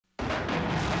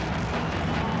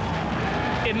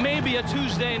It may be a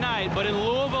Tuesday night, but in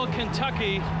Louisville,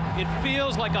 Kentucky, it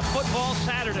feels like a football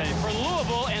Saturday for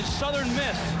Louisville and Southern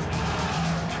Miss.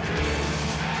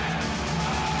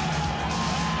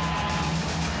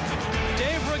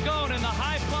 Dave Ragone and the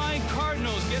high-flying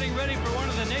Cardinals getting ready for one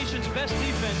of the nation's best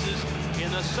defenses in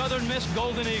the Southern Miss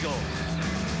Golden Eagles.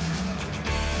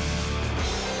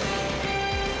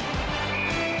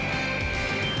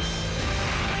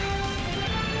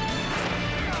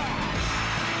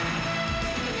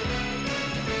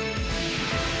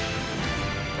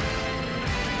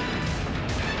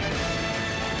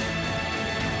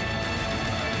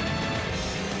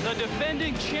 The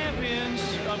defending champions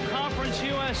of Conference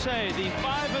USA, the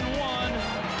 5-1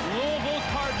 Louisville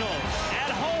Cardinals, at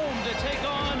home to take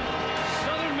on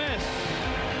Southern Miss.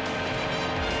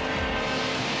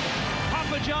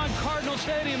 Papa John Cardinal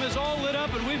Stadium is all lit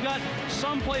up, and we've got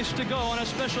someplace to go on a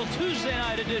special Tuesday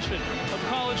night edition of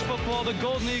college football. The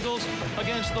Golden Eagles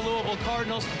against the Louisville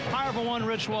Cardinals. Hi, everyone.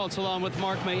 Rich Waltz along with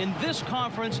Mark May. In this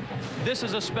conference, this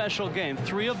is a special game.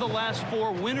 3 of the last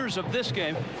 4 winners of this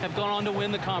game have gone on to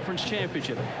win the conference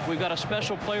championship. We've got a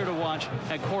special player to watch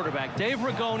at quarterback. Dave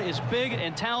Ragone is big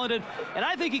and talented, and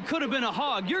I think he could have been a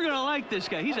hog. You're going to like this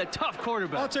guy. He's a tough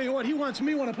quarterback. I'll tell you what, he wants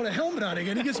me to put a helmet on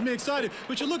again. He gets me excited.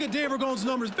 But you look at Dave Ragone's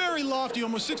numbers, very lofty,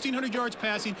 almost 1,600 yards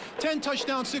passing, 10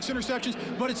 touchdowns, 6 interceptions,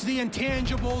 but it's the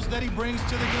intangibles that he brings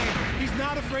to the game. He's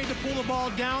not afraid to pull the ball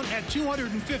down at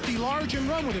 250 large and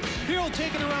run with it. Here he'll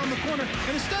take it around the corner,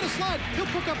 and instead of slide, he'll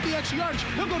pick up the extra yardage.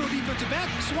 He'll go to a defensive back,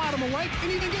 swat him away,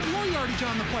 and even get more yardage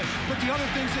on the play. But the other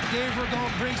things that Dave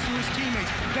Ragone brings to his teammates,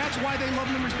 that's why they love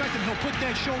him and respect him. He'll put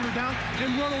that shoulder down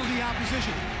and run over the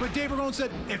opposition. But Dave Ragone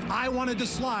said, if I wanted to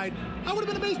slide, I would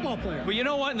have been a baseball player. But you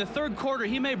know what? In the third quarter,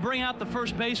 he may bring out the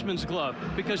first baseman's glove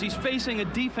because he's facing a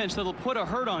defense that'll put a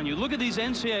hurt on you. Look at these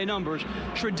NCAA numbers.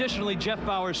 Traditionally, Jeff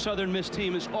Bower's Southern Miss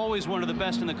team is always one of the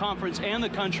best in the conference and the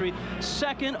country.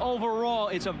 2nd overall,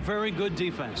 it's a very good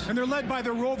defense. And they're led by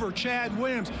their rover, Chad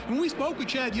Williams. When we spoke with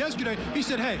Chad yesterday, he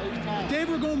said, hey, Dave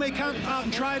Ragone may come out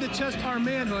and try to test our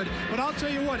manhood, but I'll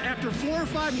tell you what, after 4 or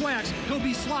 5 whacks, he'll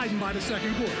be sliding by the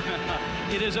 2nd quarter.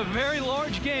 It is a very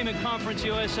large game in Conference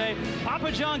USA.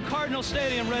 Papa John Cardinal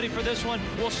Stadium ready for this one.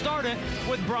 We'll start it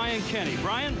with Brian Kenny.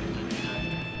 Brian?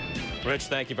 Rich,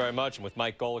 thank you very much. And with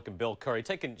Mike Golick and Bill Curry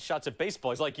taking shots at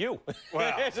baseball, he's like you.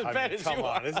 Well, as bad as you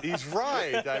are. He's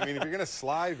right. I mean, if you're going to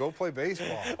slide, go play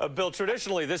baseball. Bill,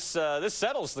 traditionally, this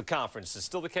settles the conference. Is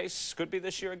still the case? Could be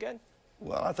this year again?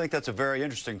 Well, I think that's a very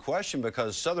interesting question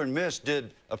because Southern Miss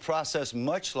did a process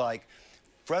much like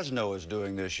Fresno is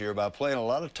doing this year by playing a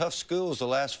lot of tough schools the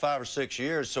last 5 or 6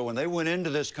 years. So when they went into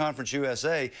this Conference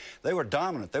USA, they were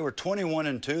dominant. They were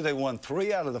 21-2. They won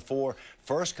 3 out of the 4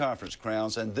 first conference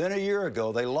crowns. And then a year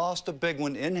ago, they lost a big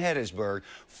one in Hattiesburg,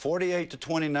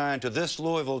 48-29 to this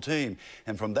Louisville team.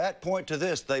 And from that point to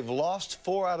this, they've lost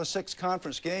 4 out of 6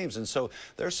 conference games. And so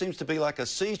there seems to be like a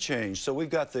sea change. So we've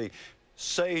got the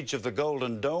sage of the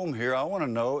Golden Dome here. I want to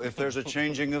know if there's a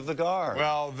changing of the guard.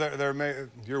 Well,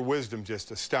 your wisdom just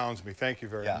astounds me. Thank you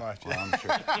very much. Well, I'm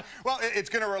sure. Well,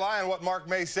 it's going to rely on what Mark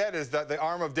May said, is that the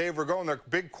arm of Dave Ragone, their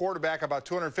big quarterback, about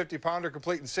 250-pounder,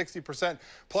 completing 60%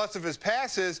 plus of his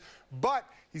passes, but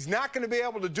he's not going to be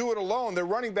able to do it alone. Their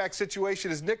running back situation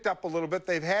is nicked up a little bit.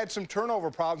 They've had some turnover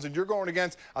problems, and you're going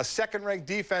against a 2nd-ranked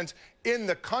defense in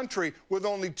the country with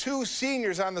only 2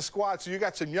 seniors on the squad. So you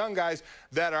got some young guys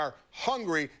that are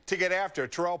hungry to get after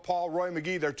it. Terrell Paul, Roy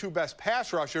McGee, their 2 best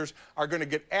pass rushers, are going to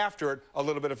get after it a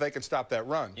little bit if they can stop that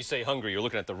run. You say hungry, you're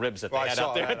looking at the ribs that they had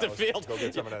out there at the field.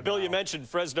 Bill, you mentioned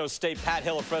Fresno State. Pat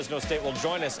Hill of Fresno State will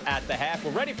join us at the half.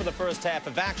 We're ready for the first half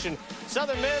of action.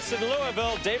 Southern Miss and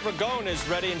Louisville. Dave Ragone is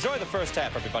ready. Enjoy the first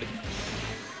half, everybody.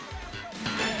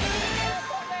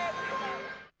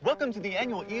 Welcome to the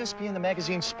annual ESPN the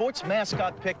Magazine Sports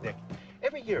Mascot Picnic.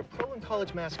 Every year, pro and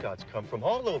college mascots come from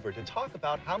all over to talk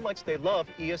about how much they love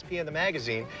ESPN the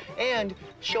Magazine and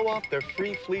show off their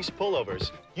free fleece pullovers.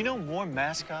 You know more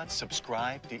mascots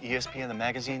subscribe to ESPN the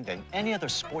Magazine than any other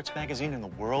sports magazine in the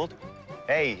world?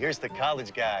 Hey, here's the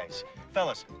college guys.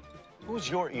 Fellas, who's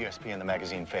your ESPN the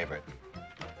Magazine favorite?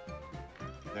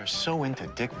 They're so into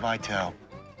Dick Vitale.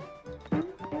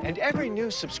 And every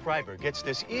new subscriber gets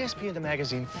this ESPN the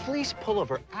Magazine fleece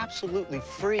pullover absolutely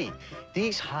free.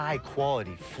 These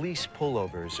high-quality fleece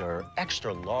pullovers are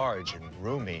extra large and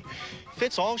roomy.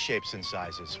 Fits all shapes and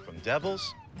sizes, from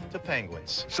devils to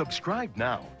penguins. Subscribe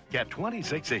now. Get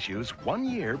 26 issues 1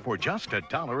 year for just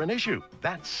 $1 an issue.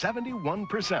 That's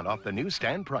 71% off the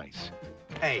newsstand price.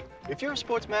 Hey, if you're a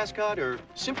sports mascot or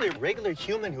simply a regular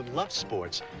human who loves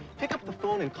sports, pick up the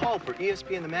phone and call for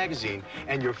ESPN the Magazine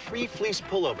and your free fleece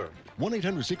pullover.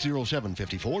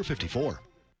 1-800-607-5454.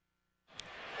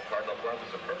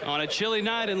 On a chilly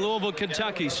night in Louisville,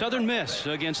 Kentucky, Southern Miss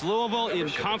against Louisville in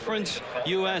Conference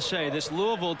USA. This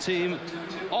Louisville team,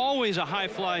 always a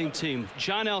high-flying team.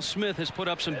 John L. Smith has put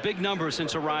up some big numbers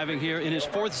since arriving here in his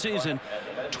 4th season.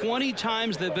 20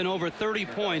 times they've been over 30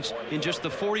 points in just the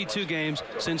 42 games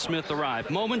since Smith arrived.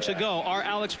 Moments ago, our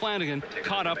Alex Flanagan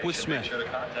caught up with Smith.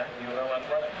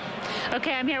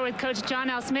 Okay, I'm here with Coach John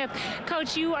L. Smith.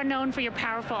 Coach, you are known for your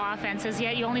powerful offenses,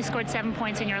 yet you only scored 7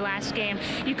 points in your last game.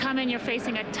 You come in, you're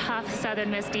facing a tough Southern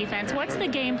Miss defense. What's the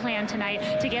game plan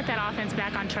tonight to get that offense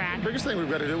back on track? The biggest thing we've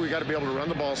got to do, we've got to be able to run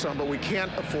the ball some, but we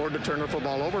can't afford to turn the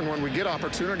football over. And when we get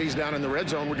opportunities down in the red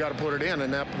zone, we got to put it in.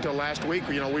 And up until last week,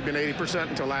 you know, we've been 80%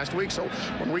 until last week. So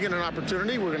when we get an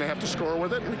opportunity, we're going to have to score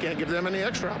with it. And we can't give them any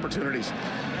extra opportunities.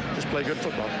 Just play good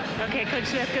football. Okay, Coach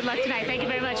Smith, good luck tonight. Thank you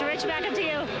very much. Rich, back up to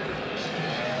you.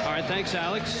 All right, thanks,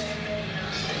 Alex.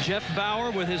 Jeff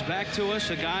Bauer with his back to us,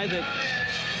 a guy that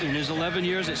in his 11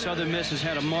 years at Southern Miss has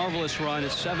had a marvelous run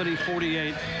at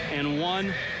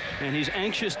 70-48-1. And he's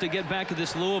anxious to get back to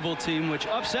this Louisville team, which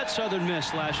upset Southern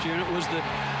Miss last year. And it was the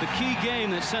key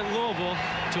game that sent Louisville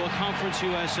to a Conference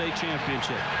USA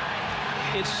championship.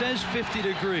 It says 50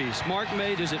 degrees. Mark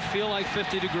May, does it feel like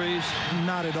 50 degrees?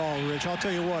 Not at all, Rich. I'll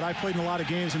tell you what, I played in a lot of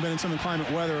games and been in some inclement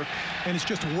weather, and it's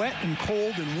just wet and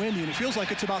cold and windy, and it feels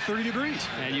like it's about 30 degrees.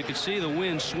 And you can see the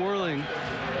wind swirling,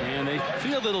 and they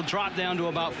feel it'll drop down to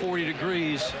about 40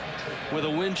 degrees with a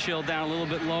wind chill down a little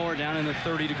bit lower, down in the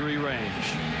 30-degree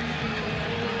range.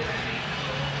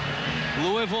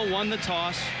 Louisville won the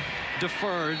toss,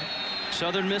 deferred.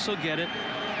 Southern Miss will get it.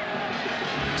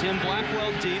 Tim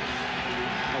Blackwell deep,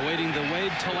 awaiting the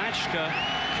Wade Talachka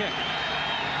kick.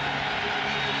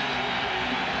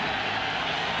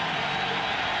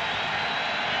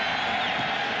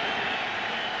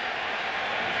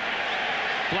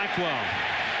 Blackwell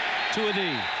to a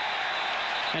knee.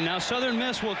 And now Southern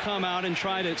Miss will come out and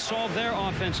try to solve their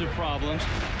offensive problems.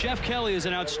 Jeff Kelly is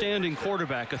an outstanding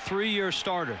quarterback, a 3-year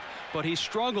starter, but he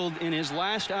struggled in his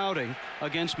last outing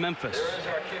against Memphis.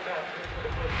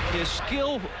 His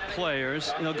skill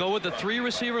players, go with the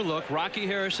 3-receiver look. Rocky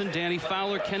Harrison, Danny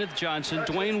Fowler, Kenneth Johnson.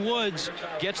 Dwayne Woods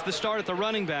gets the start at the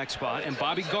running back spot, and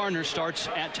Bobby Gardner starts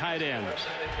at tight end.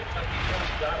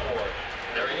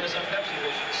 There he is on Pepsi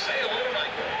Vision. Say hello to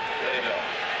Michael. There you go.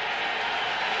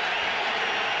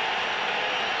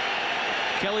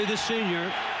 Kelly, the senior,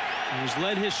 has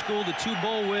led his school to 2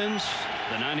 bowl wins.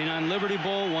 The 99 Liberty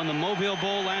Bowl, won the Mobile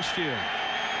Bowl last year.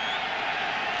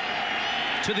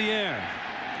 To the air.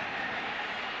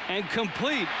 And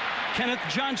complete. Kenneth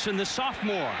Johnson, the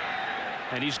sophomore.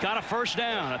 And he's got a first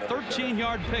down, a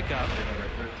 13-yard pickup.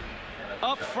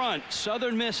 Up front,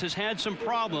 Southern Miss has had some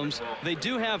problems. They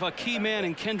do have a key man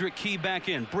in Kendrick Key back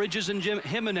in. Bridges and Jim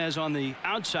Jimenez on the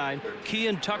outside. Key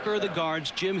and Tucker are the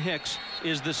guards. Jim Hicks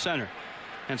is the center.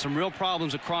 And some real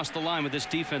problems across the line with this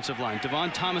defensive line.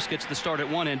 Devon Thomas gets the start at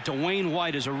one end. Dwayne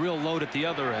White is a real load at the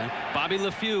other end. Bobby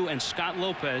LeFew and Scott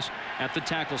Lopez at the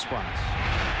tackle spots.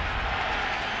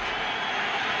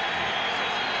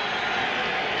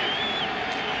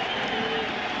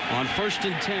 On 1st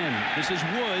and 10, this is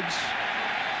Woods,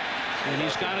 and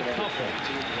he's got a couple.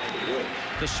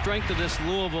 The strength of this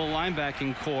Louisville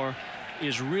linebacking core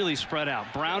is really spread out.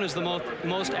 Brown is the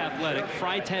most athletic.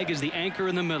 Freitag is the anchor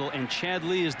in the middle, and Chad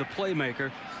Lee is the playmaker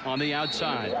on the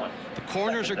outside. The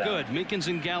corners are good. Minkins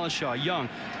and Galashaw, Young.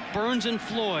 Burns and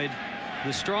Floyd,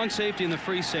 the strong safety and the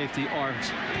free safety, are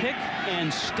pick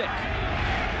and stick.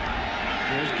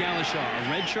 There's Galashaw, a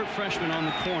redshirt freshman on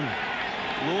the corner.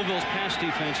 Louisville's pass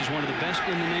defense is one of the best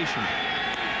in the nation.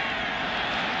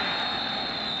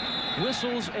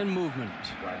 Whistles and movement.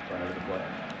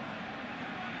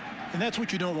 And that's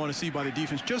what you don't want to see by the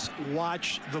defense. Just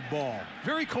watch the ball.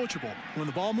 Very coachable. When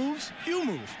the ball moves, you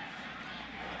move.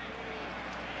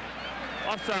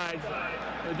 Offside,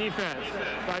 the defense.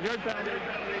 5-yard penalty,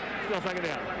 still 2nd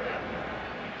down.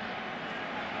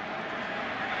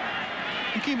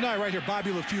 And keep an eye right here.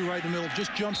 Bobby LeFew right in the middle.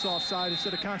 Just jumps offside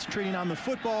instead of concentrating on the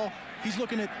football. He's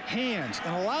looking at hands.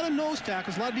 And a lot of nose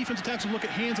tackles, a lot of defensive tackles look at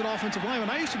hands at offensive linemen.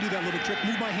 I used to do that little trick.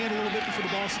 Move my hand a little bit before the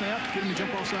ball snapped, get him to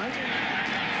jump offside.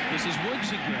 This is Woods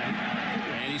again.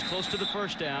 And he's close to the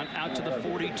first down, out to the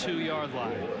 42-yard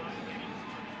line.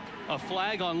 A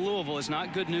flag on Louisville is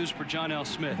not good news for John L.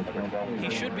 Smith. He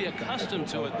should be accustomed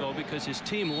to it, though, because his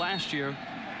team last year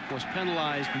was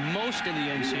penalized most in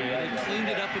the NCAA. They cleaned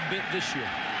it up a bit this year.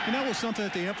 And that was something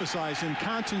that they emphasized in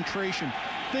concentration.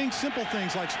 Simple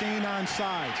things like staying on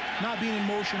sides, not being in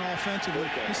motion offensively.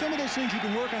 And some of those things you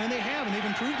can work on, and they have, and they've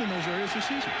improved in those areas this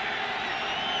season.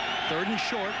 3rd and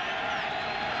short.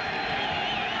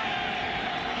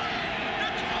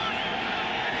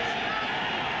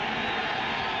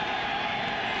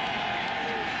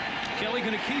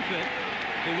 probably going to keep it.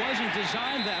 It wasn't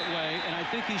designed that way, and I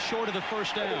think he's short of the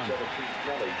first down.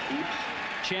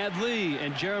 Chad Lee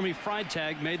and Jeremy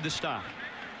Freitag made the stop.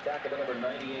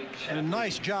 And a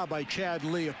nice job by Chad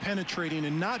Lee of penetrating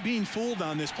and not being fooled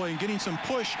on this play and getting some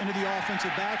push into the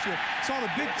offensive backfield. Saw the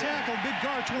big tackle, big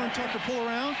guard, Torrin Tucker pull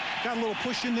around. Got a little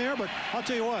push in there, but I'll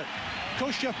tell you what,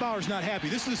 Coach Jeff Bower's not happy.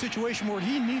 This is a situation where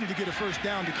he needed to get a first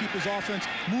down to keep his offense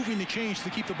moving the change to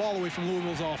keep the ball away from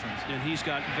Louisville's offense. And he's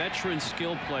got veteran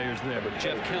skill players there.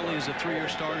 Jeff Kelly is a 3-year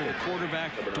starter, the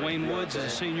quarterback. Dwayne Woods is a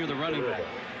senior, the running back.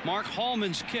 Mark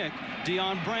Hallman's kick,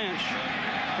 Deion Branch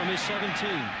from his 17.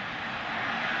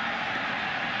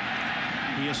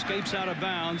 He escapes out of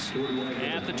bounds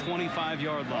at the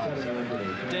 25-yard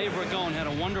line. Dave Ragone had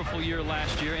a wonderful year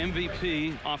last year,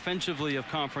 MVP offensively of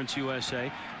Conference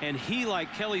USA, and he,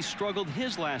 like Kelly, struggled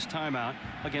his last time out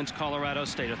against Colorado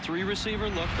State. A 3-receiver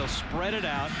look, they'll spread it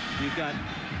out. You've got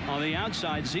on the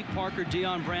outside Zeke Parker,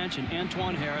 Deion Branch, and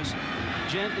Antoine Harris.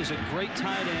 Gent is a great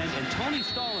tight end, and Tony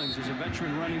Stallings is a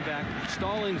veteran running back.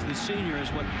 Stallings, the senior, is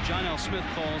what John L. Smith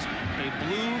calls a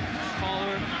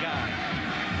blue-collar guy.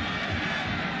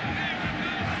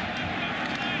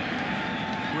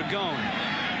 Ragone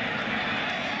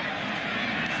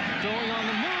going on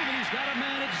the move, and he's got a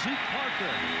man at Zeke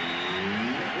Parker.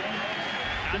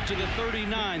 Out to the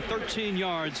 39, 13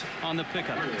 yards on the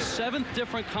pickup. 7th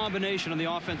different combination on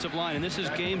the offensive line, and this is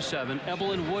game 7.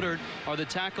 Ebel and Woodard are the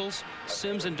tackles.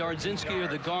 Sims and Dardzinski are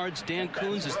the guards. Dan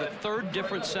Coons is the 3rd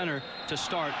different center to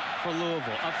start for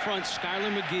Louisville. Up front,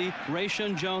 Skylar McGee,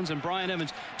 Rayshon Jones, and Brian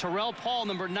Evans. Terrell Paul,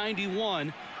 number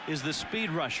 91, is the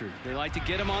speed rusher. They like to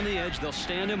get him on the edge. They'll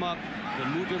stand him up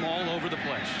and move him all over the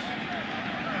place.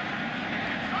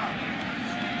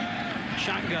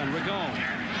 Shotgun, Ragone.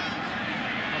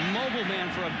 A mobile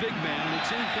man for a big man.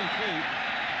 It's incomplete.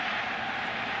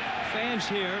 Fans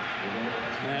here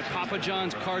at Papa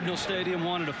John's Cardinal Stadium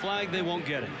wanted a flag. They won't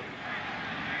get it.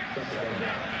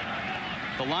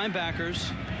 The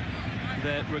linebackers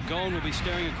that Ragone will be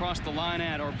staring across the line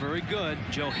at are very good.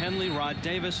 Joe Henley, Rod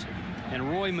Davis, and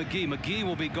Roy McGee. McGee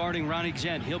will be guarding Ronnie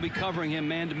Gent. He'll be covering him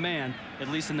man-to-man, at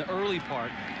least in the early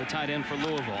part, the tight end for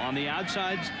Louisville. On the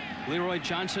outsides, Leroy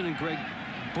Johnson and Greg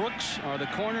Brooks are the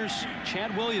corners.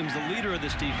 Chad Williams, the leader of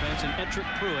this defense, and Ettrick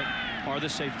Pruitt are the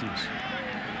safeties.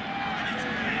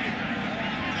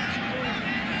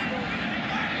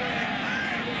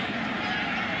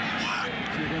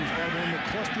 Are in the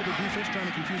cluster of the defense trying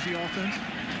to confuse the offense.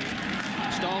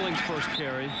 Stallings' first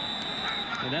carry.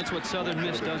 And that's what Southern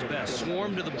Miss does best.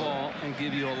 Swarm to the ball and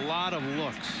give you a lot of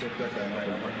looks.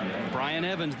 Brian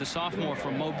Evans, the sophomore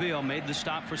from Mobile, made the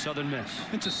stop for Southern Miss.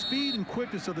 It's the speed and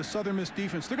quickness of the Southern Miss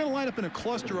defense. They're going to line up in a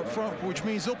cluster up front, which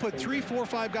means they'll put 3, 4,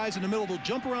 5 guys in the middle. They'll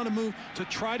jump around and move to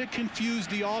try to confuse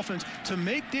the offense, to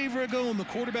make Dave Ragone, the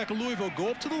quarterback of Louisville, go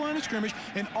up to the line of scrimmage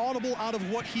and audible out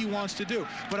of what he wants to do.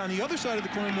 But on the other side of the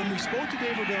coin, when we spoke to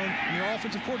Dave Ragone and their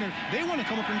offensive coordinator, they want to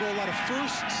come up and go a lot of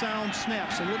first sound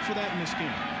snaps. So look for that in this game.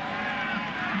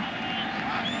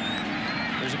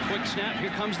 There's a quick snap. Here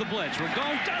comes the blitz.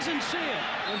 Ragone doesn't see it,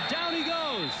 and down he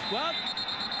goes. Well,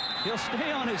 he'll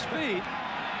stay on his feet.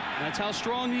 That's how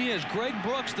strong he is. Greg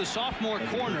Brooks, the sophomore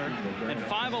corner, at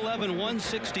 5'11",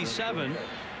 167,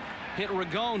 hit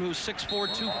Ragone, who's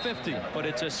 6'4", 250. But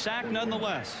it's a sack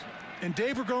nonetheless. And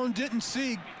Dave Ragone didn't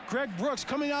see Greg Brooks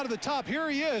coming out of the top. Here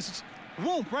he is.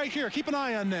 Boom, right here. Keep an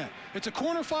eye on that. It's a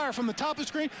corner fire from the top of the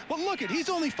screen. But look it, he's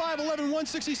only 5'11",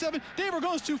 167. Dave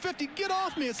Ragone's 250. Get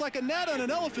off me. It's like a gnat on an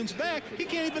elephant's back. He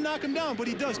can't even knock him down, but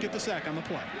he does get the sack on the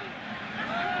play.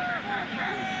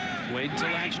 Wade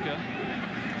Talachka,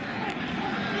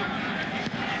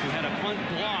 who had a punt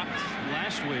blocked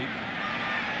last week.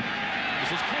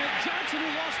 This is Kent Johnson, who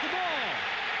lost the ball.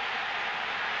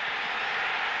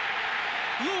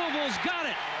 Louisville's got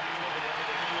it.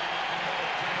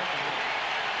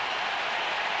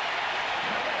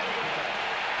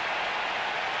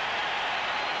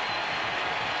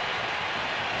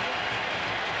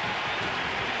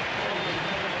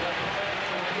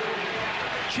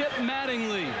 Chip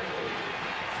Mattingly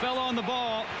fell on the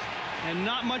ball, and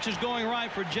not much is going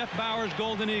right for Jeff Bower's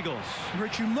Golden Eagles.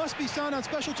 Rich, you must be sound on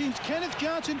special teams. Kenneth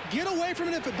Johnson, get away from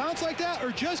it if it bounced like that,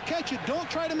 or just catch it. Don't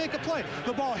try to make a play.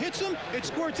 The ball hits him, it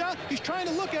squirts out. He's trying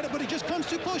to look at it, but it just comes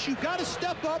too close. You've got to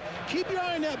step up, keep your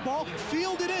eye on that ball,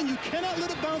 field it in. You cannot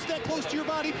let it bounce that close to your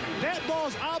body. That ball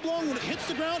is oblong. When it hits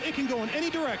the ground, it can go in any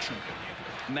direction.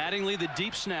 Mattingly, the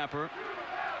deep snapper,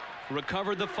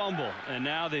 recovered the fumble, and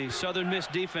now the Southern Miss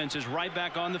defense is right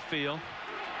back on the field.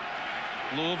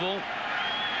 Louisville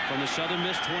from the Southern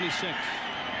Miss 26.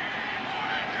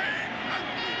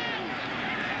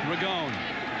 Ragone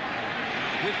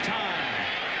with time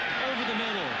over over the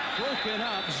middle. Broken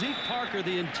up. Zeke Parker,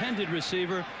 the intended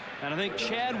receiver. And I think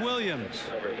Chad Williams,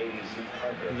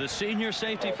 the senior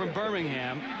safety from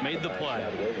Birmingham, made the play.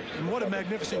 And what a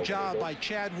magnificent job by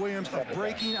Chad Williams of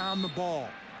breaking on the ball.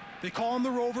 They call him the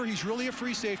rover. He's really a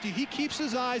free safety. He keeps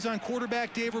his eyes on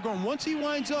quarterback Dave Ragone. Once he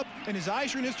winds up and his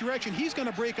eyes are in his direction, he's going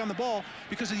to break on the ball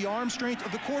because of the arm strength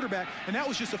of the quarterback. And that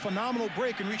was just a phenomenal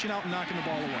break and reaching out and knocking the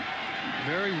ball away.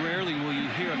 Very rarely will you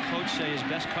hear a coach say his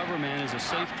best cover man is a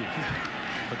safety.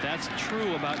 But that's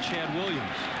true about Chad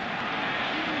Williams.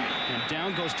 And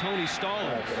down goes Tony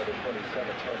Stallings.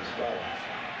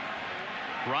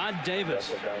 Rod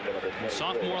Davis,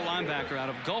 sophomore linebacker out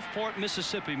of Gulfport,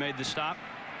 Mississippi, made the stop.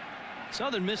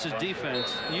 Southern Miss's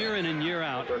defense, year in and year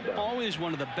out, always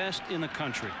one of the best in the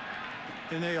country.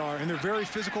 And they are, and they're very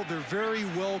physical. They're very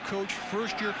well coached.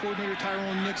 First-year coordinator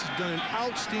Tyrone Nix has done an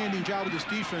outstanding job with this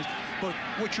defense. But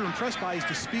what you're impressed by is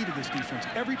the speed of this defense.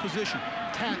 Every position,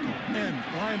 tackle, end,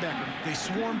 linebacker, they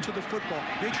swarm to the football.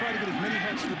 They try to get as many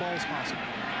heads to the ball as possible.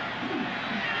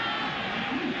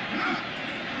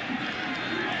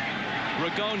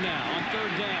 Ragone now on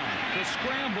third down. The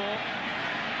scramble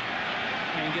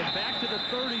and get back to the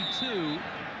 32.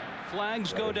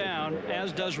 Flags go down,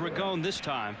 as does Ragone this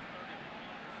time.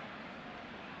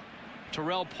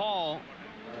 Terrell Paul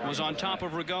was on top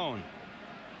of Ragone.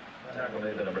 Tackle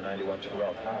made by number 91,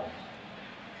 Terrell Powell.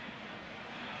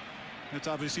 That's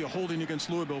obviously a holding against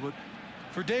Louisville, but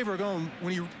for Dave Ragone,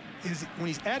 when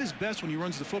he's at his best when he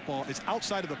runs the football, it's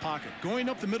outside of the pocket, going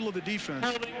up the middle of the defense.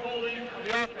 Holding,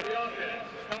 the offense.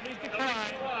 Don't need to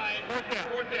cry.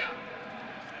 Fourth down.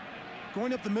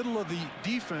 Going up the middle of the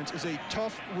defense is a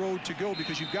tough road to go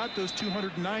because you've got those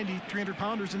 290,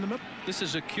 300-pounders in the middle. This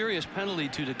is a curious penalty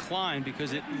to decline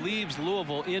because it leaves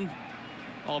Louisville in,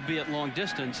 albeit long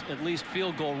distance, at least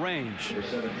field goal range.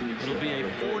 It'll be a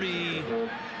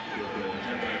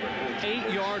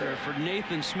 48-yarder for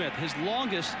Nathan Smith. His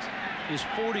longest is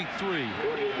 43.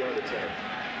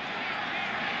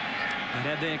 And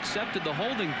had they accepted the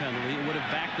holding penalty, it would have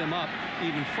backed them up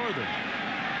even further.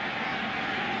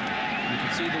 You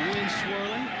can see the wind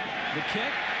swirling. The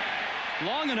kick,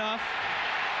 long enough,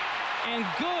 and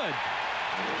good.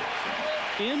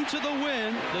 Into the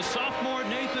wind, the sophomore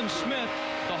Nathan Smith,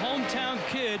 the hometown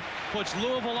kid, puts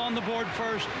Louisville on the board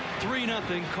first,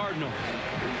 3-0 Cardinals.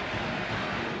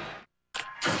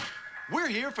 We're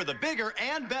here for the bigger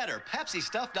and better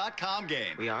PepsiStuff.com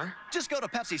game. We are? Just go to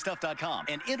PepsiStuff.com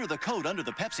and enter the code under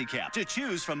the Pepsi cap to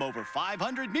choose from over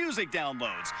 500 music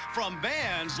downloads from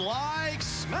bands like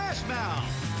Smash Mouth.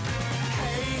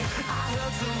 Hey, I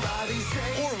heard somebody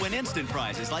say. Or win instant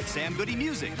prizes like Sam Goody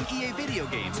Music, EA Video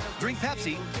Games, Drink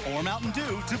Pepsi, or Mountain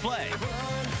Dew to play.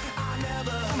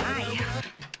 Hi.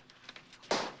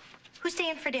 Who's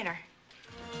staying for dinner?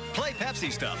 Play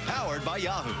Pepsi Stuff, powered by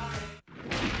Yahoo.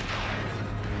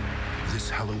 This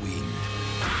Halloween.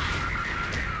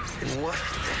 What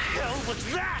the hell was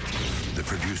that? The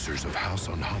producers of House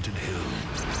on Haunted Hill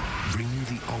bring you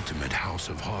the ultimate house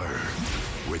of horror,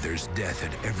 where there's death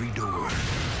at every door,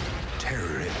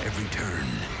 terror at every turn.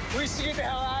 We should get the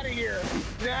hell out of here,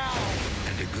 now!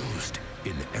 And a ghost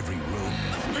in every room.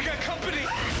 We got company!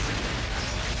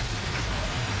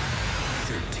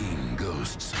 13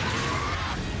 ghosts.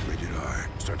 Rated R.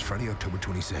 Starts Friday, October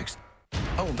 26th.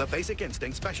 Own the Basic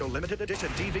Instinct Special Limited Edition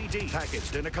DVD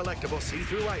packaged in a collectible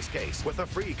see-through ice case with a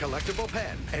free collectible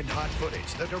pen and hot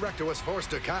footage the director was forced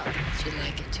to cut. Do you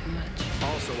like it too much?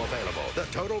 Also available, the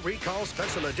Total Recall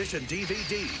Special Edition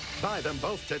DVD. Buy them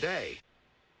both today.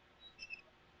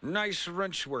 Nice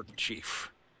wrench work,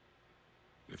 Chief.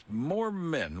 If more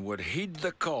men would heed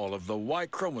the call of the Y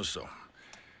chromosome,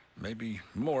 maybe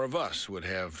more of us would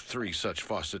have 3 such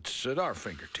faucets at our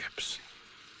fingertips.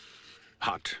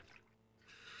 Hot.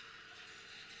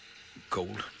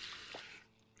 Cold.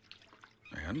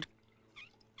 And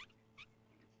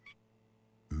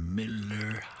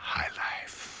Miller High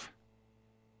Life.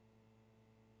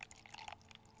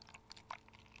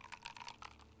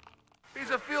 He's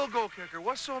a field goal kicker.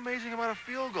 What's so amazing about a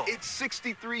field goal? It's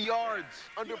 63 yards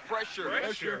under pressure.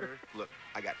 Pressure? Look,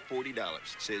 I got $40.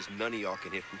 Says none of y'all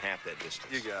can hit from half that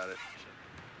distance. You got it.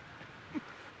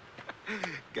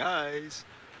 Guys,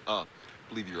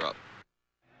 believe you're up.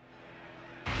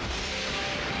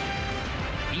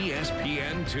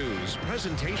 ESPN2's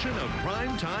presentation of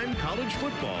primetime college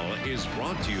football is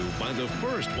brought to you by the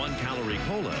first 1-calorie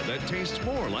cola that tastes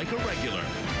more like a regular.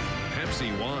 Pepsi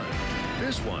One.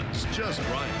 This one's just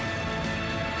right.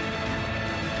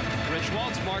 Rich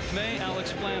Waltz, Mark May,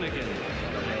 Alex Flanagan.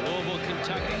 Louisville,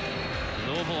 Kentucky.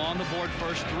 Louisville on the board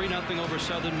first, 3-0 over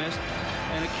Southern Miss.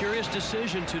 And a curious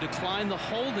decision to decline the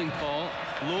holding call.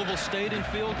 Louisville stayed in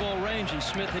field goal range, and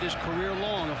Smith hit his career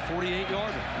long, a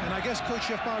 48-yarder. And I guess Coach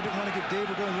Sheffbauer didn't want to give Dave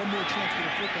Ragone one more chance for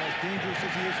the football, as dangerous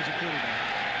as he is as a quarterback.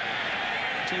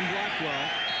 Tim Blackwell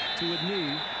to a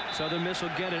knee. Southern Miss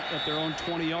will get it at their own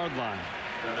 20-yard line.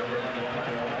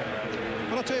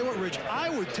 But I'll tell you what, Rich, I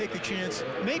would take the chance,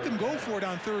 make him go for it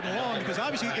on 3rd and long, because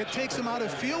obviously it takes him out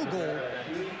of field goal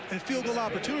and field goal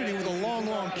opportunity with a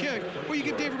long kick, where you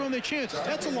give Dave Ragone the chance.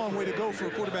 That's a long way to go for a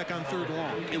quarterback on 3rd and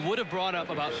long. It would have brought up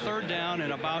about 3rd down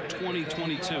and about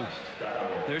 20-22.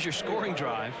 There's your scoring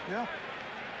drive. Yeah.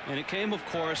 And it came, of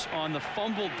course, on the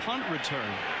fumbled punt return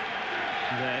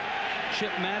that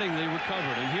Chip Mattingly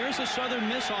recovered. And here's a Southern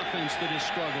Miss offense that has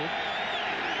struggled.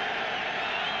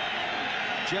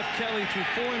 Jeff Kelly threw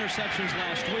 4 interceptions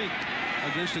last week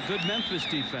against a good Memphis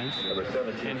defense.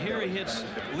 And here he hits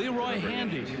Leroy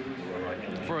Handy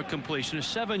for a completion, a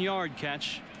 7-yard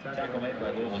catch.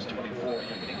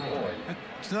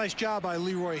 It's a nice job by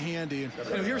Leroy Handy.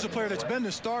 And here's a player that's been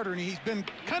the starter, and he's been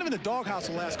kind of in the doghouse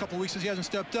the last couple of weeks as he hasn't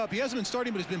stepped up. He hasn't been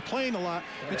starting, but he's been playing a lot.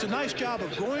 It's a nice job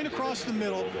of going across the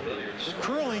middle,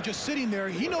 curling, just sitting there.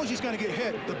 He knows he's going to get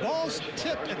hit. The ball's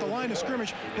tipped at the line of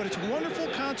scrimmage, but it's wonderful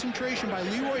concentration by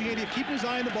Leroy Handy of keeping his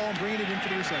eye on the ball and bringing it in for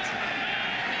the reception.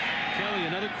 Kelly,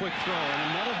 another quick throw,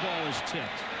 and another ball is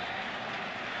tipped.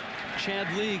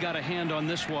 Chad Lee got a hand on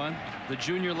this one, the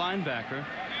junior linebacker.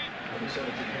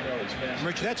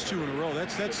 Rich, that's 2 in a row.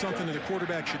 That's something that a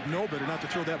quarterback should know better, not to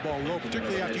throw that ball low,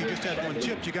 particularly after you just had one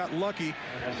tipped. You got lucky.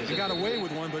 You got away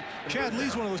with one, but Chad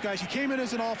Lee's one of those guys. He came in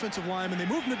as an offensive lineman. They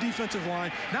moved him to defensive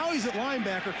line. Now he's at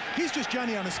linebacker. He's just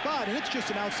Johnny on the spot, and it's just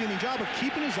an outstanding job of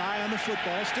keeping his eye on the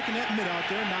football, sticking that mid out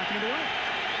there and knocking it away.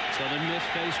 Southern Miss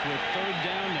faced with 3rd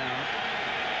down now.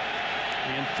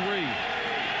 And 3.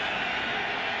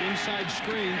 Inside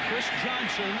screen, Chris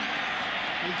Johnson.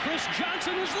 And Chris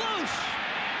Johnson is loose.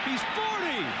 He's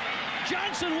 40.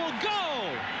 Johnson will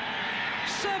go.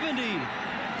 73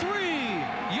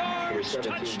 yards.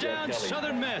 Touchdown,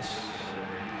 Southern Miss.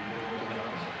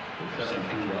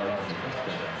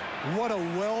 What a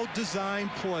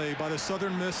well-designed play by the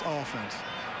Southern Miss offense.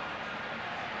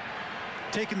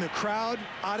 Taking the crowd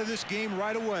out of this game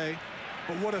right away,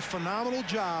 but what a phenomenal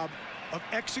job of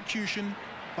execution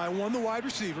by the wide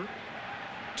receiver,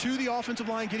 to the offensive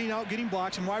line, getting out, getting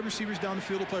blocks, and wide receivers down the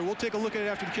field to play. We'll take a look at it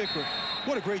after the kick, but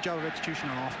what a great job of execution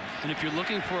on offense. And if you're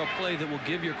looking for a play that will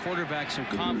give your quarterback some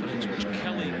confidence, which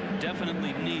Kelly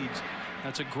definitely needs,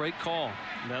 that's a great call.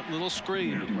 That little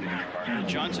screen, and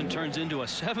Johnson turns into a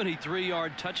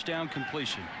 73-yard touchdown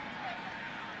completion.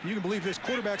 You can believe this.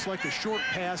 Quarterbacks like the short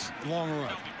pass, long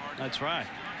run. That's right.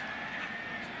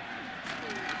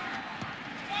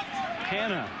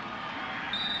 Hannah,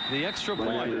 the extra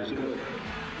point.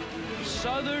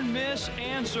 Southern Miss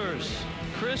answers.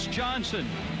 Chris Johnson.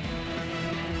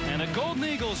 And the Golden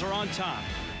Eagles are on top.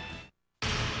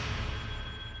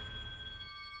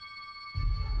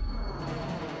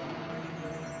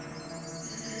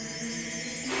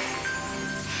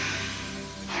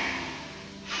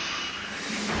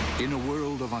 In a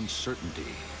world of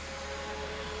uncertainty,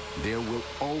 there will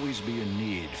always be a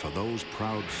need for those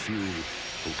proud few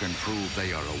who can prove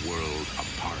they are a world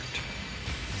apart.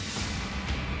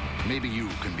 Maybe you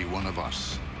can be one of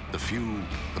us, the few,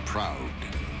 the proud,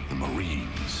 the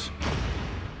Marines.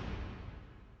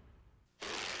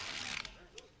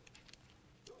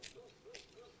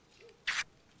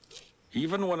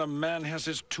 Even when a man has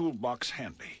his toolbox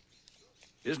handy,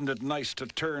 isn't it nice to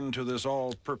turn to this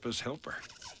all-purpose helper?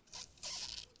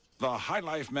 The High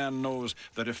Life man knows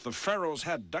that if the pharaohs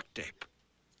had duct tape,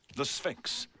 the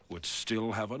Sphinx would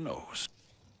still have a nose.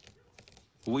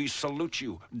 We salute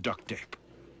you, duct tape.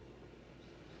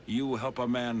 You help a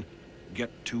man get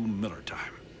to Miller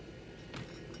time.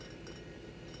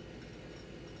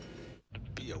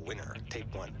 Be a winner.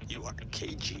 Tape 1. You are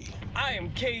KG. I am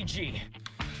KG.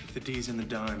 If the D's in the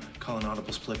dime, call an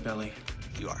audible split belly.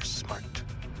 You are smart.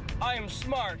 I am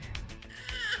smart.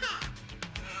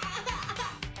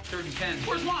 3rd and 10.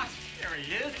 Where's Watts? There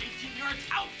he is. 18 yards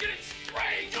out. Get it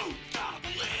straight. You gotta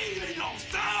believe in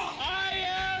yourself. I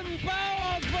am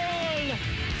powerful.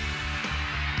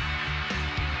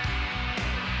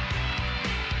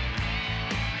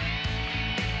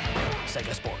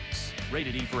 Sega Sports.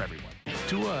 Rated E for everyone.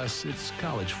 To us, it's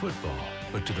college football.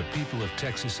 But to the people of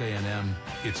Texas A&M,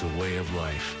 it's a way of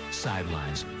life.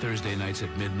 Sidelines, Thursday nights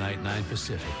at midnight, 9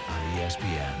 Pacific on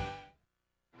ESPN.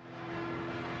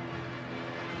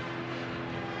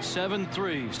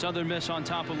 7-3, Southern Miss on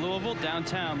top of Louisville,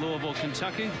 downtown Louisville,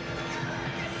 Kentucky.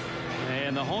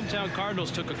 And the hometown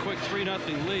Cardinals took a quick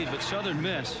 3-0 lead, but Southern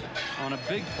Miss on a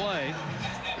big play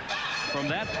from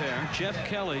that pair, Jeff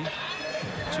Kelly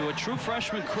to a true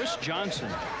freshman, Chris Johnson.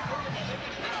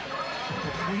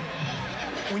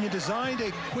 When you designed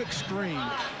a quick screen,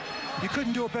 you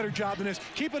couldn't do a better job than this.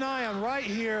 Keep an eye on right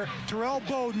here, Terrell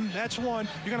Bowden, that's one.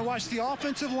 You're going to watch the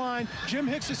offensive line. Jim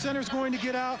Hicks, the center, is going to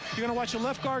get out. You're going to watch the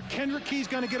left guard, Kendrick Key's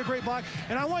going to get a great block.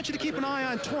 And I want you to keep an eye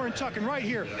on Torrin Tucken right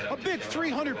here, a big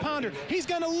 300-pounder. He's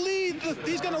going to lead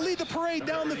the parade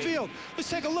down the field. Let's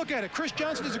take a look at it. Chris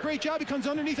Johnson does a great job. He comes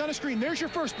underneath on a screen. There's your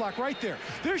first block right there.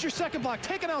 There's your second block,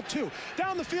 taking out 2.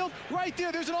 Down the field, right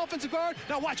there, there's an offensive guard.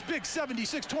 Now watch big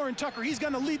 76, Torrin Tucker. He's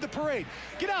going to lead the parade.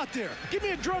 Get out there. Give me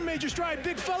a drum major stride,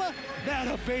 big fella. That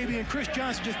a baby, and Chris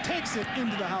Johnson just takes it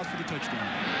into the house for the touchdown.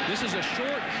 This is a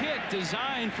short kick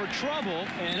designed for trouble,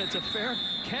 and it's a fair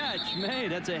catch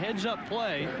made. That's a heads-up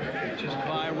play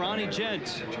by Ronnie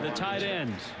Gent, the tight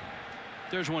end.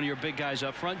 There's one of your big guys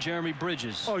up front, Jeremy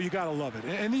Bridges. Oh, you got to love it.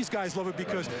 And these guys love it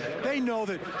because they know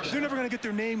that they're never going to get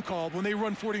their name called when they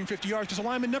run 40 and 50 yards, because a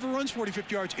lineman never runs 40,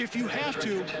 50 yards. If you have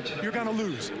to, you're going to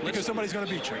lose because somebody's going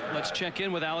to beat you. Let's check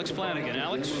in with Alex Flanagan.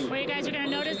 Alex? Well, you guys are going to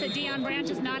notice that Deion Branch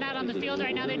is not out on the field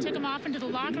right now. They took him off into the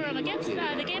locker room. Against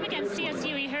the game against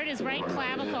CSU, he hurt his right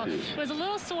clavicle. It was a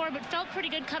little sore, but felt pretty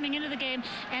good coming into the game.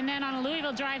 And then on a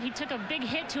Louisville drive, he took a big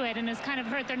hit to it and is kind of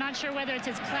hurt. They're not sure whether it's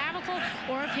his clavicle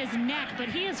or if his neck, but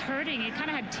he is hurting. He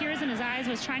kind of had tears in his eyes,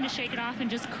 was trying to shake it off and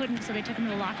just couldn't, so they took him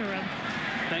to the locker room.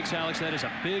 Thanks, Alex. That is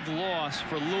a big loss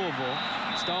for Louisville.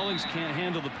 Stallings can't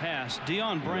handle the pass.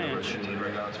 Deion Branch,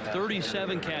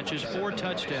 37 catches, 4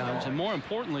 touchdowns, and more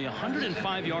importantly,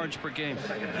 105 yards per game.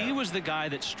 He was the guy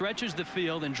that stretches the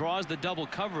field and draws the double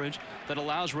coverage that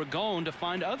allows Ragone to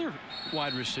find other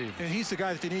wide receivers. And he's the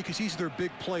guy that they need because he's their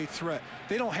big play threat.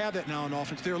 They don't have that now in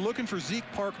offense. They're looking for Zeke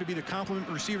Parker to be the complement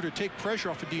receiver to take pressure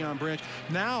off of Deion Branch.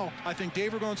 Now, I think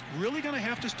Dave Ragone's really going to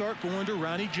have to start going to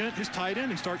Ronnie Gent, his tight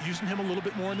end, and start using him a little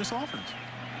bit more in this offense.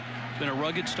 It's been a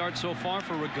rugged start so far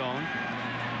for Ragone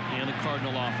and the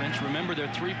Cardinal offense. Remember,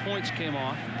 their 3 points came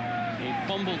off a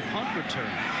fumbled punt return.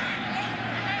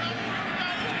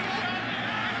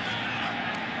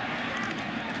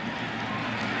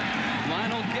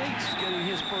 Lionel Gates getting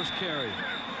his first carry.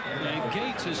 And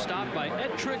Gates is stopped by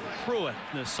Ettrick Pruitt,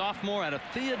 the sophomore out of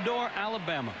Theodore,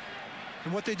 Alabama.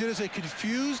 And what they did is they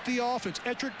confused the offense.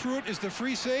 Ettrick Pruitt is the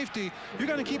free safety. You're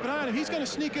going to keep an eye on him. He's going to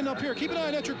sneak in up here. Keep an eye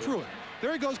on Ettrick Pruitt.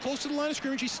 There he goes, close to the line of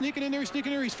scrimmage. He's sneaking in there. He's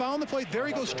sneaking in there. He's found the play. There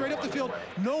he goes, straight up the field.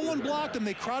 No one blocked him.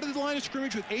 They crowded the line of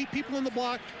scrimmage with 8 people in the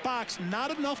box.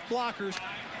 Not enough blockers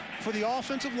for the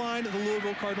offensive line of the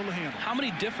Louisville Cardinal to handle. How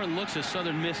many different looks has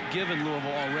Southern Miss given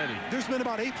Louisville already? There's been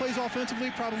about 8 plays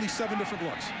offensively, probably 7 different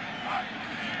looks.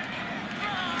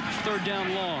 Third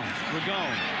down long.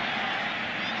 Ragone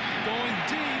going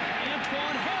deep.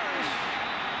 Antoine Harris.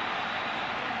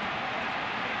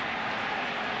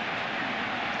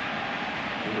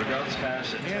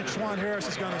 Antoine Harris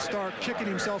is going to start kicking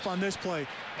himself on this play.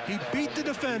 He beat the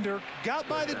defender, got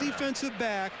by the defensive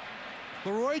back,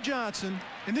 Leroy Johnson,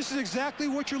 and this is exactly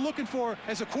what you're looking for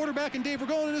as a quarterback in Dave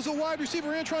Ragone and as a wide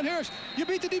receiver, Antoine Harris. You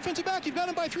beat the defensive back. You've got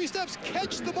him by 3 steps.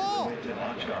 Catch the ball.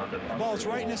 The ball's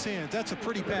right in his hands. That's a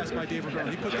pretty pass by Dave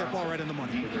Ragone. He put that ball right in the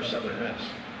money.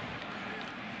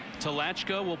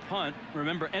 Talachka will punt.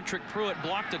 Remember, Ettrick Pruitt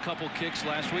blocked a couple kicks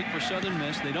last week for Southern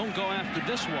Miss. They don't go after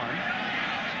this one.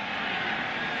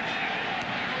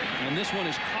 And this one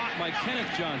is caught by Kenneth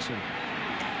Johnson.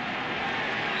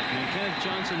 And Kenneth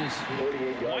Johnson is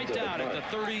wiped out at the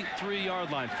 33-yard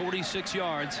line, 46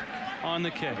 yards on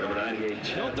the kick.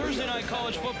 No Thursday night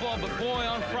college football, but boy,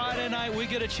 on Friday night we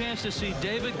get a chance to see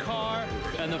David Carr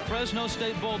and the Fresno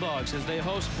State Bulldogs as they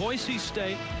host Boise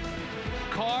State.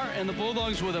 Carr and the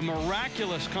Bulldogs with a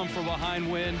miraculous come-from-behind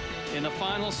win in the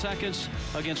final seconds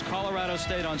against Colorado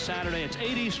State on Saturday. It's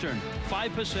 8 Eastern,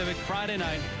 5 Pacific, Friday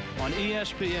night on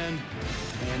ESPN.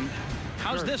 And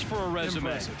how's this for a resume?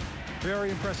 Impressive. Very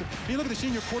impressive. You look at the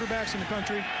senior quarterbacks in the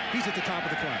country, he's at the top of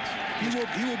the class.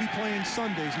 He will be playing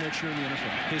Sundays next year in the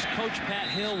NFL. His coach, Pat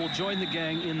Hill, will join the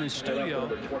gang in the studio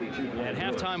at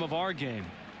halftime of our game.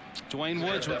 Dwayne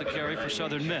Woods with the carry for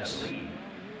Southern Miss.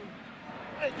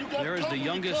 There is the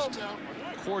youngest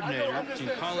coordinator in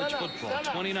college football,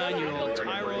 29-year-old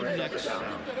Tyrone Nix,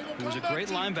 who was a great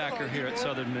linebacker here at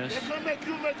Southern Miss.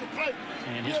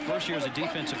 And his first year as a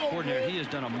defensive coordinator, he has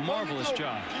done a marvelous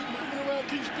job.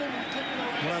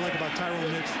 What I like about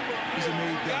Tyrone Nix, he's a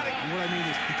made guy. And what I mean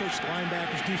is he coached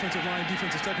linebackers, defensive line,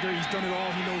 defensive secondary. He's done it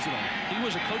all. He knows it all. He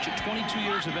was a coach at 22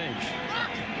 years of age.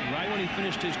 Right when he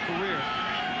finished his career,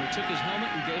 they took his helmet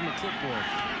and gave him a clipboard.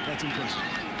 That's impressive.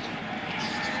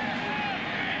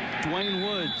 Dwayne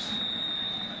Woods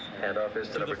Handoff is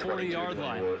to the 40-yard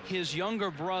line. His younger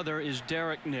brother is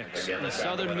Derek Nix. The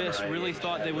Southern Miss really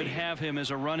thought they would have him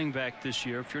as a running back this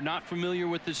year. If you're not familiar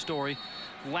with this story,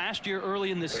 last year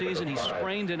early in the season he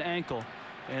sprained an ankle,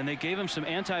 and they gave him some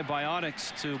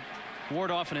antibiotics to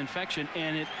ward off an infection,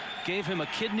 and it gave him a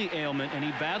kidney ailment, and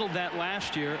he battled that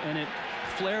last year, and it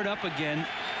flared up again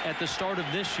at the start of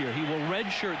this year. He will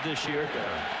redshirt this year.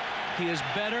 He is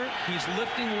better. He's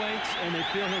lifting weights, and they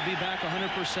feel he'll be back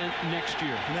 100% next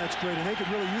year. And that's great, and they could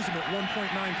really use him at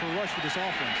 1.9 per rush for this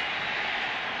offense.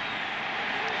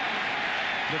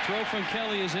 The throw from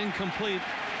Kelly is incomplete,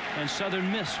 and Southern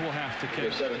Miss will have to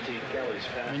kick. 17, Kelly's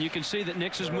pass. And you can see that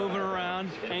Nix is moving around,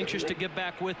 anxious to get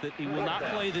back with it. He will not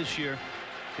play this year.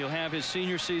 He'll have his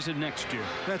senior season next year.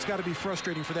 That's got to be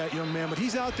frustrating for that young man, but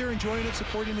he's out there enjoying it,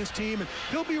 supporting his team, and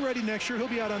he'll be ready next year. He'll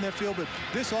be out on that field, but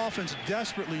this offense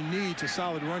desperately needs a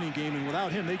solid running game, and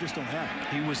without him, they just don't have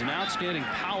it. He was an outstanding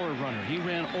power runner. He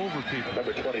ran over people.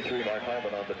 Number 23, Mark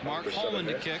Holman on the Mark Holman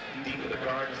to kick. Deep for the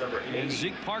Cards, number 80. And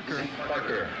Zeke Parker.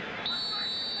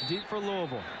 Deep for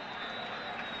Louisville.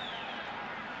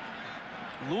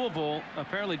 Louisville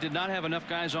apparently did not have enough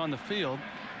guys on the field,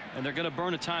 and they're going to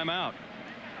burn a timeout.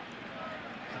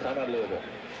 Timeout Louisville.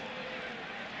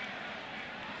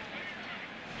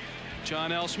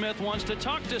 John L. Smith wants to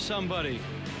talk to somebody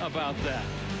about that.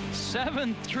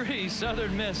 7-3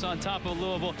 Southern Miss on top of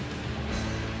Louisville.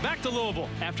 Back to Louisville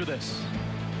after this.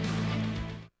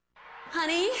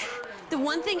 Honey, the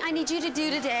one thing I need you to do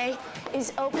today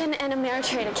is open an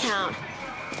Ameritrade account.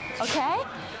 Okay?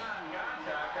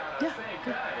 Yeah.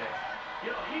 Good.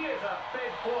 You know, he is a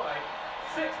big boy.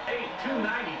 6'8",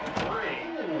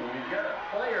 293. We've got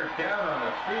a player down on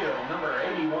the field, number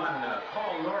 81,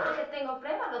 Paul Norris.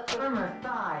 Firmer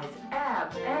thighs,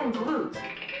 abs, and glutes.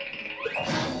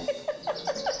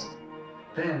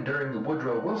 Then, during the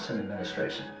Woodrow Wilson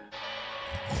administration,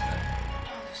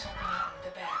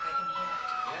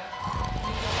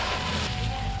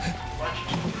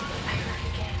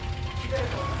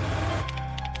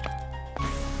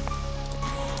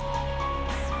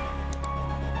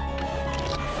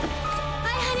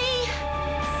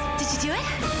 Do it?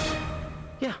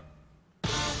 Yeah.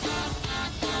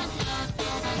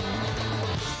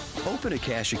 Open a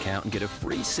cash account and get a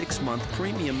free 6-month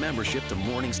premium membership to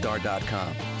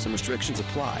Morningstar.com. Some restrictions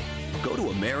apply. Go to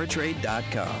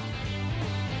Ameritrade.com.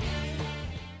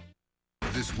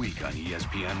 This week on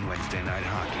ESPN Wednesday Night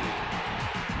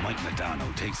Hockey, Mike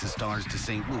Modano takes the Stars to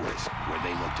St. Louis, where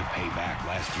they look to pay back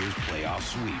last year's playoff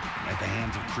sweep at the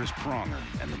hands of Chris Pronger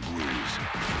and the Blues.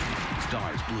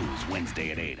 Stars Blues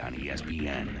Wednesday at 8 on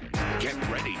ESPN. Get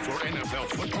ready for NFL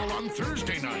football on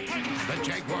Thursday night. The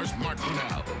Jaguars Mark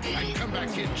Brunell and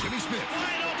comeback kid Jimmy Smith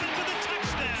Wide open for the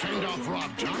touchdown. fend off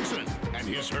Rob Johnson and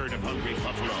his herd of hungry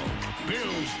buffalo.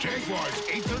 Bills Jaguars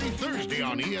 8:30 Thursday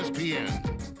on ESPN.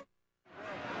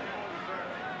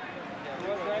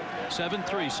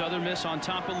 7-3 Southern Miss on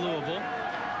top of Louisville,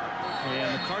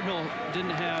 and the Cardinal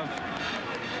didn't have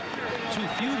too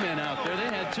few men out there. They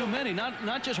had too many,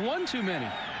 not just one too many.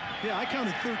 Yeah, I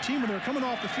counted 13 when they were coming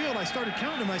off the field. I started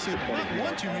counting them. I said, not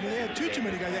one too many. They had two too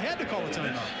many guys. They had to call a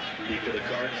timeout. Deep for the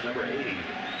Cards, number 80,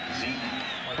 Zeke.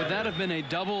 Would that have been a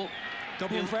double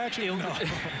infraction? No.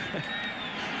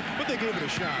 But they gave it a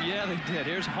shot. Yeah, they did.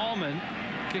 Here's Hallman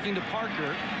kicking to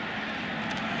Parker,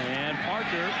 and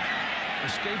Parker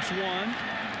escapes one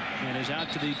and is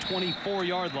out to the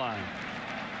 24-yard line.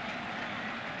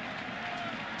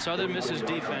 Southern Miss's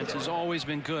defense has always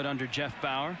been good under Jeff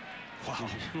Bauer. Wow.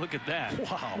 Look at that.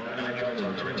 Wow.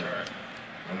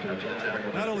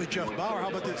 Not only Jeff Bauer, how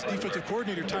about this defensive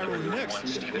coordinator, Tyrone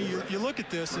Nix? You look at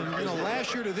this, and, you know,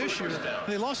 last year to this year,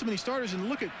 they lost so many starters, and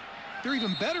look at, they're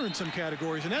even better in some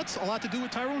categories, and that's a lot to do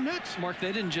with Tyrone Nix. Mark,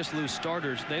 they didn't just lose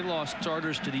starters. They lost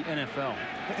starters to the NFL.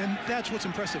 And that's what's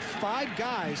impressive. 5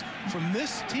 guys from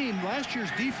this team, last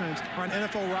year's defense, are on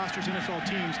NFL rosters, NFL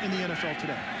teams in the NFL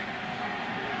today.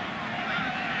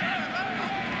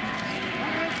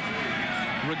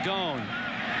 Ragone,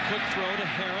 quick throw to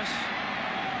Harris.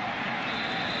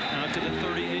 Out to the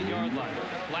 38-yard line.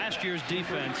 Last year's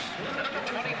defense,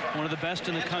 one of the best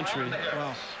in the country.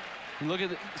 Wow. Look at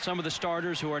some of the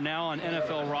starters who are now on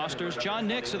NFL rosters. John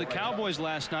Nix of the Cowboys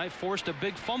last night forced a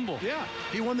big fumble. Yeah,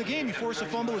 he won the game. He forced a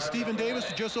fumble with Stephen Davis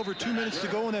with just over 2 minutes to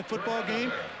go in that football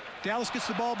game. Dallas gets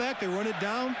the ball back. They run it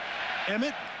down.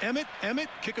 Emmett,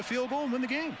 kick a field goal and win the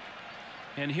game.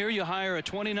 And here you hire a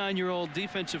 29-year-old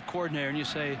defensive coordinator and you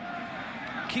say,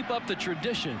 keep up the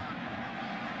tradition.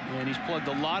 And he's plugged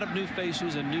a lot of new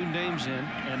faces and new names in,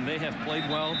 and they have played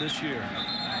well this year.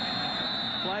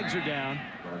 Flags are down.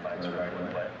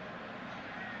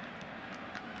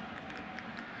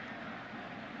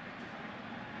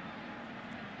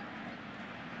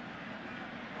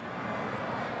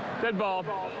 Dead ball.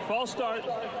 False start.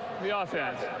 The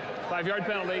offense. 5-yard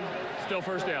penalty. Still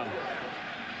first down.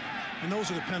 And those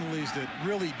are the penalties that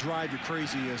really drive you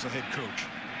crazy as a head coach.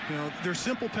 You know, they're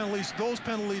simple penalties. Those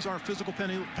penalties aren't physical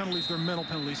penalties, they're mental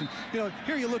penalties. And, you know,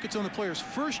 here you look at some of the players,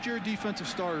 first-year defensive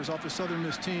starters off the Southern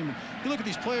Miss team. And you look at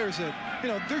these players that, you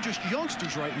know, they're just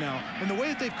youngsters right now. And the way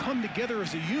that they've come together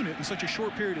as a unit in such a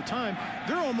short period of time,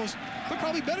 they're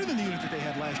probably better than the unit that they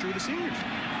had last year with the seniors.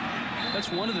 That's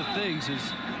one of the things is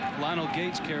Lionel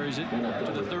Gates carries it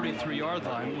to the 33-yard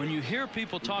line. When you hear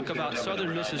people talk about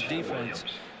Southern Miss's defense,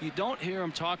 you don't hear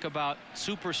them talk about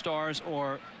superstars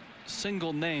or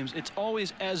single names. It's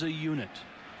always as a unit.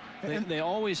 They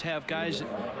always have guys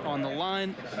on the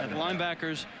line at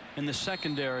linebackers in the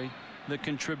secondary that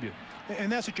contribute. And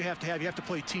that's what you have to have. You have to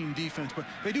play team defense. But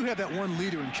they do have that one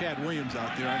leader in Chad Williams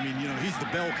out there. I mean, you know, he's the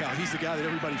bell cow. He's the guy that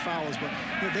everybody follows. But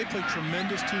you know, they play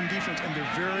tremendous team defense, and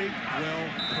they're very well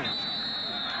coached.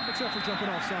 Except for jumping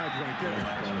off sides right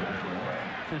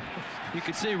there. You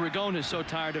can see Ragone is so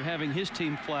tired of having his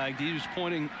team flagged. He was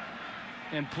pointing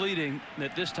and pleading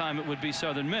that this time it would be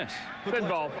Southern Miss. Dead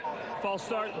ball. False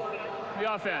start.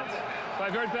 The offense.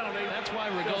 5-yard penalty. That's why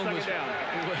Ragone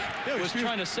was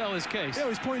trying to sell his case. Yeah, he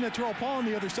was pointing at Terrell Paul on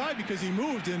the other side because he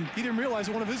moved, and he didn't realize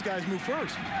that one of his guys moved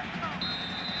first.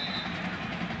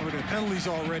 Look at the penalties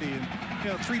already, and you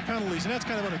know, 3 penalties, and that's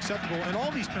kind of unacceptable. And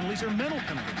all these penalties are mental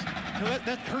penalties. You know,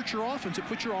 that hurts your offense. It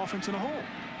puts your offense in a hole.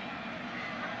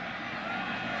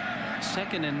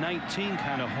 2nd and 19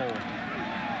 kind of hole.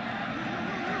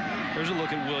 There's a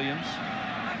look at Williams.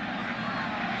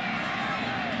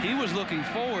 He was looking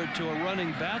forward to a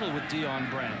running battle with Deion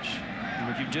Branch. And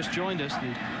if you've just joined us,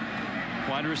 the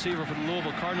wide receiver for the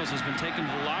Louisville Cardinals has been taken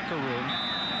to the locker room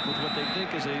with what they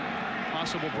think is a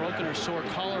possible broken or sore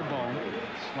collarbone.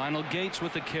 Lionel Gates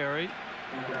with the carry.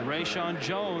 Rayshawn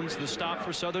Jones, the stop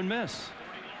for Southern Miss.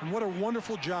 And what a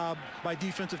wonderful job by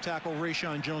defensive tackle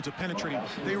Rayshawn Jones of penetrating.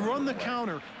 They run the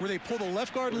counter where they pull the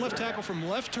left guard and left tackle from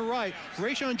left to right.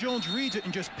 Rayshawn Jones reads it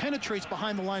and just penetrates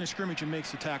behind the line of scrimmage and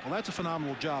makes the tackle. That's a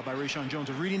phenomenal job by Rayshawn Jones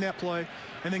of reading that play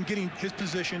and then getting his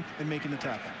position and making the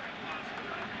tackle.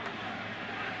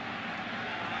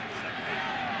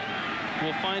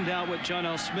 We'll find out what John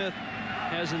L. Smith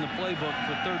has in the playbook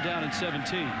for 3rd down and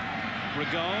 17.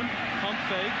 Ragone, pump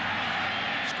fake,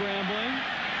 scrambling.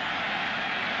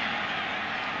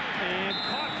 And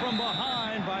caught from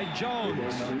behind by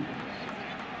Jones.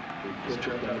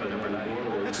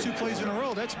 That's 2 plays in a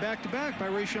row. That's back-to-back by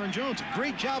Rayshawn Jones.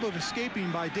 Great job of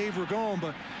escaping by Dave Ragone,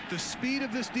 but the speed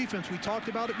of this defense, we talked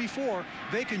about it before,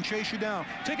 they can chase you down.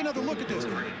 Take another look at this.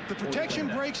 The protection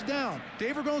breaks down.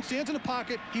 Dave Ragone stands in the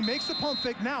pocket. He makes the pump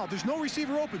fake. Now, there's no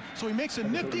receiver open, so he makes a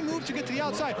nifty move to get to the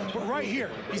outside. But right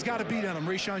here, he's got a beat on him,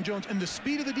 Rayshawn Jones. And the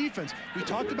speed of the defense. We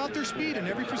talked about their speed in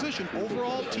every position.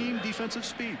 Overall team defensive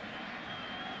speed.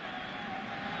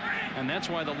 And that's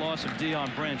why the loss of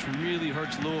Deion Branch really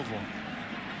hurts Louisville,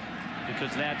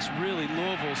 because that's really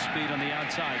Louisville's speed on the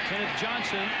outside. Kenneth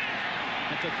Johnson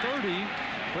at the 30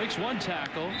 breaks 1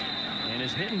 tackle and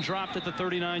is hit and dropped at the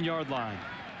 39-yard line.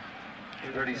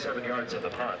 37 yards of the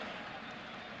punt.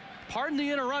 Pardon the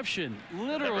interruption,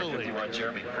 literally.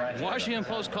 Washington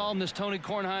Post columnist Tony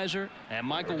Kornheiser and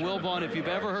Michael Wilbon. If you've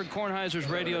ever heard Kornheiser's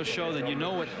radio show, then you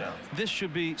know what this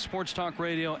should be. Sports talk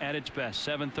radio at its best.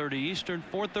 7:30 Eastern,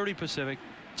 4:30 Pacific,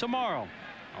 tomorrow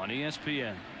on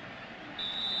ESPN.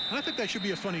 And I think that should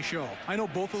be a funny show. I know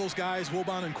both of those guys,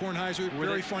 Wilbon and Kornheiser,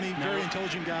 very funny, very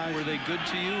intelligent guys. Were they good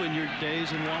to you in your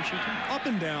days in Washington? Up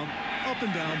and down,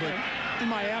 but in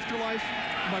my afterlife,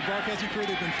 my broadcasting career,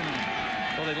 they've been phenomenal.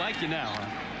 Well, they like you now,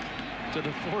 huh? To the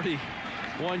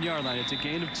 41-yard line. It's a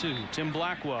gain of 2. Tim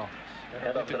Blackwell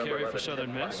with the carry for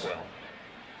Southern Miss.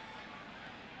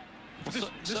 This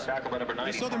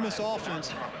Southern Miss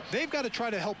offense, they've got to try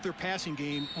to help their passing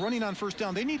game. Running on 1st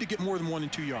down, they need to get more than 1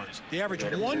 and 2 yards. They average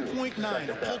 1.9,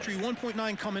 a paltry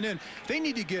 1.9 coming in. They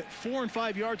need to get 4 and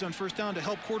 5 yards on 1st down to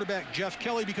help quarterback Jeff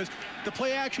Kelly, because the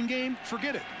play-action game,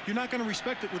 forget it. You're not going to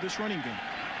respect it with this running game.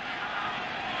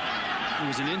 It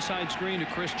was an inside screen to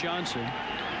Chris Johnson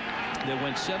that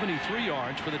went 73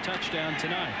 yards for the touchdown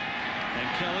tonight. And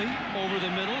Kelly over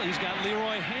the middle. He's got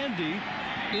Leroy Handy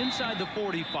inside the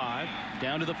 45,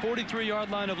 down to the 43-yard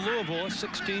line of Louisville, a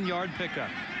 16-yard pickup.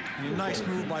 Nice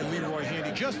move by Leroy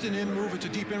Handy. Just an in move. It's a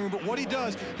deep in move. But what he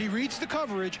does, he reads the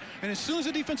coverage, and as soon as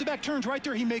the defensive back turns right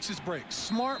there, he makes his break.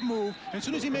 Smart move. And as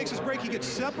soon as he makes his break, he gets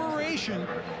separation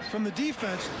from the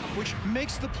defense, which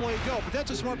makes the play go. But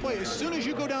that's a smart play. As soon as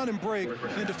you go down and break,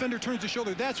 and the defender turns the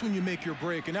shoulder, that's when you make your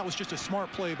break. And that was just a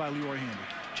smart play by Leroy Handy.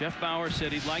 Jeff Bauer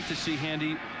said he'd like to see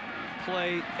Handy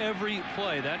play every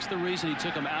play. That's the reason he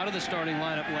took him out of the starting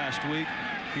lineup last week.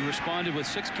 He responded with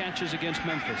 6 catches against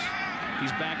Memphis.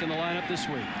 He's back in the lineup this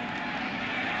week.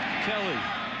 Kelly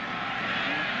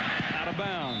out of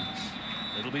bounds.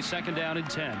 It'll be 2nd down and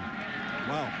 10.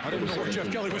 Wow, I didn't know where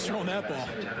Jeff Kelly was throwing that ball.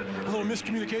 A little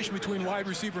miscommunication between wide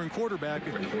receiver and quarterback.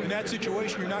 In that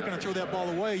situation, you're not going to throw that ball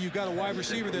away. You've got a wide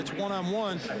receiver that's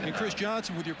one-on-one, and Chris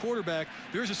Johnson with your quarterback.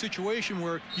 There's a situation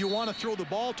where you want to throw the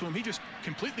ball to him. He just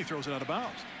completely throws it out of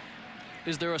bounds.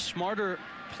 Is there a smarter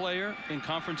player in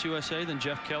Conference USA than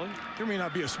Jeff Kelly? There may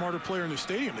not be a smarter player in the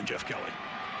stadium than Jeff Kelly.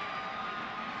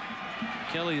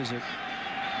 Kelly is a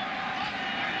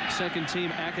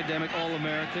second-team academic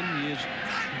All-American. He has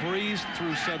breezed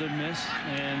through Southern Miss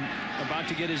and about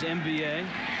to get his MBA.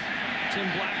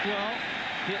 Tim Blackwell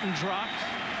hit and dropped.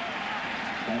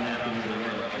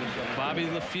 Bobby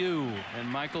LeFew and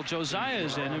Michael Josiah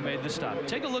is in who made the stop.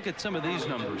 Take a look at some of these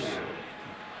numbers.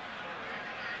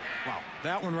 Wow,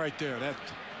 that one right there,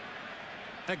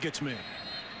 that gets me.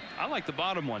 I like the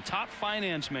bottom one. Top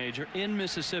finance major in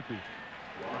Mississippi.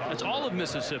 That's all of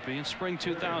Mississippi in spring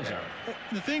 2000.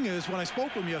 The thing is, when I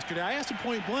spoke with him yesterday, I asked him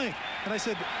point blank, and I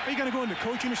said, are you going to go into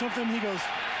coaching or something? And he goes,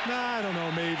 nah, I don't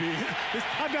know, maybe.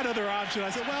 I've got other options. I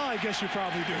said, well, I guess you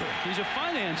probably do. He's a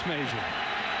finance major.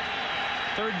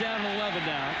 3rd down and 11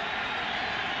 now.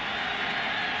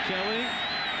 Kelly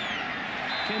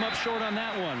came up short on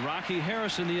that one. Rocky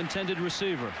Harrison, the intended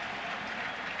receiver.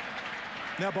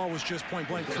 That ball was just point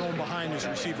blank thrown behind his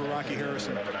receiver, Rocky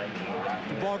Harrison.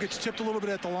 The ball gets tipped a little bit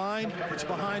at the line. It's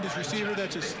behind his receiver.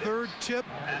 That's his 3rd tip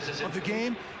of the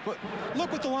game. But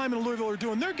look what the linemen of Louisville are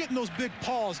doing. They're getting those big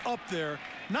paws up there,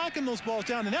 knocking those balls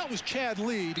down. And that was Chad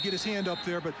Lee to get his hand up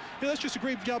there. But that's just a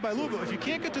great job by Louisville. If you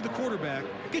can't get to the quarterback,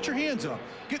 get your hands up.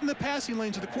 Get in the passing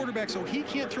lanes of the quarterback so he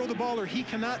can't throw the ball or he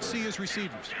cannot see his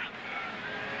receivers.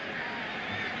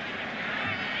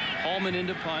 Allman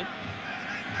into punt.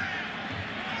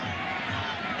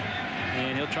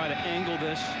 And he'll try to angle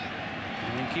this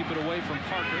and keep it away from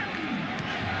Parker.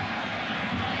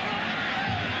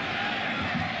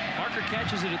 Parker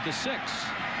catches it at the 6.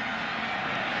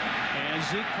 And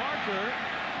Zeke Parker,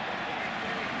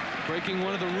 breaking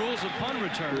one of the rules of punt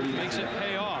return, makes it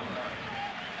pay off.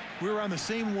 We were on the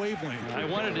same wavelength. I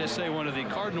wanted to say one of the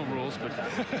Cardinal rules, but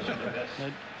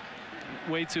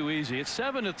way too easy. It's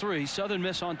 7-3. Southern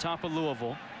Miss on top of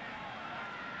Louisville.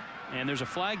 And there's a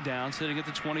flag down sitting at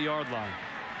the 20-yard line.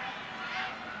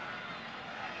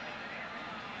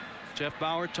 Jeff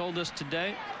Bauer told us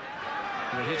today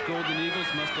that his Golden Eagles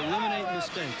must eliminate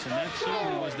mistakes, and that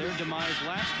certainly was their demise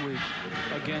last week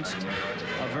against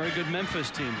a very good Memphis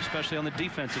team, especially on the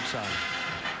defensive side.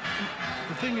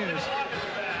 The thing is,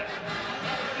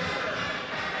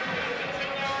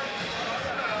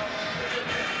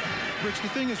 Rich, the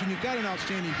thing is, when you've got an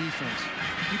outstanding defense,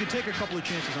 you can take a couple of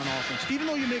chances on offense. Even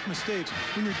though you make mistakes,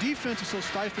 when your defense is so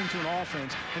stifling to an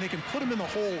offense and they can put them in the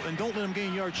hole and don't let them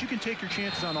gain yards, you can take your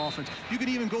chances on offense. You can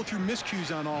even go through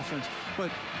miscues on offense. But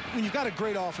when you've got a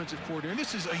great offensive coordinator, and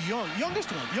this is a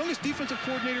youngest defensive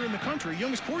coordinator in the country,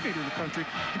 youngest coordinator in the country,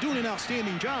 and doing an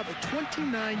outstanding job at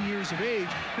 29 years of age,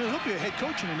 and he'll be a head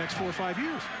coach in the next 4 or 5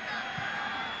 years.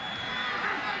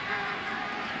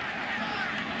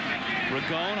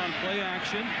 Ragone on play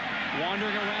action,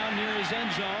 wandering around near his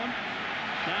end zone.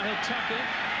 Now he'll tuck it.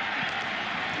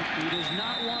 He does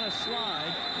not want to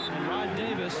slide. And Rod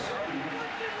Davis,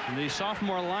 the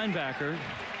sophomore linebacker,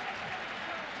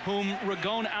 whom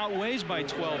Ragone outweighs by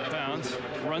 12 pounds,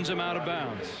 runs him out of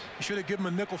bounds. You should have given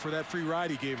him a nickel for that free ride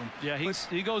he gave him. Yeah,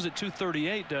 he goes at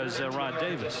 238, does Rod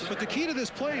Davis. But the key to this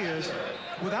play is,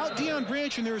 without Deion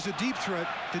Branch and there is a deep threat,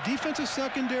 the defensive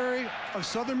secondary of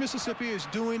Southern Mississippi is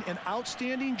doing an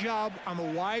outstanding job on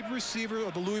the wide receiver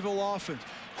of the Louisville offense.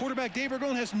 Quarterback Dave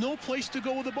Ragone has no place to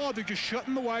go with the ball. They're just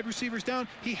shutting the wide receivers down.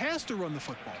 He has to run the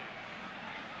football.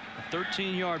 A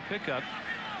 13-yard pickup.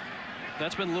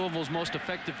 That's been Louisville's most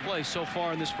effective play so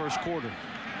far in this first quarter.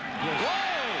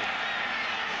 Whoa!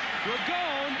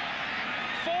 Ragone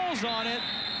falls on it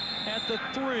at the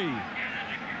 3.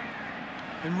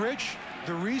 And Rich,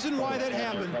 the reason why that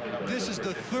happened, this is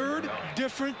the 3rd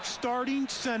different starting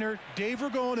center Dave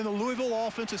Ragone and the Louisville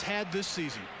offense has had this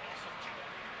season.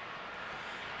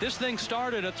 This thing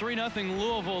started a 3-0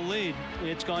 Louisville lead.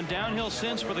 It's gone downhill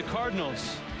since for the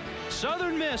Cardinals.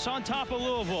 Southern Miss on top of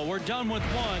Louisville. We're done with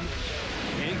one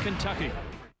in Kentucky.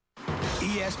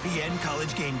 ESPN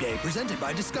College Game Day, presented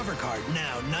by Discover Card.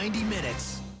 Now 90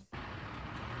 minutes.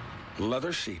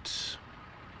 Leather seats,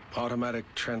 automatic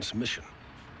transmission.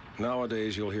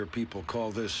 Nowadays, you'll hear people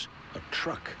call this a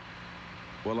truck.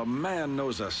 Well, a man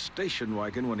knows a station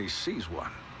wagon when he sees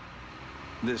one.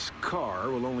 This car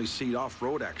will only see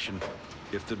off-road action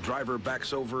if the driver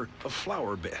backs over a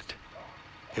flower bed.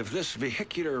 If this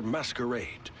vehicular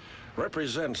masquerade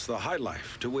represents the high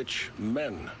life to which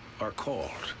men are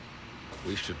called,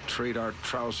 we should trade our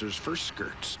trousers for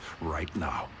skirts right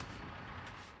now.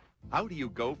 How do you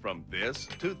go from this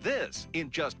to this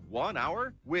in just 1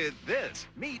 hour? With this,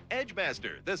 meet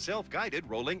Edgemaster, the self-guided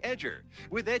rolling edger.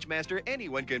 With Edgemaster,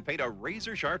 anyone can paint a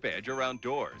razor-sharp edge around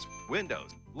doors,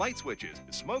 windows, light switches,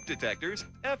 smoke detectors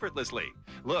effortlessly.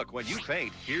 Look, when you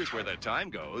paint, here's where the time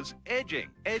goes. Edging.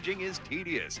 Edging is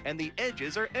tedious, and the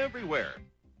edges are everywhere.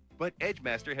 But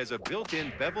Edgemaster has a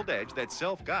built-in beveled edge that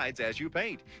self-guides as you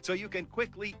paint, so you can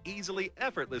quickly, easily,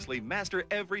 effortlessly master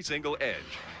every single edge.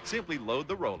 Simply load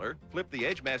the roller, flip the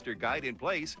Edgemaster guide in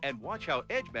place, and watch how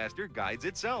Edgemaster guides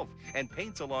itself and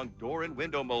paints along door and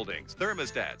window moldings,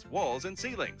 thermostats, walls, and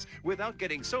ceilings without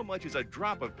getting so much as a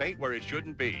drop of paint where it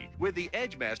shouldn't be. With the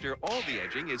Edgemaster, all the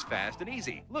edging is fast and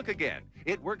easy. Look again.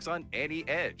 It works on any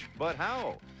edge. But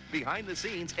how? Behind the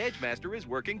scenes, Edgemaster is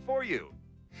working for you.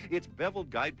 Its beveled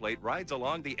guide plate rides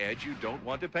along the edge you don't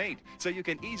want to paint, so you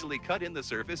can easily cut in the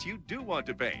surface you do want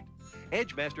to paint.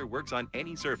 Edgemaster works on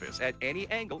any surface, at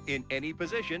any angle, in any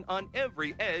position, on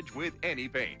every edge with any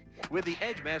paint. With the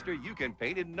Edgemaster, you can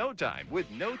paint in no time,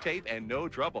 with no tape and no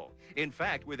trouble. In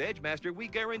fact, with Edgemaster, we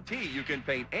guarantee you can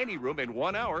paint any room in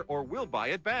 1 hour or we'll buy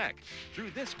it back.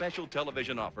 Through this special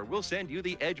television offer, we'll send you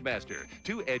the Edgemaster,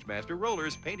 2 Edgemaster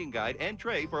rollers, painting guide, and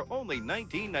tray for only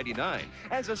 $19.99.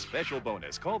 As a special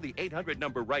bonus, call the 800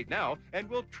 number right now, and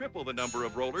we'll triple the number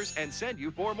of rollers and send you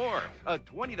 4 more. A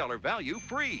 $20 value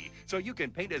free, so you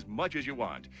can paint as much as you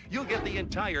want. You'll get the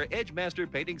entire Edgemaster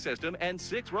painting system and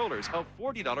 6 rollers of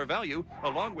 $40 value,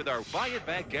 along with our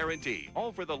buy-it-back guarantee,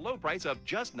 all for the low price of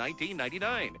just $19.99.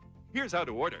 Here's how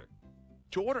to order.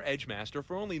 To order Edgemaster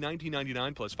for only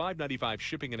 $19.99 plus $5.95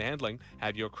 shipping and handling,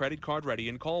 have your credit card ready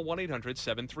and call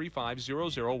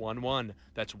 1-800-735-0011.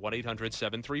 That's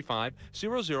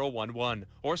 1-800-735-0011.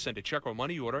 Or send a check or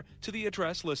money order to the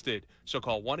address listed. So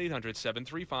call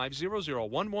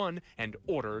 1-800-735-0011 and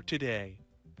order today.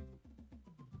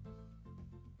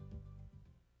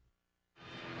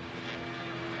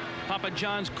 Papa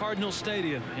John's Cardinal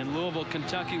Stadium in Louisville,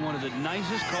 Kentucky, one of the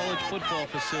nicest college football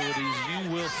facilities you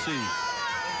will see.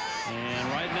 And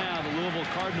right now, the Louisville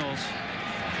Cardinals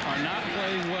are not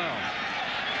playing well.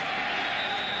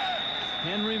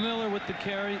 Henry Miller with the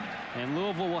carry, and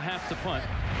Louisville will have to punt.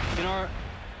 In our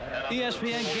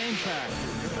ESPN game track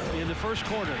in the first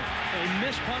quarter, a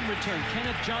missed punt return.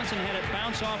 Kenneth Johnson had it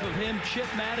bounce off of him. Chip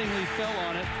Mattingly fell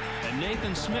on it, and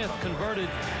Nathan Smith converted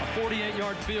a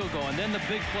 48-yard field goal. And then the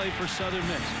big play for Southern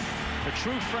Miss. The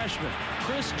true freshman,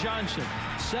 Chris Johnson,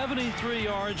 73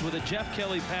 yards with a Jeff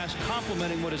Kelly pass,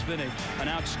 complementing what has been an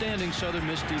outstanding Southern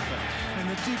Miss defense. And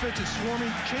the defense is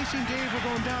swarming, chasing Dave. We're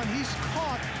going down. He's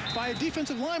caught by a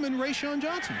defensive lineman, Rayshon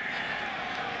Johnson.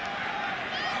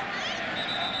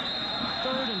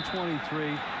 3rd and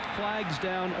 23. Flags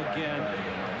down again.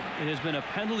 It has been a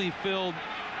penalty-filled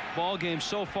ball game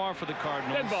so far for the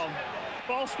Cardinals. Dead ball.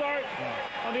 Ball start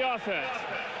on the offense.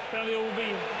 Penalty will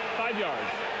be 5 yards.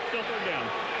 Still 3rd down.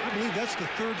 I believe that's the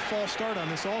 3rd false start on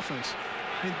this offense.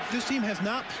 I mean, this team has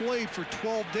not played for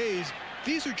 12 days.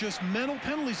 These are just mental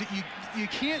penalties that you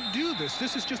can't do this.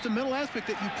 This is just a mental aspect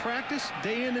that you practice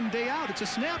day in and day out. It's a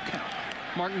snap count.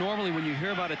 Mark, normally when you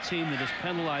hear about a team that is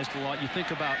penalized a lot, you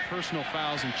think about personal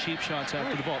fouls and cheap shots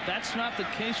after the ball. That's not the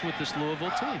case with this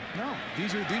Louisville team. No,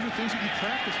 these are things that you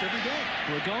practiced every day.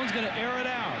 Ragone's going to air it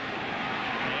out.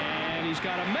 And he's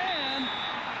got a man.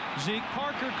 Zeke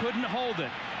Parker couldn't hold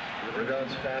it.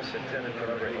 Ragone's pass intended for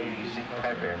number 80, Zeke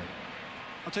Parker.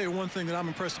 I'll tell you one thing that I'm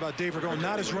impressed about Dave Ragone,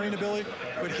 not his running ability,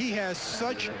 but he has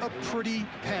such a pretty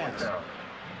pass.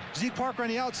 Zeke Parker on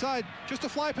the outside, just a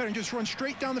fly pattern, just run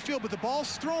straight down the field, but the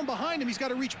ball's thrown behind him. He's got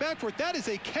to reach back for it. That is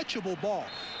a catchable ball.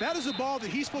 That is a ball that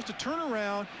he's supposed to turn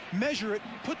around, measure it,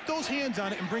 put those hands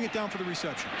on it, and bring it down for the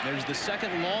reception. There's the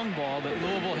second long ball that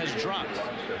Louisville has dropped.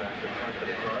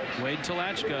 Wade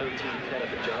Talachka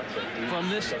from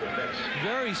this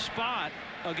very spot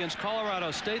against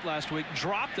Colorado State last week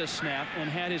dropped the snap and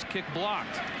had his kick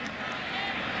blocked.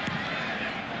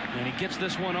 And he gets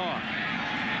this one off.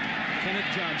 Kenneth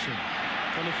Johnson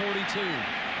from the 42.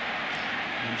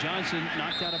 And Johnson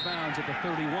knocked out of bounds at the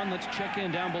 31. Let's check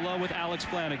in down below with Alex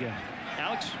Flanagan.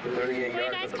 Alex? Well, you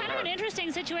guys, kind of an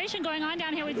interesting situation going on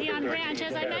down here with Deion Branch.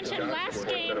 As I mentioned, last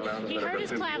game, he hurt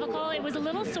his clavicle. It was a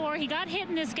little sore. He got hit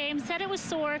in this game, said it was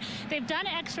sore. They've done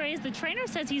x-rays. The trainer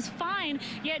says he's fine,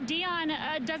 yet Deion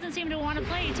doesn't seem to want to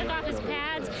play. He took off his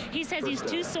pads. He says he's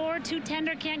too sore, too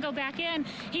tender, can't go back in.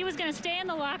 He was going to stay in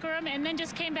the locker room and then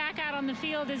just came back out on the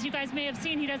field. As you guys may have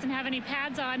seen, he doesn't have any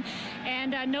pads on,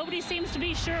 and nobody seems to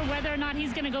be sure whether or not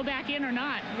he's going to go back in or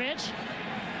not. Rich?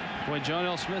 Boy, John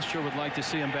L. Smith sure would like to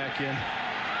see him back in.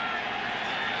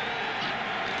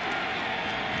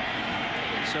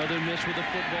 Southern Miss with the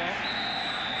football.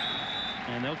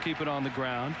 And they'll keep it on the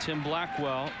ground. Tim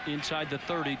Blackwell inside the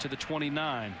 30 to the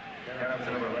 29.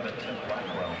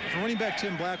 For running back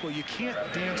Tim Blackwell, you can't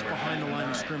dance behind the line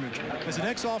of scrimmage. As an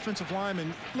ex-offensive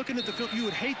lineman, looking at the field, you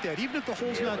would hate that. Even if the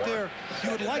hole's not there,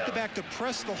 you would like the back to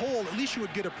press the hole. At least you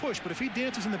would get a push. But if he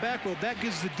dances in the backfield, that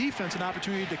gives the defense an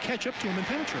opportunity to catch up to him and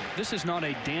penetrate. This is not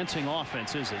a dancing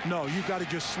offense, is it? No, you've got to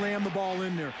just slam the ball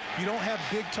in there. You don't have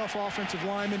big, tough offensive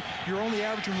linemen. You're only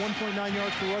averaging 1.9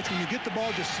 yards per rush. When you get the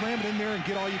ball, just slam it in there and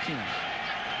get all you can.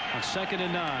 On 2nd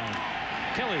and 9,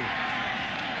 Kelly.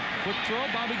 Quick throw,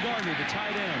 Bobby Gardner, the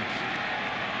tight end.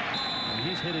 And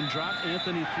he's hit and dropped.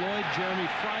 Anthony Floyd, Jeremy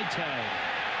Freitag.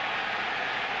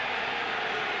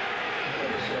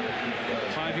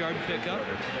 5-yard pickup.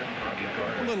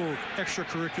 A little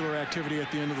extracurricular activity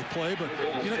at the end of the play, but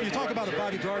you talk about a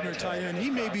Bobby Gardner tight end. He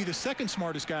may be the second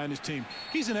smartest guy on his team.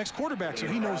 He's an ex-quarterback, so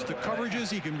he knows the coverages.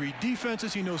 He can read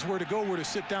defenses. He knows where to go, where to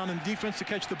sit down in defense to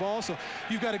catch the ball. So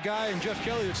you've got a guy in Jeff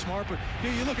Kelly that's smart, but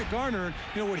you look at Gardner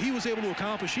and what he was able to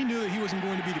accomplish. He knew that he wasn't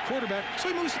going to be the quarterback, so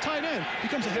he moves to tight end.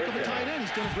 Becomes a heck of a tight end.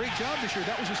 He's done a great job this year.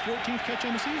 That was his 14th catch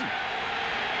on the season.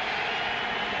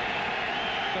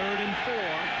 3rd and 4.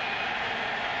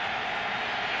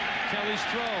 Kelly's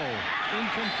throw,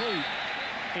 incomplete.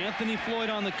 Anthony Floyd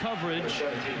on the coverage.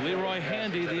 Leroy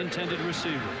Handy, the intended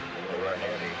receiver.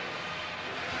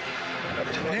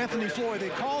 And Anthony Floyd, they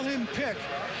call him pick,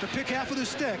 the pick half of the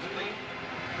stick.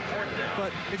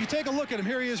 But if you take a look at him,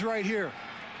 here he is right here.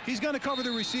 He's going to cover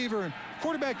the receiver. And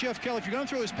quarterback Jeff Kelly, if you're going to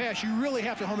throw this pass, you really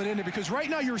have to hum it in there, because right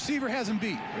now your receiver has him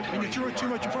beat. And you threw it too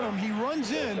much in front of him. He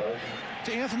runs in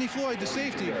to Anthony Floyd, the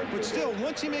safety, but still,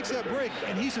 once he makes that break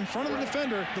and he's in front of the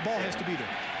defender, the ball has to be there.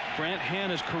 Grant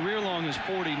Hanna's career long is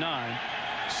 49.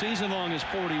 Season long is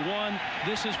 41.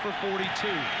 This is for 42.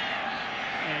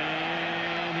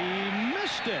 And he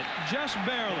missed it just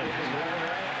barely.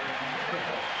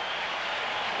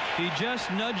 He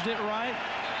just nudged it right.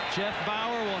 Jeff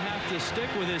Bauer will have to stick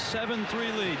with his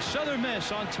 7-3 lead. Southern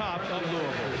Miss on top of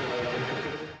Louisville.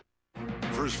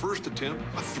 For his first attempt,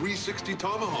 a 360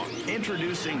 tomahawk.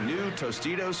 Introducing new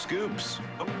Tostitos Scoops.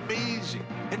 Amazing.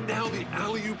 And now the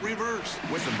alley-oop reverse.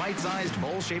 With the bite-sized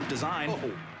bowl-shaped design.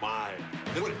 Oh, my.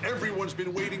 And what everyone's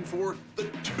been waiting for, the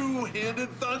two-handed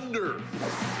thunder.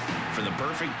 For the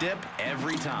perfect dip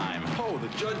every time. Oh, the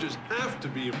judges have to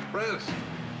be impressed.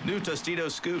 New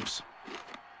Tostitos Scoops.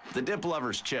 The dip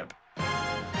lover's chip.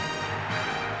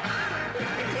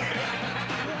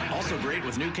 Also great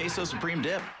with new Queso Supreme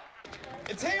dip.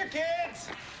 It's here, kids!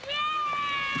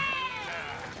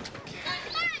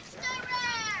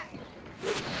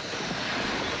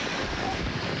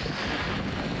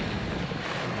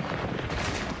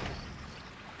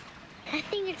 I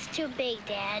think it's too big,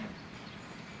 Dad.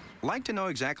 Like to know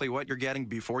exactly what you're getting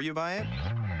before you buy it?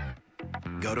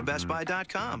 Go to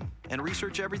BestBuy.com and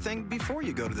research everything before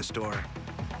you go to the store.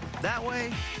 That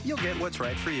way, you'll get what's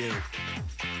right for you.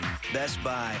 Best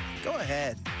Buy. Go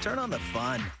ahead. Turn on the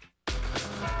fun.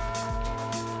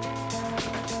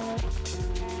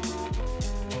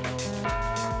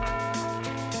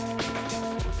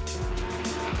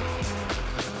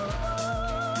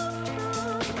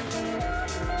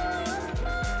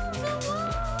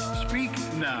 Speak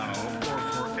now or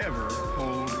forever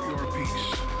hold your peace.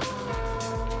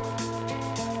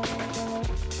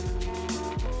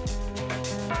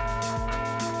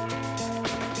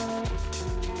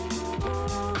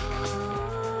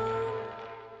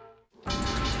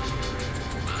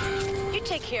 You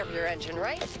take care of your engine,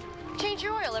 right? Change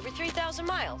your oil every 3,000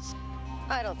 miles.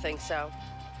 I don't think so.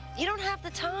 You don't have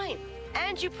the time.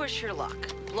 And you push your luck,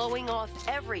 blowing off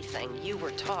everything you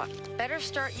were taught. Better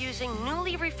start using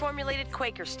newly reformulated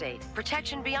Quaker State.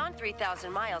 Protection beyond 3,000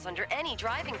 miles under any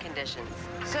driving conditions.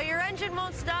 So your engine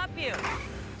won't stop you.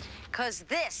 'Cause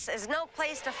this is no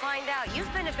place to find out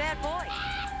you've been a bad boy.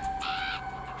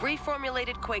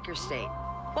 Reformulated Quaker State.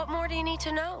 What more do you need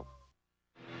to know?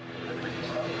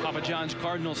 Papa John's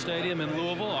Cardinal Stadium in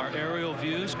Louisville, our aerial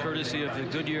views courtesy of the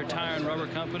Goodyear Tire and Rubber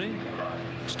Company.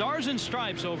 Stars and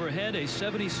Stripes overhead, a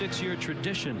 76-year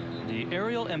tradition, the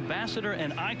aerial ambassador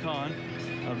and icon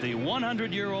of the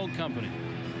 100-year-old company.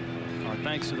 Our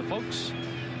thanks to the folks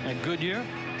at Goodyear.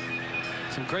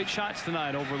 Some great shots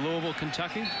tonight over Louisville,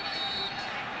 Kentucky.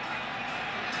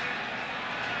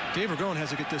 Dave Ragone has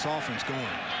to get this offense going.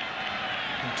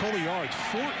 And total yards,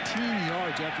 14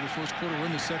 yards after the first quarter. We're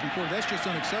in the second quarter. That's just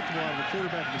unacceptable out of a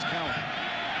quarterback of his caliber.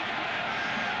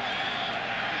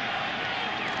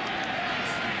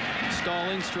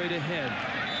 Stalling straight ahead.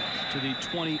 to the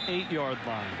 28-yard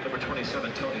line. Number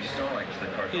 27, Tony Stallings.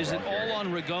 Is it all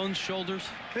on Ragon's shoulders?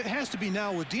 It has to be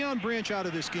now with Deion Branch out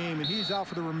of this game, and he's out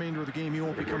for the remainder of the game. He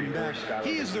won't be coming back.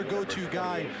 He is their go-to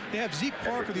guy. They have Zeke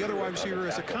Parker, the other wide receiver,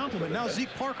 as a complement. Now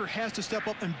Zeke Parker has to step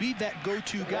up and be that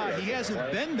go-to guy. He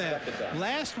hasn't been that.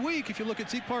 Last week, if you look at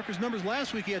Zeke Parker's numbers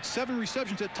last week, he had 7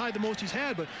 receptions that tied the most he's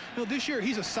had. But this year,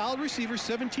 he's a solid receiver,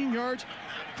 17 yards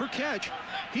per catch.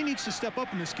 He needs to step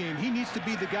up in this game. He needs to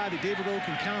be the guy that David Rowe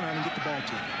can count on and get the ball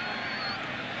to.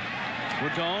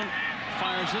 Ragon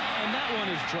fires it, and that one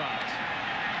is dropped.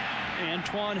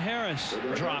 Antoine Harris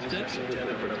dropped it.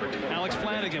 Alex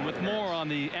Flanagan with more on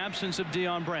the absence of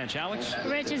Deion Branch. Alex?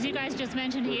 Rich, as you guys just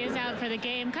mentioned, he is out for the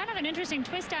game. Kind of an interesting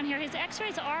twist down here. His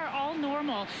x-rays are all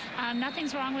normal.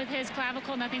 Nothing's wrong with his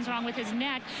clavicle, nothing's wrong with his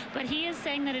neck, but he is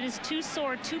saying that it is too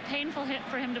sore, too painful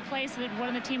for him to play, so that one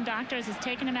of the team doctors has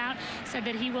taken him out, said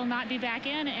that he will not be back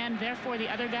in, and therefore the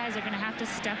other guys are going to have to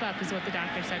step up, is what the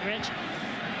doctor said. Rich?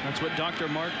 That's what Dr.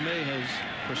 Mark May has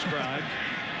prescribed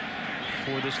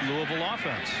for this Louisville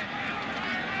offense.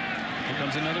 Here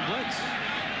comes another blitz.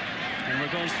 And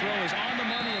Ragon's throw is on the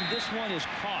money, and this one is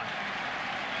caught.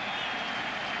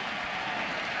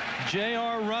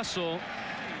 J.R. Russell,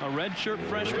 a redshirt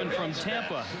freshman from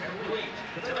Tampa.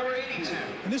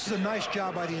 And this is a nice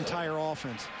job by the entire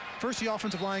offense. First, the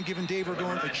offensive line giving Dave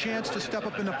Ragon a chance to step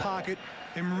up in the pocket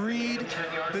and read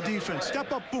the defense.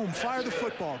 Step up, boom, fire the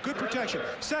football. Good protection.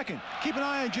 Second, keep an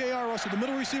eye on J.R. Russell, the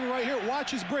middle receiver right here.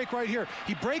 Watch his break right here.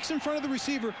 He breaks in front of the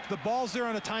receiver. The ball's there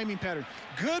on a timing pattern.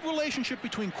 Good relationship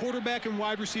between quarterback and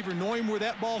wide receiver, knowing where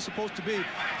that ball's supposed to be.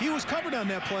 He was covered on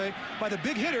that play by the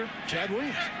big hitter, Chad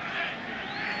Williams.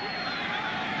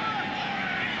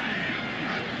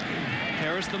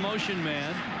 Harris, the motion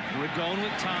man. Ragon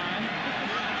with time.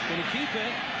 Going to keep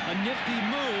it. A nifty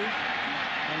move.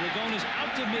 And Ragon is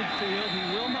out to midfield.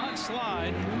 He will not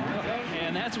slide.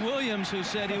 And that's Williams who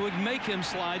said he would make him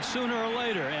slide sooner or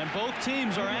later. And both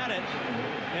teams are at it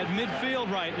at midfield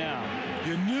right now.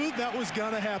 You knew that was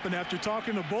going to happen after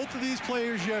talking to both of these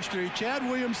players yesterday. Chad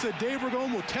Williams said Dave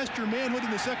Ragon will test your manhood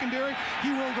in the secondary.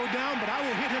 He won't go down, but I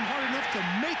will hit him hard enough to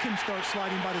make him start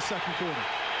sliding by the second quarter.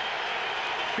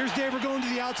 Here's Dave Ragon to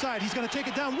the outside. He's going to take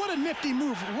it down. What a nifty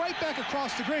move right back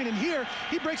across the grain. And here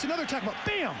he breaks another tackle.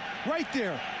 Bam! Right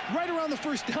there. Right around the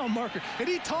first down marker. And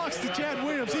he talks to Chad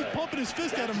Williams. He's pumping his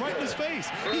fist at him right in his face.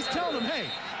 He's telling him, hey,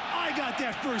 I got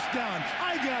that first down.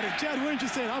 I got it. Chad Williams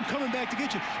is saying, I'm coming back to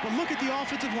get you. But look at the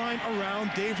offensive line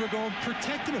around Dave Ragon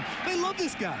protecting him. They love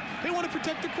this guy. They want to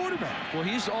protect the quarterback. Well,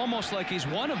 he's almost like he's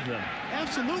one of them.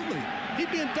 Absolutely. He'd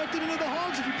be inducted into the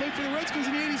Hogs if he played for the Redskins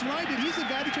in the 80s when I did. He's the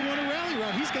guy that you want to rally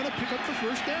around. He's got to pick up the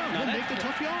first down. He'll make the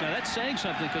tough yard. Now, that's saying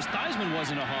something because Theismann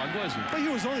wasn't a hog, was he? But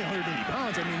he was only 180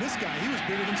 pounds. I mean, this guy, he was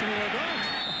bigger than some of our guys.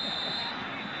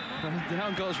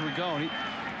 Down goes Ragon.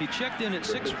 He checked in at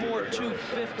 6'4",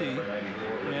 250,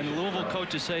 and the Louisville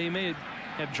coaches say he may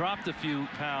have dropped a few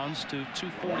pounds to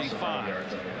 245.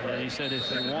 And he said if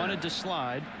he wanted to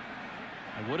slide,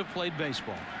 I would have played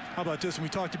baseball. How about this? And we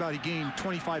talked about he gained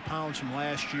 25 pounds from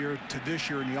last year to this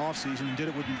year in the offseason and did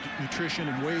it with nutrition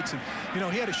and weights. And, you know,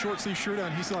 he had a short sleeve shirt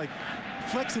on. He's like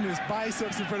flexing his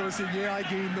biceps in front of us saying, yeah, I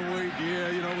gained the weight. Yeah,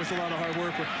 you know, it was a lot of hard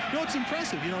work. But, you know, it's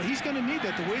impressive. You know, he's going to need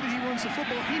that. The way that he runs the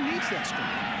football, he needs that strength.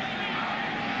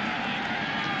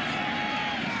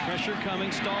 Pressure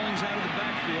coming. Stallings out of the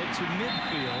backfield to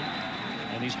midfield.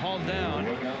 And he's hauled down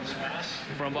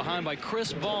from behind by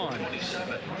Chris Vaughn.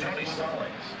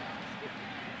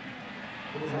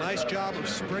 A nice job of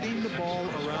spreading the ball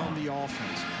around the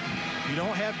offense. You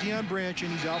don't have Deion Branch,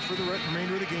 and he's out for the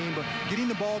remainder of the game, but getting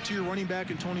the ball to your running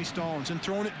back in Tony Stallings and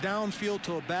throwing it downfield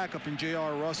to a backup in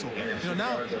J.R. Russell. You know,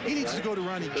 now he needs to go to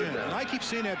Ronnie Jen. And I keep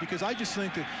saying that because I just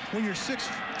think that when you're 6'3",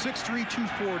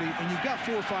 240, and you've got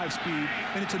 4.5 speed,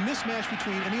 and it's a mismatch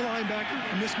between any linebacker,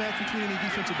 a mismatch between any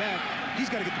defensive back, he's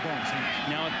got to get the ball in his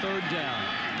hands. Now a third down.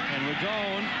 And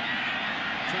Ragon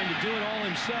trying to do it all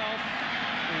himself,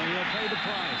 and he'll pay the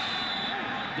price.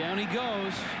 Down he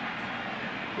goes.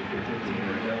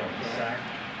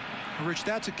 Rich,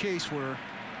 that's a case where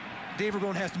Dave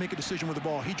Ragon has to make a decision with the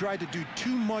ball. He tried to do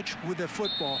too much with the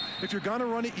football. If you're going to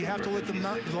run it, you have to let them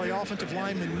not, the offensive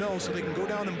linemen know so they can go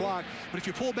down and block. But if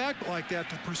you pull back like that,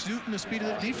 the pursuit and the speed of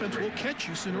the defense will catch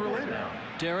you sooner or later.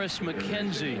 Darius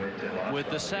McKenzie with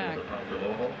the sack.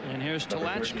 And here's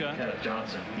Talachka.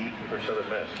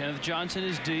 Kenneth Johnson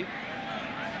is deep.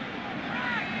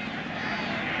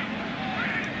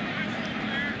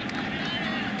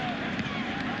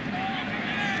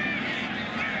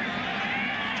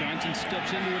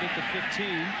 Steps into it at the 15.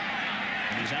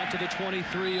 And he's out to the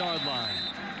 23-yard line.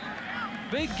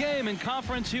 Big game in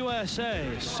Conference USA.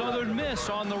 Southern Miss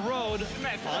on the road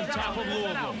on top of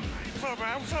Louisville.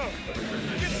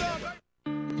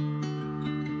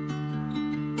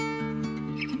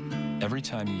 Every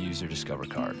time you use your Discover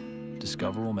card,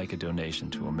 Discover will make a donation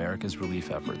to America's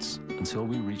relief efforts until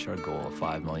we reach our goal of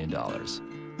 $5 million.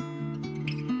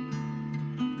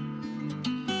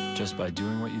 Just by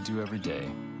doing what you do every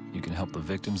day, you can help the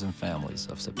victims and families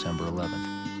of September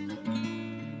 11th.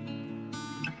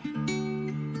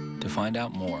 To find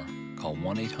out more, call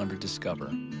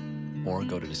 1-800-DISCOVER or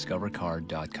go to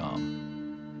discovercard.com.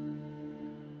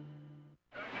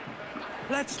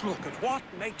 Let's look at what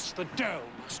makes the dome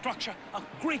structure of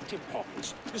great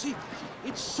importance. You see,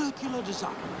 its circular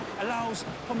design allows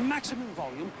for maximum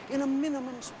volume in a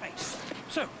minimum space.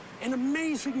 So, an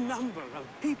amazing number of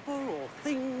people or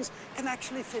things can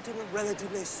actually fit in a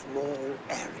relatively small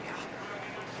area.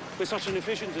 With such an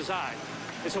efficient design,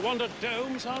 it's a wonder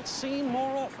domes aren't seen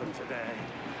more often today.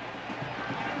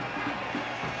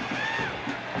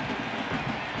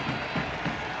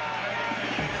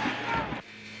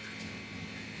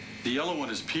 The yellow one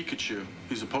is Pikachu.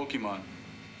 He's a Pokemon.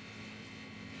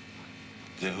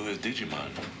 Then who is Digimon?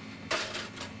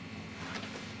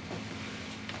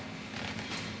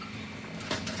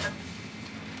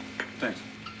 Thanks.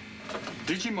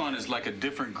 Digimon is like a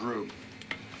different group,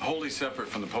 wholly separate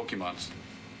from the Pokemons.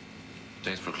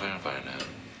 Thanks for clarifying that.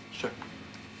 Sure.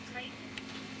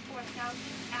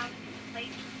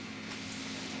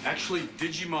 Actually,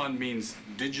 Digimon means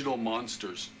digital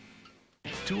monsters.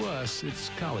 To us,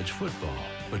 it's college football,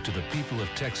 but to the people of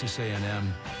Texas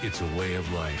A&M, it's a way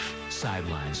of life.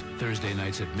 Sidelines, Thursday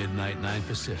nights at midnight, 9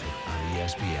 Pacific on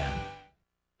ESPN.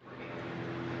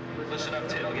 Listen up,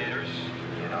 tailgaters.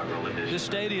 This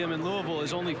stadium in Louisville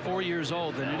is only 4 years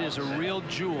old, and it is a real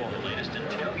jewel.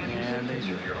 And the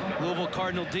Louisville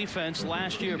Cardinal defense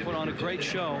last year put on a great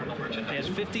show. They had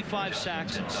 55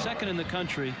 sacks, second in the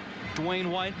country. Dwayne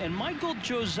White and Michael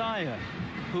Josiah,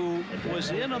 who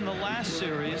was in on the last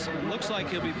series and looks like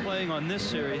he'll be playing on this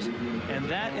series, and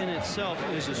that in itself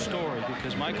is a story,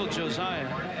 because Michael Josiah,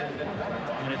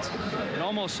 and it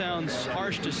almost sounds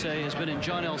harsh to say, has been in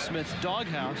John L. Smith's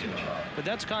doghouse, but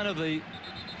that's kind of the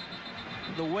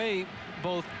way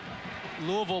both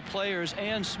Louisville players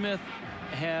and Smith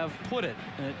have put it.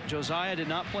 Josiah did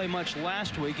not play much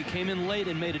last week. He came in late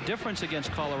and made a difference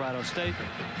against Colorado State,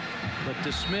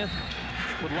 but Smith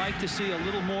would like to see a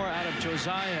little more out of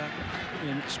Josiah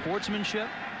in sportsmanship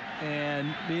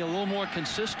and be a little more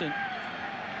consistent,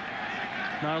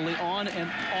 not only on and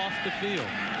off the field.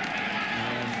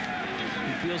 And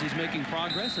he feels he's making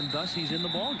progress, and thus he's in the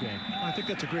ball game. I think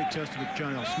that's a great test of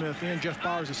John L. Smith, and Jeff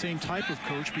Bauer is the same type of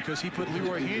coach, because he put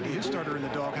Leroy Handy, his starter, in the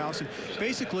doghouse, and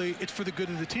basically it's for the good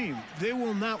of the team. They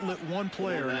will not let one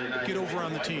player get over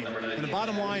on the team. And the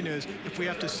bottom line is, if we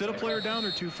have to sit a player down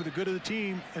or two for the good of the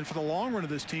team and for the long run of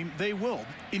this team, they will.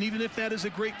 And even if that is a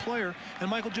great player, and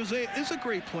Michael Josiah is a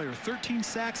great player, 13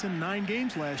 sacks in 9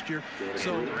 games last year.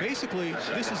 So basically,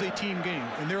 this is a team game,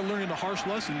 and they're learning a harsh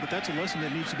lesson, but that's a lesson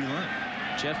that needs to be learned.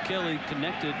 Jeff Kelly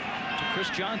connected to Chris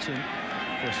Johnson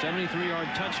for a 73-yard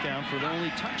touchdown, for the only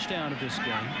touchdown of this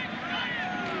game.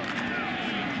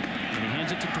 And he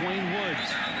hands it to Dwayne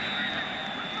Woods.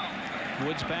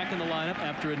 Woods back in the lineup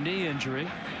after a knee injury.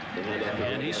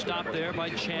 And he's stopped there by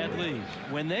Chad Lee.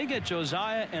 When they get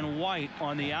Josiah and White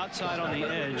on the outside on the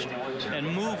edge and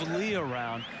move Lee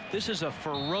around, this is a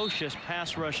ferocious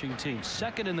pass rushing team.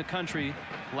 Second in the country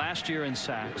last year in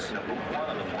sacks.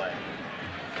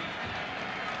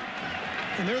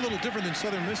 And they're a little different than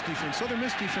Southern Miss defense. Southern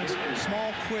Miss defense,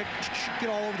 small, quick, get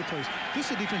all over the place. This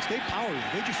is a defense, they power you.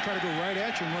 They just try to go right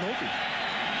at you and run over you.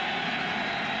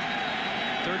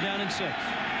 3rd down and 6.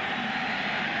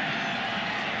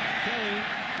 Kelly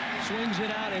swings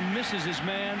it out and misses his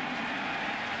man,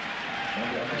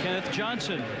 Kenneth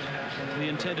Johnson, the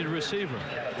intended receiver.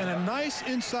 And a nice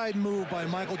inside move by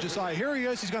Michael Josiah. Here he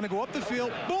is. He's going to go up the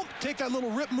field. Boom. Take that little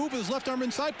rip move with his left arm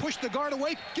inside. Push the guard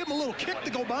away. Give him a little kick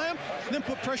to go by him. And then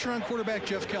put pressure on quarterback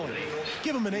Jeff Kelly.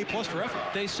 Give him an A+ for effort.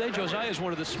 They say Josiah is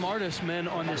one of the smartest men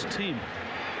on this team.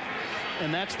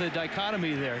 And that's the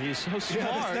dichotomy there. He's so smart.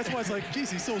 Yeah, that's why it's like, geez,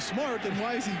 he's so smart. Then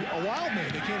why is he a wild man?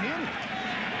 They can't handle it.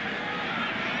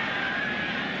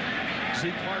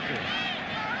 Zeke Parker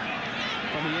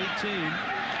from the 18.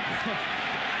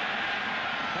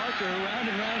 Parker, round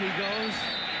and round he goes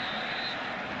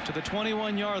to the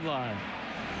 21-yard line.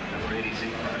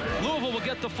 Louisville will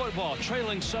get the football,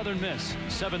 trailing Southern Miss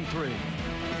 7-3.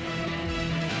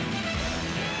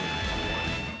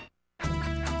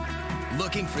 Look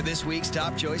Looking for this week's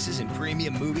top choices in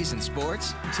premium movies and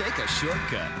sports? Take a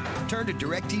shortcut. Turn to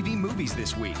DirecTV Movies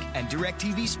this week and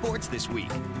DirecTV Sports this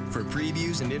week. For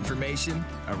previews and information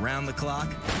around the clock.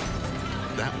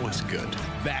 That was good.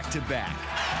 Back to back.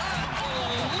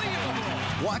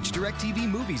 Watch DirecTV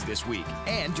Movies this week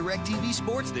and DirecTV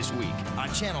Sports this week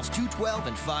on channels 212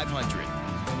 and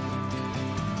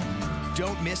 500.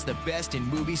 Don't miss the best in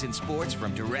movies and sports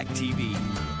from DirecTV.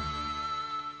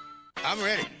 I'm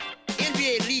ready.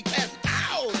 NBA League Pass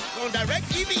out on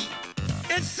DirecTV.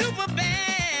 It's super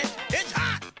bad. It's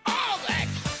hot. All the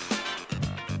action.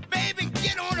 Baby,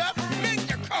 get on up and make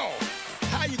the call.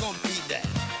 How you gonna beat that?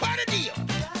 What a deal.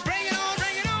 Bring it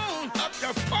on. Up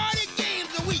to 40 games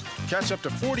a week. Catch up to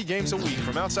 40 games a week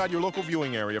from outside your local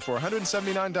viewing area for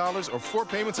 $179 or 4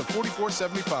 payments of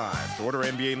 $44.75. To order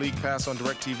NBA League Pass on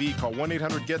DirecTV, call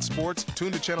 1-800-GET-SPORTS,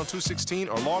 tune to channel 216,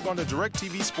 or log on to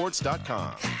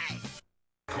DirecTVSports.com.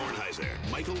 Kornheiser,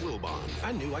 Michael Wilbon.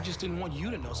 I knew, I just didn't want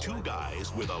you to know. Two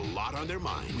guys with a lot on their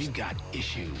minds. We've got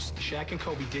issues. Shaq and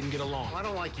Kobe didn't get along. I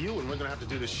don't like you, and we're going to have to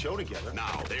do this show together.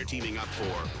 Now they're teaming up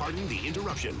for Pardon the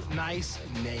Interruption. Nice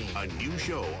name. A new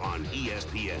show on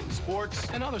ESPN. Sports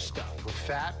and other stuff. We're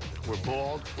fat, we're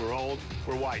bald, we're old,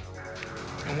 we're white.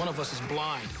 And one of us is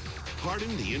blind.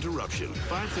 Pardon the Interruption.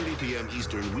 5:30 p.m.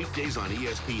 Eastern, weekdays on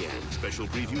ESPN. Special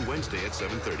preview Wednesday at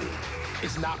 7:30.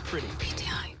 It's not pretty.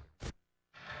 PTI.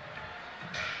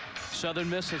 Southern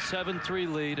Miss a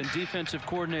 7-3 lead, and defensive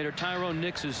coordinator Tyrone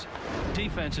Nix's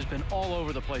defense has been all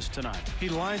over the place tonight. He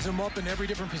lines them up in every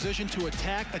different position to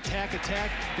attack.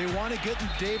 They want to get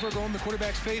Dave Ragone, the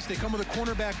quarterback's face. They come with a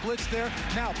cornerback blitz there.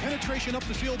 Now penetration up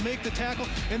the field, make the tackle,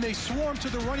 and they swarm to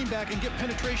the running back and get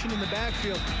penetration in the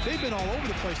backfield. They've been all over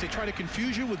the place. They try to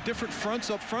confuse you with different fronts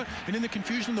up front, and in the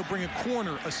confusion they'll bring a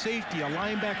corner, a safety, a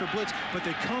linebacker blitz, but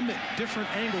they come at different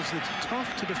angles that's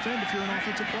tough to defend if you're an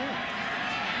offensive player.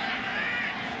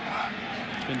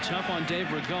 It's been tough on Dave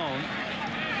Ragone.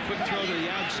 Quick throw to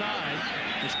the outside.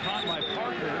 It's caught by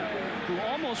Parker, who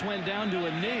almost went down to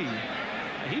a knee.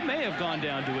 He may have gone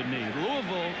down to a knee.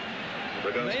 Louisville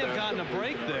may have gotten a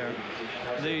break there.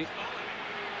 The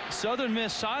Southern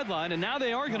Miss sideline, and now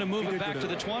they are going to move it back to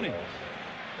the 20.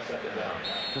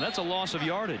 So that's a loss of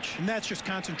yardage. And that's just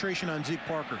concentration on Zeke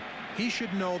Parker. He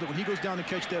should know that when he goes down to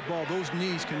catch that ball, those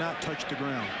knees cannot touch the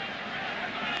ground.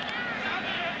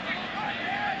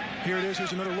 Here it is.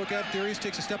 Here's another look at it. There he is.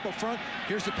 Takes a step up front.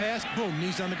 Here's the pass. Boom.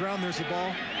 Knees on the ground. There's the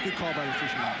ball. Good call by the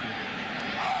official.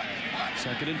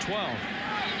 2nd and 12.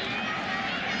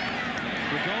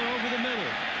 We're going over the middle.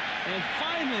 And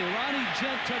finally, Ronnie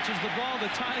Gent touches the ball. The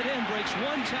tight end breaks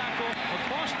one tackle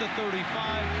across the 35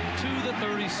 to the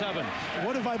 37.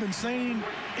 What have I been saying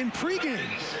in pregame?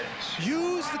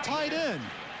 Use the tight end.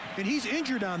 And he's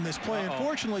injured on this play.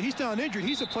 Unfortunately, he's down injured.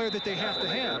 He's a player that they have to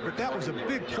have. But that was a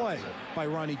big play by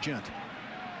Ronnie Gent.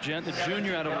 Gent, the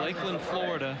junior out of Lakeland,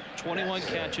 Florida. 21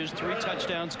 catches, 3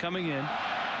 touchdowns coming in.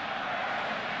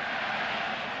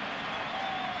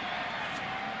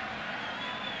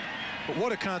 But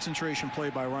what a concentration play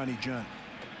by Ronnie Gent.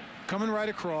 Coming right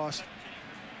across.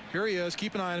 Here he is.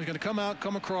 Keep an eye on him. He's going to come out,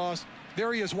 come across.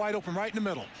 There he is, wide open, right in the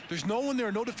middle. There's no one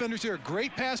there, no defenders there.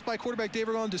 Great pass by quarterback Dave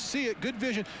Ragone to see it. Good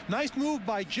vision. Nice move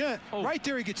by Gent. Right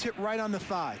there, he gets hit right on the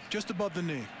thigh, just above the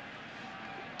knee.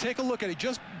 Take a look at it,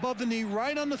 just above the knee,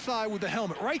 right on the thigh with the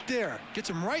helmet. Right there. Gets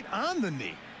him right on the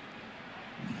knee.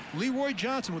 Leroy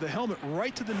Johnson with a helmet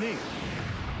right to the knee.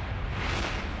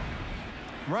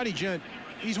 Ronnie Gent,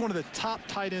 he's one of the top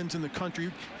tight ends in the country.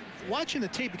 Watching the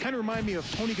tape, it kind of reminded me of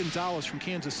Tony Gonzalez from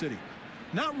Kansas City.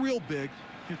 Not real big.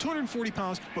 240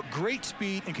 pounds, but great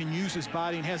speed and can use his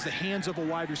body and has the hands of a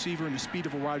wide receiver and the speed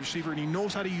of a wide receiver, and he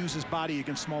knows how to use his body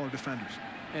against smaller defenders.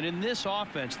 And in this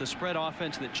offense, the spread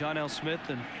offense that John L. Smith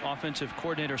and offensive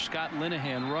coordinator Scott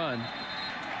Linehan run,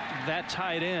 that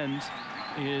tight end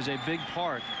is a big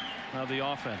part of the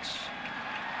offense.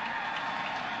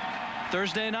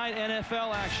 Thursday night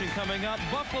NFL action coming up.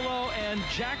 Buffalo and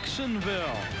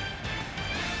Jacksonville.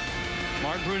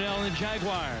 Mark Brunell and the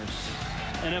Jaguars.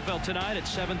 NFL tonight at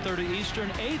 7:30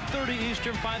 Eastern, 8:30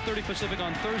 Eastern, 5:30 Pacific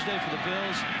on Thursday for the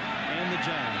Bills and the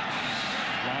Giants.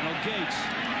 Lionel Gates,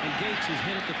 and Gates is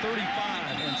hit at the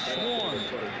 35 and swarmed.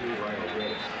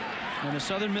 And the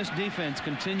Southern Miss defense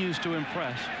continues to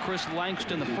impress. Chris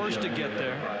Langston, the first to get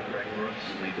there.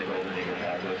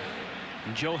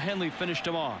 And Joe Henley finished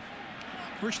him off.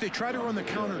 Rich, they try to run the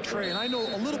counter tray, and I know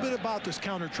a little bit about this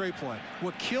counter tray play.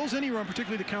 What kills any run,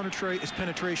 particularly the counter tray, is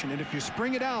penetration. And if you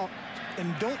spring it out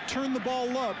and don't turn the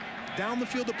ball up down the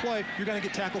field to play, you're going to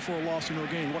get tackled for a loss or no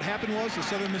gain. What happened was the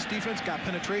Southern Miss defense got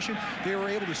penetration. They were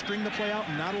able to string the play out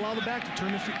and not allow the back to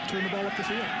turn the ball up the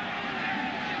field.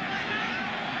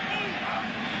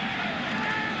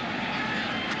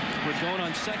 Going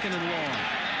on 2nd and long.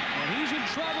 And he's in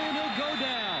trouble, and he'll go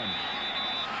down.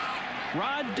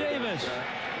 Rod Davis,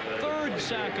 3rd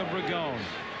sack of Ragone.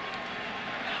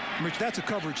 Rich, that's a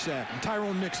coverage sack, and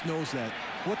Tyrone Nix knows that.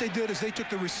 What they did is they took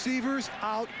the receivers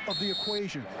out of the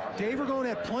equation. Dave Ragone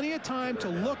had plenty of time to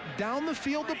look down the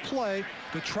field to play,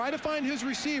 to try to find his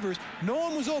receivers. No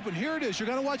one was open. Here it is. You're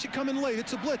going to watch it come in late.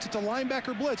 It's a blitz. It's a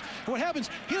linebacker blitz. And what happens,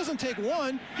 he doesn't take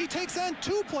one. He takes on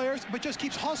 2 players, but just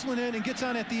keeps hustling in and gets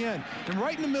on at the end. And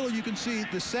right in the middle, you can see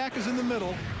the sack is in the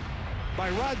middle by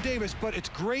Rod Davis, but it's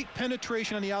great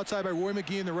penetration on the outside by Roy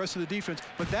McGee and the rest of the defense.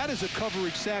 But that is a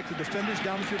coverage sack. The defenders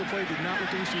down the field of play did not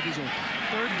let the receivers open.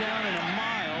 3rd down and a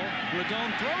mile.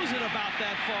 Ragone throws it about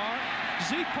that far.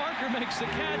 Zeke Parker makes the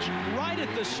catch right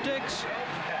at the sticks,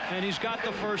 and he's got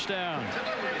the 1st down.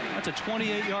 That's a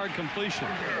 28-yard completion.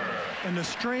 And the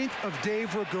strength of Dave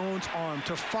Ragone's arm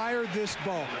to fire this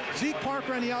ball. Zeke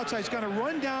Parker on the outside is going to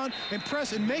run down and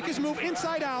press and make his move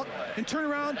inside out and turn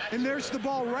around, and there's the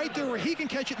ball right there where he can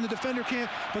catch it and the defender can't.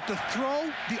 But the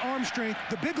throw, the arm strength,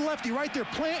 the big lefty right there,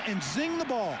 plant and zing the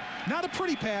ball. Not a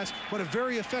pretty pass, but a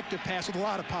very effective pass with a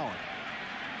lot of power.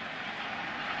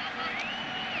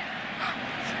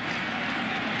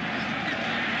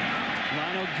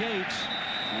 Lionel Gates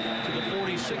to the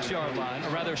 46-yard line, or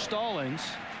rather Stallings.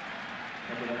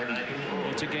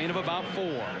 It's a gain of about 4.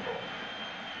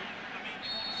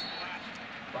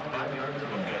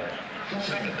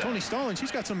 Tony Stallings,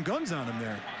 he's got some guns on him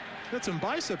there. Got some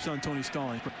biceps on Tony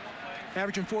Stallings.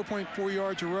 Averaging 4.4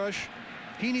 yards a rush.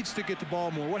 He needs to get the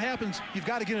ball more. What happens, you've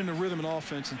got to get in the rhythm in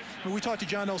offense. And when we talked to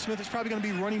John L. Smith, it's probably going to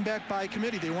be running back by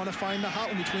committee. They want to find the hot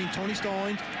one between Tony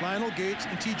Stallings, Lionel Gates,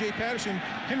 and T.J. Patterson.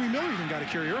 Henry Miller even got a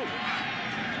carry early.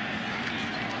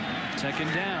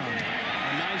 2nd down.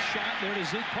 A nice shot there to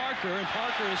Zeke Parker, and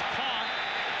Parker is caught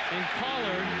and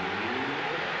collared.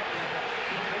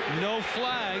 No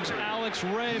flags. Alex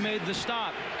Ray made the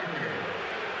stop.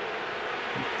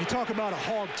 You talk about a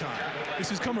hog tie.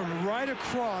 This is coming right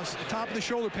across the top of the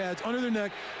shoulder pads, under the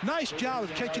neck. Nice job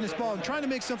of catching this ball and trying to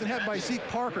make something happen by Zeke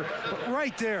Parker. But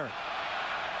right there,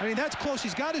 I mean, that's close.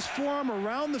 He's got his forearm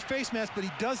around the face mask, but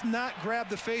he does not grab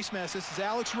the face mask. This is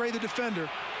Alex Ray, the defender.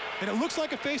 And it looks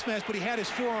like a face mask, but he had his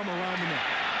forearm around the neck.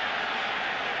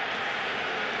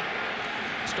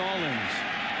 Stallings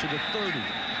to the 30.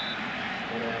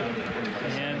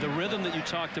 And the rhythm that you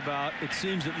talked about, it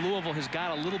seems that Louisville has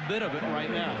got a little bit of it right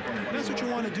now. That's what you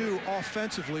want to do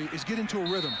offensively, is get into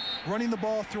a rhythm. Running the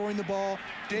ball, throwing the ball.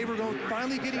 Dave Ragone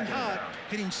finally getting hot,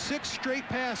 hitting 6 straight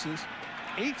passes,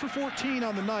 8 for 14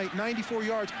 on the night, 94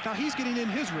 yards. Now he's getting in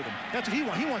his rhythm. That's what he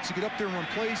wants. He wants to get up there and run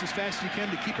plays as fast as he can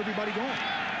to keep everybody going.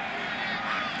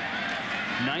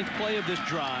 9th play of this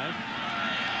drive.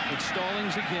 It's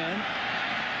Stallings again.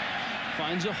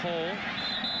 Finds a hole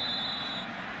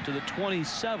to the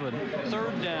 27.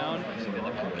 3rd down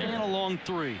and a long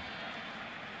 3.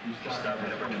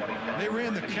 They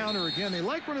ran the counter again. They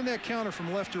like running that counter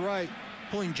from left to right,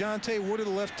 pulling Jonte Wood, the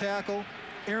left tackle,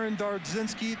 Aaron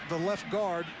Dardzinski, the left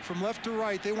guard. From left to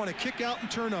right, they want to kick out and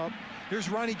turn up. Here's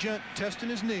Ronnie Gent testing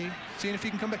his knee, seeing if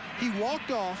he can come back. He walked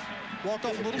off a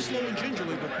little slow and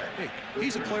gingerly, but hey,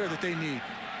 he's a player that they need.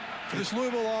 For this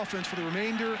Louisville offense, for the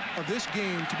remainder of this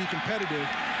game to be competitive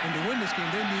and to win this game,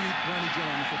 they need Ronnie Gent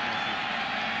on the football field.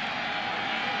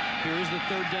 Here's the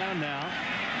 3rd down now.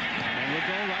 And we'll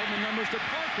go right in the numbers to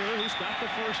Parker, who's got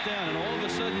the 1st down. And all of a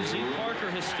sudden, Zeke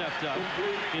Parker has stepped up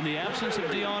in the absence of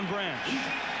Deion Branch.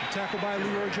 Tackled by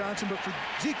Leroy Johnson, but for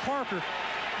Zeke Parker,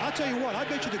 I'll tell you what, I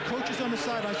bet you the coaches on the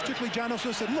sidelines, particularly John L.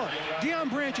 Smith, said, look, Deion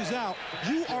Branch is out.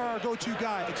 You are our go-to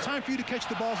guy. It's time for you to catch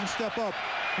the balls and step up.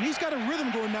 And he's got a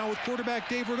rhythm going now with quarterback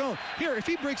Dave Ragone. Here, if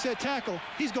he breaks that tackle,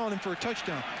 he's gone in for a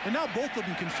touchdown. And now both of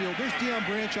them can field. There's Deion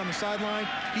Branch on the sideline.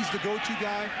 He's the go-to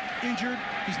guy. Injured.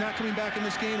 He's not coming back in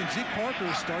this game. And Zeke Parker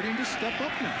is starting to step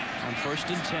up now. On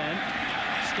 1st and 10,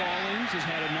 Stallings has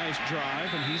had a nice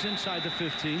drive, and he's inside the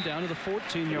 15, down to the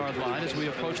 14-yard line as we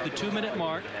approach the 2-minute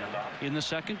mark in the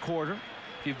 2nd quarter.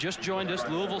 If you've just joined us,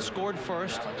 Louisville scored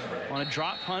first on a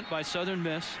drop punt by Southern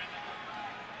Miss.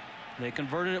 They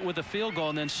converted it with a field goal,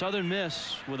 and then Southern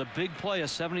Miss with a big play, a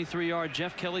 73-yard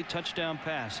Jeff Kelly touchdown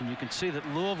pass. And you can see that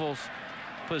Louisville's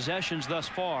possessions thus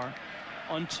far,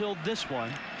 until this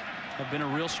one, have been a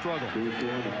real struggle.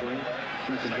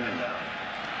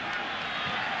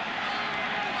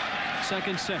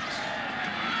 2nd 6.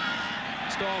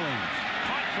 Stallings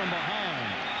caught from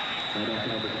behind.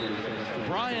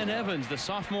 Brian Evans, the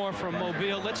sophomore from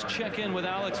Mobile. Let's check in with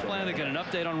Alex Flanagan, an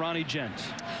update on Ronnie Gent.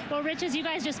 Well, Rich, as you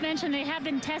guys just mentioned, they have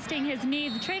been testing his knee.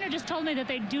 The trainer just told me that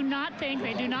they do not think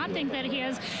that he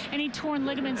has any torn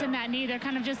ligaments in that knee. They're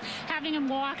kind of just having him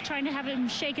walk, trying to have him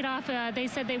shake it off. They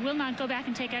said they will not go back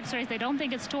and take x-rays. They don't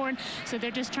think it's torn, so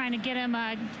they're just trying to get him,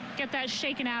 get that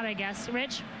shaken out, I guess.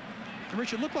 Rich? And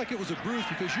Rich, it looked like it was a bruise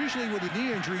because usually with a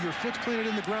knee injury, your foot's planted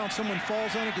in the ground, someone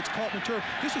falls on it, gets caught in the turf.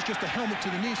 This is just a helmet to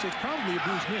the knee, so it's probably a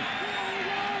bruised knee.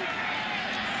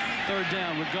 Third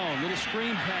down, we're going. Little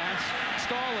screen pass.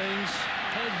 Stallings,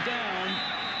 head down.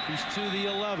 He's to the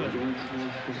 11.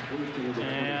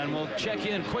 And we'll check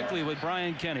in quickly with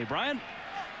Brian Kenny. Brian?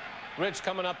 Rich,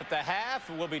 coming up at the half,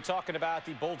 we'll be talking about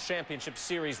the Bowl Championship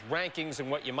Series rankings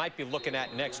and what you might be looking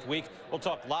at next week. We'll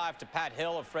talk live to Pat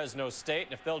Hill of Fresno State,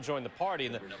 and if they'll join the party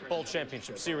in the Bowl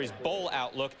Championship Series Bowl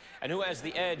Outlook, and who has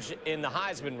the edge in the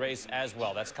Heisman race as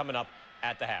well. That's coming up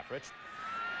at the half. Rich?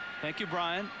 Thank you,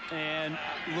 Brian. And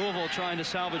Louisville trying to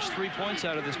salvage 3 points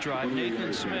out of this drive.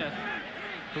 Nathan Smith,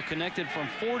 who connected from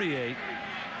 48.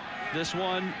 This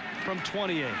one from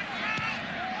 28.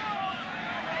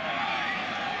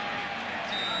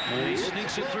 And he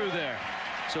sneaks it through there.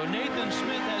 So Nathan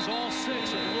Smith has all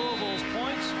 6 of Louisville's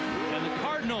points, and the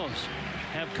Cardinals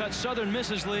have cut Southern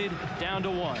Miss's lead down to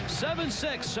 1.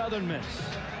 7-6 Southern Miss.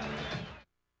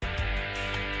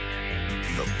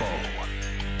 The bow.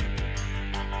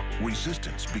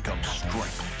 Resistance becomes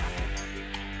strength,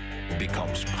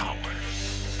 becomes power.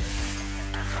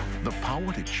 The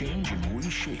power to change and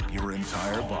reshape your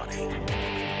entire body.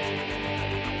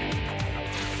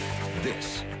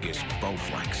 This is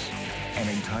Bowflex, an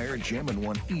entire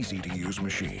gem-in-one easy-to-use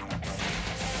machine.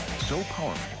 So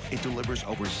powerful, it delivers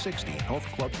over 60 health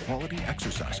club quality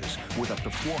exercises with up to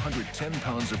 410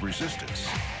 pounds of resistance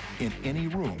in any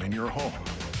room in your home.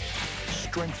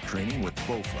 Strength training with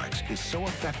Bowflex is so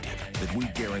effective that we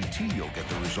guarantee you'll get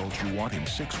the results you want in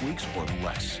 6 weeks or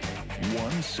less.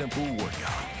 One simple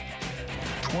workout.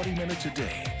 20 minutes a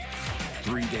day,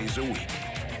 3 days a week.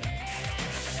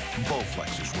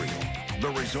 Bowflex is real. The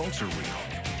results are real.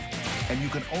 And you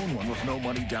can own one with no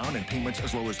money down and payments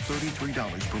as low as $33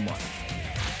 per month.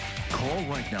 Call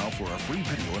right now for a free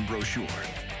video and brochure.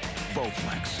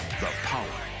 Bowflex, the power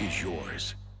is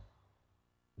yours.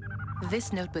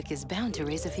 This notebook is bound to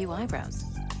raise a few eyebrows.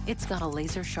 It's got a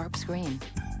laser-sharp screen,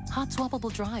 hot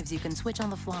swappable drives you can switch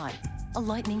on the fly, a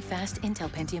lightning-fast Intel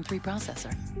Pentium 3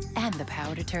 processor, and the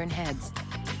power to turn heads.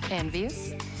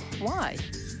 Envious? Why?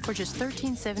 For just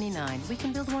 $13.79, we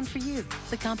can build one for you.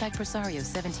 The Compact Presario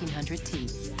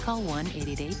 1700T. Call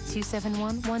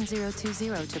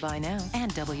 1-888-271-1020 to buy now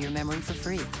and double your memory for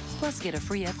free. Plus, get a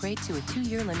free upgrade to a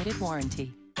 2-year limited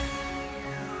warranty.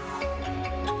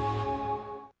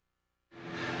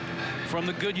 From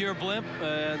the Goodyear blimp,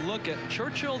 look at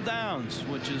Churchill Downs,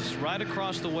 which is right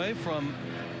across the way from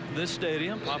this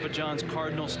stadium, Papa John's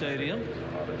Cardinal Stadium.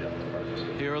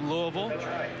 Here in Louisville,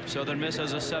 Southern Miss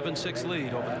has a 7-6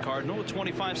 lead over the Cardinal with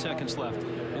 25 seconds left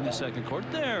in the second quarter.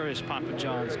 There is Papa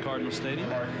John's Cardinal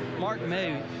Stadium. Mark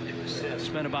May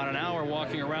spent about an hour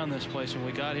walking around this place when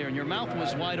we got here, and your mouth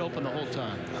was wide open the whole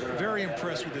time. Very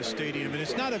impressed with this stadium, and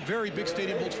it's not a very big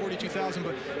stadium, holds 42,000,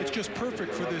 but it's just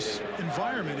perfect for this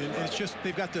environment. And it's just,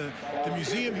 they've got the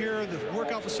museum here, the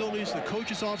workout facilities, the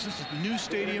coaches' offices, the new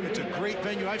stadium. It's a great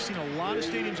venue. I've seen a lot of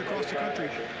stadiums across the country,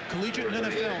 collegiate and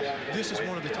NFL. This is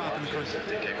one of the top in the country.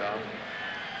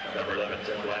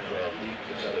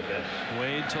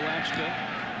 Wade Telachka.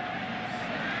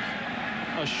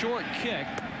 A short kick.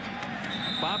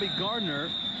 Bobby Gardner,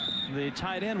 the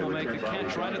tight end, will make the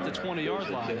catch right at the 20-yard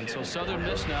line. And so Southern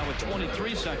Miss now with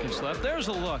 23 seconds left. There's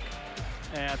a look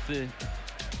at the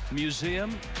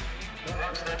museum.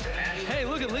 Hey,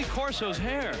 look at Lee Corso's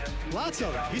hair. Lots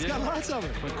of it. He's got lots of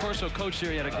it. When Corso coached here,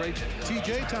 he had a great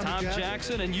TJ, Tom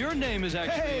Jackson. And your name is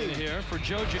actually in here for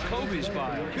Joe Jacoby's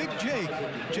bio. Big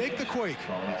Jake the Quake.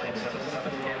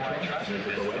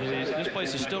 This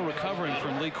place is still recovering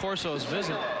from Lee Corso's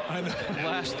visit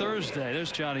last Thursday.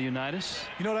 There's Johnny Unitas.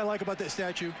 You know what I like about that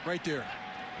statue? Right there.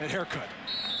 That haircut.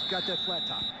 Got that flat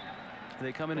top.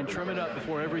 They come in and trim it up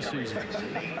before every season.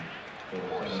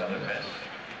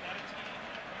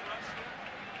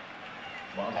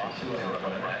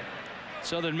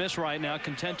 Southern Miss right now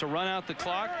content to run out the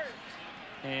clock,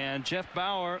 and Jeff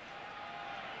Bauer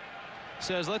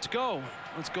says let's go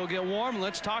get warm,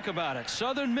 let's talk about it.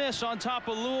 Southern Miss on top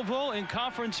of Louisville in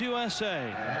Conference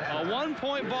USA, a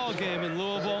 1-point ball game in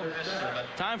Louisville.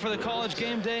 Time for the College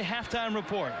Game Day halftime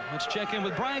report. Let's check in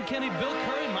with Brian Kenny, Bill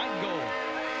Curry, Mike Gold.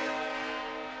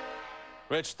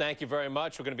 Rich, thank you very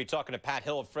much. We're going to be talking to Pat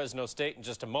Hill of Fresno State in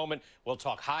just a moment. We'll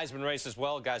talk Heisman race as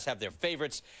well. Guys have their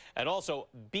favorites. And also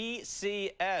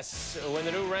BCS. When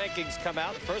the new rankings come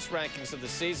out, the first rankings of the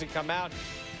season come out.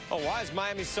 Oh, why is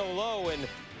Miami so low and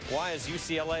why is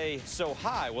UCLA so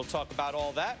high? We'll talk about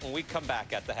all that when we come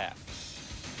back at the half.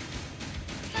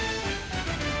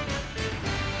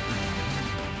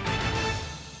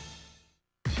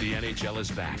 The NHL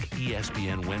is back.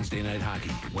 ESPN Wednesday Night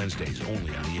Hockey. Wednesdays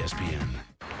only on ESPN.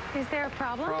 Is there a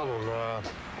problem?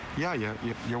 Yeah,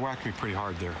 you whacked me pretty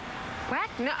hard there. Whack?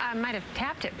 No, I might have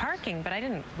tapped it parking, but I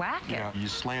didn't whack it. Yeah, you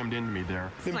slammed into me there.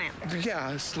 Slam.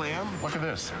 Yeah, slam. Look at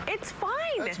this. It's fine.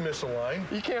 That's misaligned.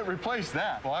 You can't replace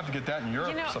that. We'll have to get that in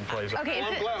Europe someplace. Okay.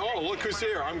 I'm glad. Oh, look who's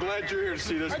here. I'm glad you're here to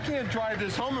see this. I can't drive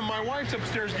this home, and my wife's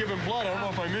upstairs giving blood. I don't know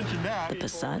if I mentioned that. The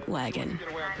Passat wagon.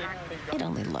 It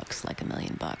only looks like $1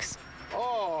 million.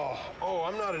 Oh,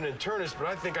 I'm not an internist, but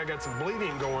I think I got some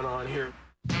bleeding going on here.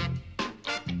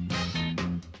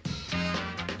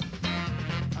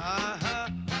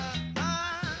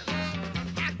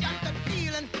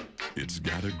 It's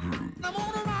got a groove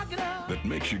that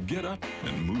makes you get up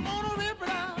and move.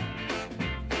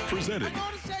 Presenting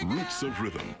Roots of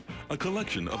Rhythm, a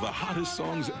collection of the hottest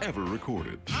songs ever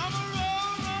recorded.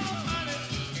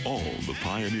 All the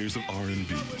pioneers of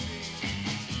R&B.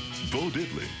 Bo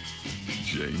Diddley,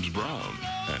 James Brown,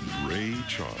 and Ray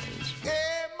Charles.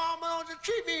 Hey, mama, don't you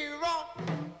treat me wrong.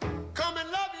 Come and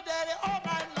love you, daddy, all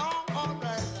night long, all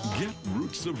night long. Get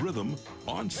Roots of Rhythm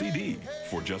on CD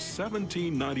for just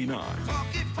 $17.99.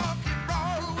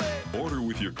 Order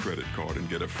with your credit card and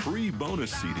get a free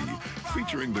bonus CD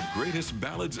featuring the greatest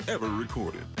ballads ever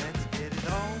recorded.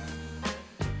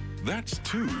 That's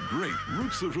 2 great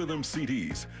Roots of Rhythm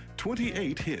CDs,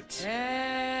 28 hits.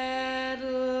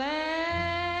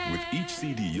 With each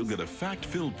CD, you'll get a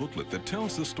fact-filled booklet that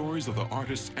tells the stories of the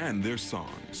artists and their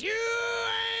songs. You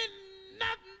ain't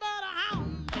nothing but a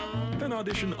hound. Then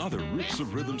audition other Roots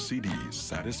of Rhythm CDs,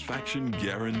 satisfaction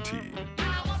guaranteed.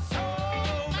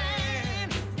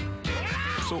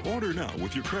 So order now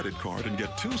with your credit card and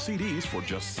get 2 CDs for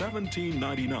just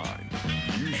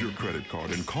 $17.99. Use your credit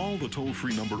card and call the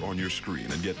toll-free number on your screen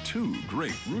and get 2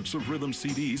 great Roots of Rhythm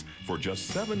CDs for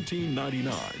just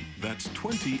 $17.99. That's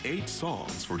 28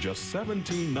 songs for just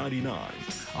 $17.99.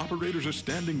 Operators are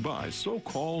standing by, so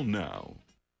call now.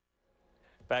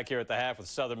 Back here at the half with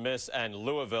Southern Miss and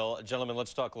Louisville. Gentlemen,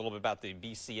 let's talk a little bit about the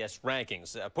BCS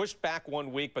rankings. Pushed back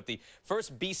 1 week, but the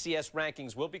first BCS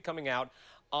rankings will be coming out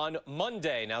on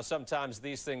Monday. Now, sometimes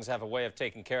these things have a way of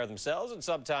taking care of themselves, and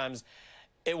sometimes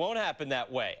it won't happen that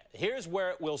way. Here's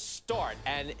where it will start,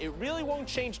 and it really won't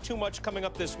change too much coming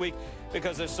up this week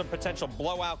because there's some potential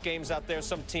blowout games out there.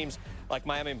 Some teams like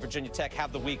Miami and Virginia Tech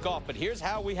have the week off, but here's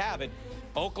how we have it.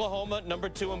 Oklahoma, number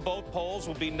 2 in both polls,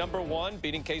 will be number 1,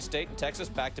 beating K-State and Texas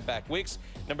back-to-back weeks.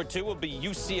 Number 2 will be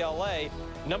UCLA.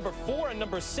 Number 4 and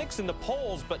number 6 in the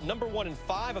polls, but number 1 and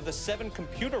 5 of the 7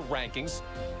 computer rankings.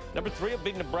 Number 3 will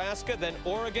be Nebraska, then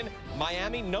Oregon.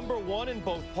 Miami, number 1 in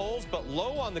both polls, but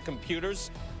low on the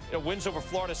computers. Wins over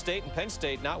Florida State and Penn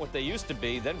State, not what they used to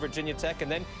be. Then Virginia Tech,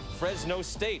 and then Fresno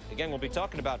State. Again, we'll be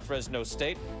talking about Fresno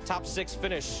State. Top 6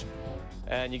 finish.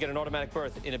 And you get an automatic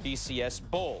berth in a BCS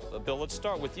bowl. Bill, let's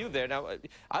start with you there. Now,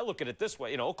 I look at it this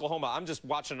way. Oklahoma, I'm just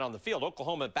watching it on the field.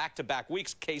 Oklahoma back-to-back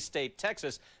weeks, K-State,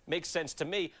 Texas, makes sense to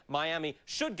me. Miami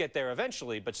should get there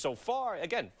eventually. But so far,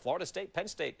 again, Florida State, Penn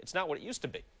State, it's not what it used to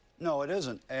be. No, it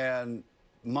isn't. And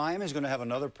Miami's going to have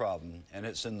another problem, and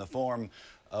it's in the form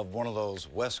of one of those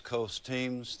West Coast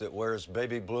teams that wears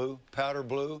baby blue, powder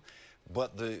blue.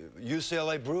 But the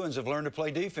UCLA Bruins have learned to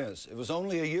play defense. It was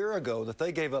only a year ago that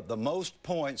they gave up the most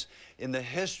points in the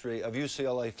history of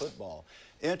UCLA football.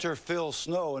 Enter Phil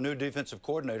Snow, a new defensive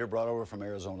coordinator brought over from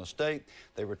Arizona State.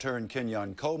 They returned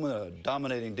Kenyon Coleman, a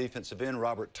dominating defensive end.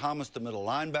 Robert Thomas, the middle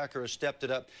linebacker, has stepped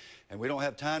it up. And we don't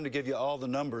have time to give you all the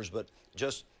numbers, but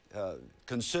just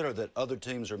consider that other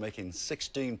teams are making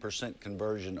 16%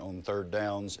 conversion on 3rd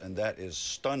downs, and that is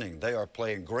stunning. They are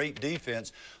playing great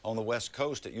defense on the West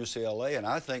Coast at UCLA, and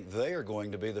I think they are going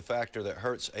to be the factor that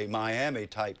hurts a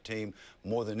Miami-type team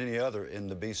more than any other in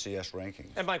the BCS rankings.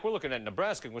 And, Mike, we're looking at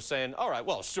Nebraska, and we're saying, all right,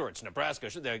 well, sure, it's Nebraska.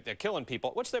 They're killing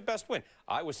people. What's their best win?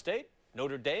 Iowa State?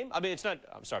 Notre Dame? I mean, it's not,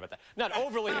 I'm sorry about that, not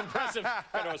overly impressive.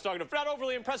 I was talking about, not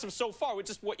overly impressive so far, which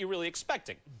is what you're really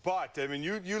expecting. But, I mean,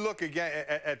 you look again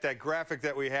at that graphic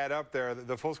that we had up there,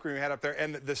 the full screen we had up there,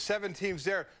 and the 7 teams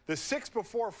there, the 6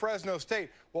 before Fresno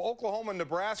State. Well, Oklahoma and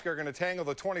Nebraska are going to tangle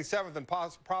the 27th and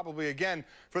probably again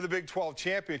for the Big 12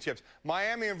 championships.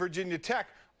 Miami and Virginia Tech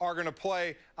are going to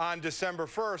play on December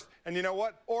 1st. And you know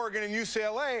what? Oregon and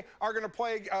UCLA are going to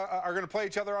play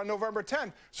each other on November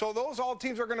 10th. So those all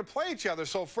teams are going to play each other.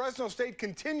 So Fresno State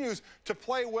continues to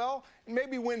play well and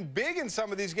maybe win big in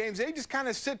some of these games. They just kind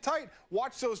of sit tight,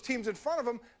 watch those teams in front of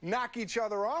them knock each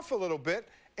other off a little bit.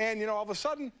 And, you know, all of a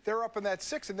sudden, they're up in that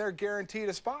 6, and they're guaranteed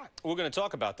a spot. We're going to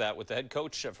talk about that with the head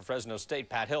coach for Fresno State,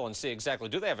 Pat Hill, and see exactly,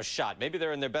 do they have a shot? Maybe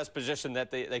they're in their best position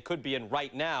that they could be in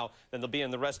right now, then they'll be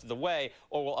in the rest of the way,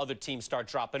 or will other teams start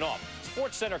dropping off?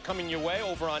 Sports Center coming your way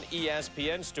over on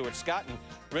ESPN. Stuart Scott and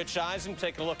Rich Eisen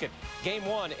taking a look at Game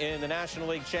 1 in the National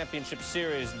League Championship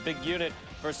Series. The big unit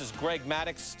versus Greg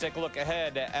Maddux. Take a look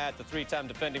ahead at the 3-time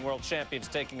defending world champions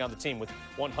taking on the team with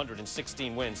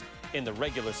 116 wins in the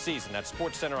regular season. That's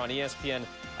Sports Center on ESPN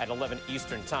at 11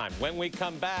 Eastern Time. When we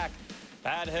come back,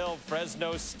 Pat Hill,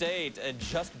 Fresno State,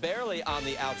 just barely on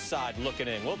the outside looking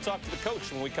in. We'll talk to the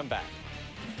coach when we come back.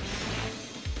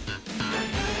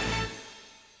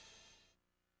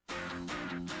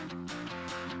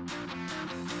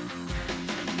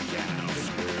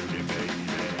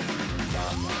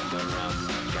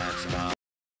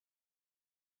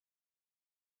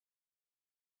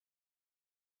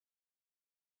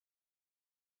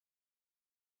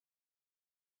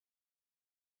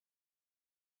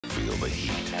 Feel the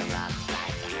heat.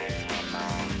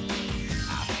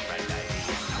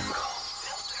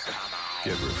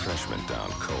 Get refreshment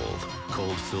down cold.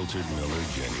 Cold filtered Miller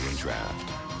Genuine Draft.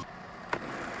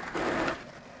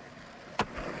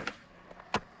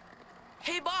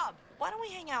 Hey, Bob, why don't we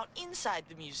hang out inside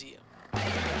the museum?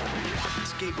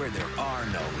 Skate where there are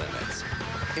no limits.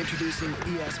 Introducing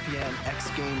ESPN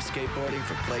X Games Skateboarding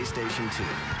for PlayStation 2.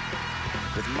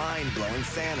 With mind-blowing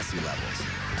fantasy levels,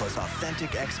 plus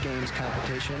authentic X Games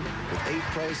competition with 8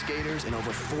 pro skaters and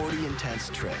over 40 intense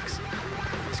tricks.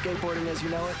 Skateboarding as you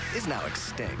know it is now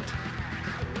extinct.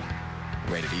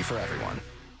 Rated E for everyone.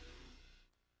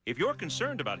 If you're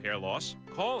concerned about hair loss,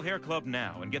 call Hair Club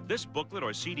now and get this booklet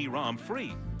or CD-ROM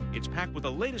free. It's packed with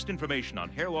the latest information on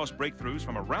hair loss breakthroughs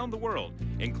from around the world,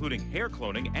 including hair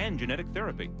cloning and genetic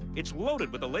therapy. It's loaded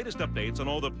with the latest updates on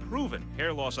all the proven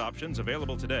hair loss options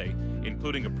available today,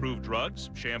 including approved drugs,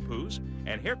 shampoos,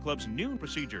 and Hair Club's new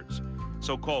procedures.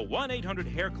 So call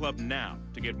 1-800-HAIR-CLUB now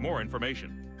to get more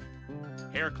information.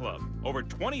 Hair Club, over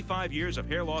 25 years of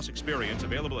hair loss experience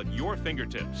available at your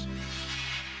fingertips.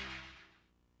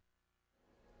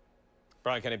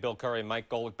 Brian Kenny, Bill Curry, and Mike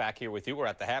Golick back here with you. We're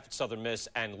at the half at Southern Miss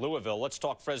and Louisville. Let's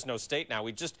talk Fresno State now.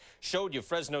 We just showed you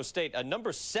Fresno State,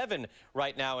 number 7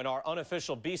 right now in our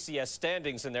unofficial BCS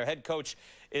standings, and their head coach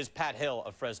is Pat Hill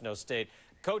of Fresno State.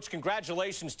 Coach,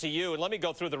 congratulations to you. And let me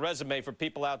go through the resume for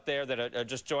people out there that are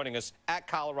just joining us. At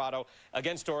Colorado,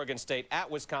 against Oregon State, at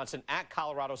Wisconsin, at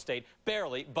Colorado State.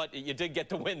 Barely, but you did get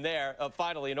the win there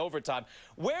finally in overtime.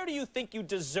 Where do you think you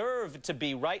deserve to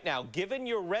be right now, given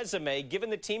your resume,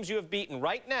 given the teams you have beaten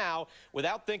right now,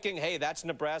 without thinking, hey, that's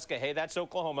Nebraska, hey, that's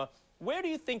Oklahoma? Where do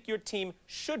you think your team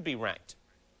should be ranked?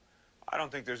 I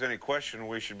don't think there's any question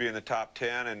we should be in the top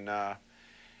 10. And,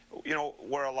 you know,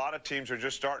 where a lot of teams are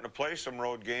just starting to play some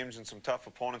road games and some tough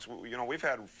opponents. You know, we've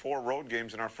had 4 road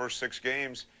games in our first 6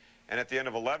 games, and at the end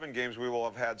of 11 games, we will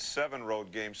have had 7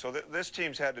 road games. So this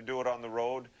team's had to do it on the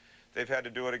road. They've had to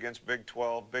do it against Big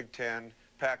 12, Big 10,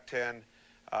 Pac-10,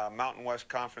 Mountain West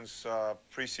Conference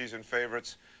preseason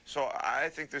favorites. So I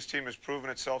think this team has proven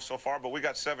itself so far, but we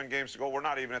got 7 games to go. We're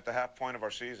not even at the half point of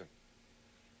our season.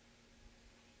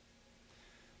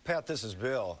 Pat, this is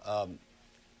Bill.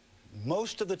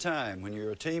 Most of the time when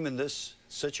you're a team in this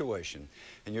situation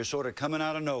and you're sort of coming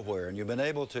out of nowhere and you've been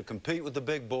able to compete with the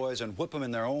big boys and whip them in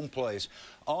their own place,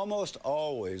 almost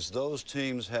always those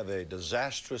teams have a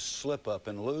disastrous slip-up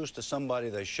and lose to somebody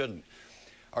they shouldn't.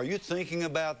 Are you thinking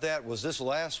about that? Was this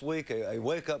last week a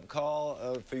wake-up call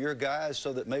for your guys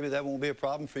so that maybe that won't be a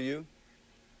problem for you?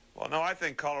 Well, no, I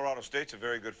think Colorado State's a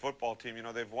very good football team. You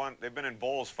know, they've been in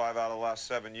bowls 5 out of the last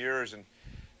 7 years, and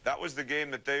that was the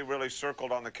game that they really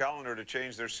circled on the calendar to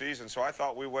change their season. So I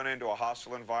thought we went into a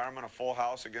hostile environment, a full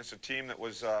house against a team that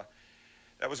was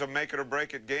a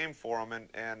make-it-or-break-it game for them.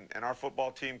 And our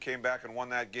football team came back and won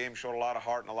that game, showed a lot of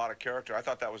heart and a lot of character. I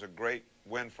thought that was a great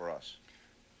win for us.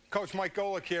 Coach Mike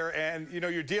Golick here, and, you know,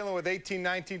 you're dealing with 18,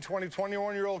 19, 20,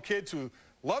 21-year-old kids who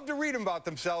love to read about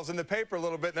themselves in the paper a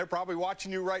little bit, and they're probably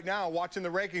watching you right now, watching the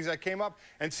rankings that came up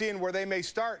and seeing where they may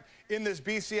start in this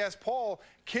BCS poll.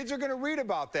 Kids are going to read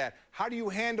about that. How do you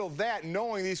handle that,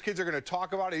 knowing these kids are going to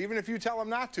talk about it? Even if you tell them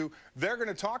not to, they're going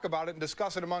to talk about it and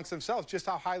discuss it amongst themselves, just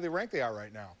how highly ranked they are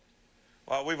right now.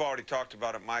 Well, we've already talked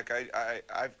about it, Mike.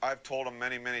 I've told them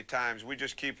many, many times, we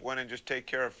just keep winning, just take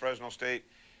care of Fresno State,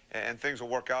 and things will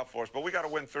work out for us. But we got to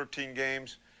win 13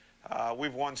 games.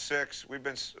 We've won 6. We've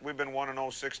been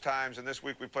 1-0 6 times, and this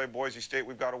week we play Boise State.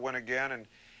 We've got to win again, and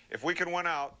if we can win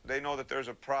out, they know that there's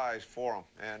a prize for them,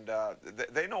 and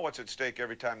they know what's at stake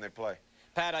every time they play.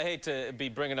 Pat, I hate to be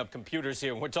bringing up computers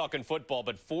here. We're talking football,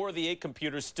 but 4 of the 8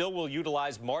 computers still will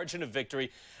utilize margin of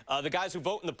victory. The guys who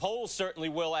vote in the polls certainly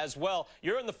will as well.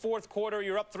 You're in the 4th quarter.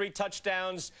 You're up 3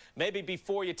 touchdowns. Maybe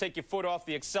before you take your foot off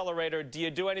the accelerator, do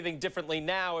you do anything differently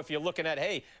now if you're looking at,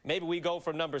 hey, maybe we go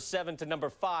from number 7 to number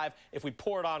 5 if we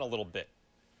pour it on a little bit?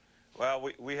 Well,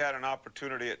 we had an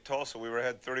opportunity at Tulsa. We were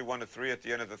ahead 31-3 at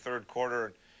the end of the 3rd quarter.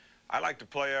 And I like to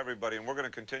play everybody, and we're going to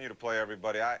continue to play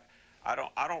everybody. I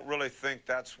don't really think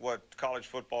that's what college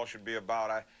football should be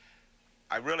about.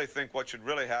 I really think what should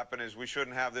really happen is we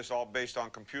shouldn't have this all based on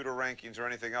computer rankings or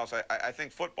anything else. I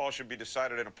think football should be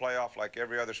decided in a playoff like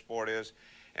every other sport is.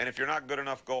 And if you're not good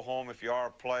enough, go home. If you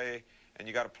are, play, and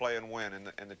you got to play and win.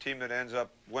 And the team that ends up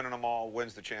winning them all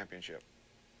wins the championship.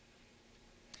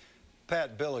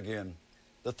 Pat, Bill again.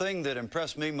 The thing that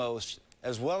impressed me most,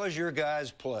 as well as your guys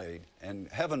played, and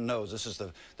heaven knows this is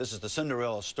the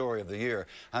Cinderella story of the year,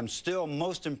 I'm still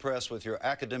most impressed with your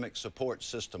academic support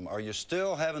system. Are you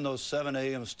still having those 7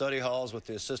 a.m. study halls with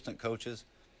the assistant coaches?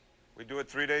 We do it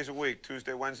 3 days a week,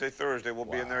 Tuesday, Wednesday, Thursday. We'll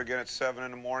be in there again at 7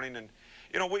 in the morning. And,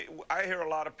 you know, I hear a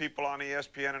lot of people on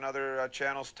ESPN and other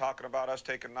channels talking about us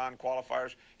taking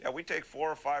non-qualifiers. Yeah, we take 4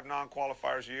 or 5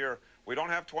 non-qualifiers a year. We don't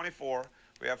have 24.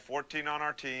 We have 14 on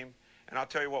our team. And I'll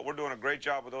tell you what, we're doing a great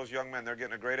job with those young men. They're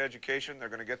getting a great education. They're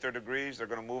going to get their degrees. They're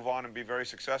going to move on and be very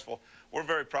successful. We're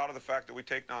very proud of the fact that we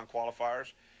take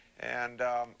non-qualifiers. And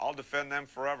I'll defend them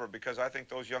forever because I think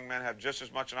those young men have just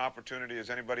as much an opportunity as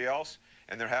anybody else.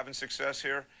 And they're having success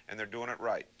here, and they're doing it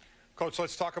right. Coach,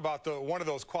 let's talk about one of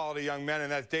those quality young men,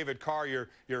 and that's David Carr, your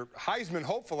Heisman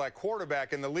hopeful at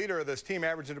quarterback and the leader of this team,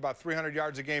 averaging about 300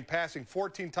 yards a game passing,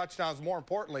 14 touchdowns, more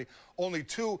importantly, only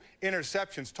 2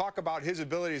 interceptions. Talk about his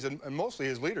abilities and mostly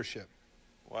his leadership.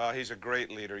 Well, he's a great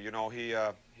leader. You know, he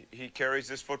carries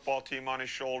this football team on his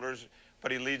shoulders, but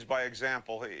he leads by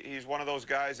example. He's one of those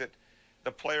guys that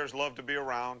the players love to be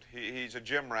around. He's a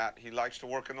gym rat. He likes to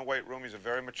work in the weight room. He's a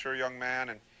very mature young man,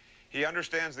 and he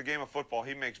understands the game of football.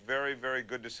 He makes very, very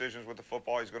good decisions with the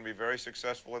football. He's going to be very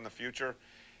successful in the future.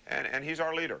 And he's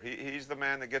our leader. He's the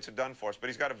man that gets it done for us. But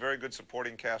he's got a very good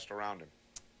supporting cast around him.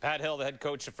 Pat Hill, the head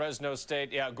coach of Fresno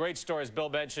State. Yeah, great story, as Bill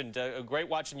mentioned. Great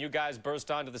watching you guys burst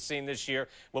onto the scene this year.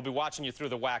 We'll be watching you through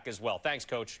the WAC as well. Thanks,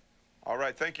 Coach. All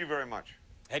right. Thank you very much.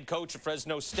 Head coach of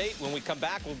Fresno State. When we come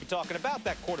back, we'll be talking about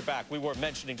that quarterback we were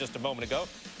mentioning just a moment ago,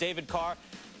 David Carr.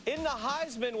 In the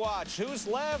Heisman watch, who's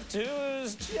left,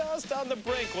 who's just on the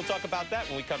brink? We'll talk about that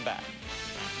when we come back.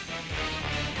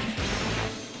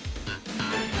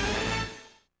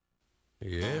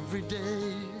 Every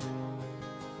day,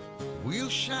 we'll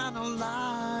shine a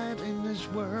light in this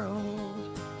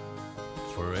world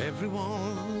for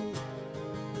everyone,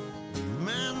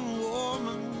 man,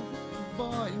 woman,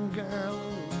 boy and girl.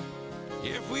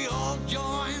 If we all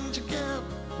join together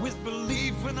with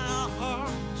belief in our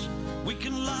hearts, we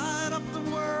can light up the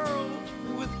world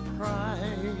with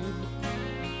pride.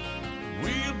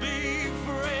 We'll be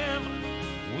forever,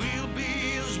 we'll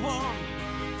be as one,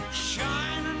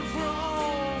 shining for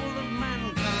all of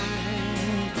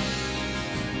mankind.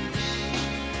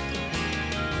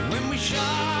 When we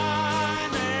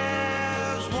shine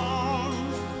as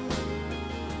one,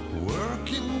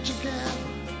 working together,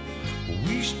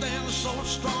 we stand so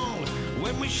strong.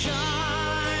 When we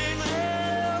shine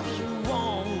as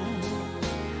one,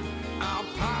 our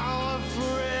power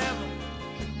forever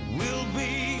will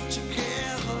be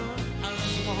together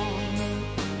as one.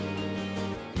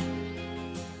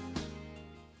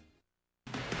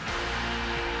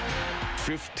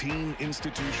 15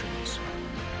 institutions,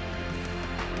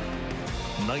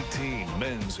 19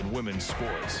 men's and women's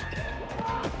sports,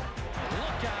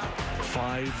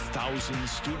 5,000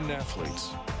 student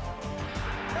athletes,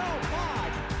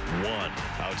 1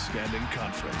 outstanding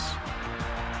conference.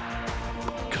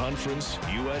 Conference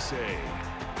USA.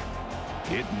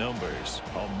 It numbers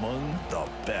among the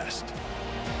best.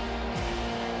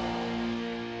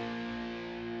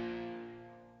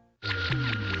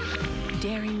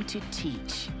 Daring to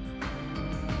teach.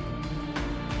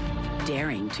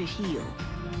 Daring to heal.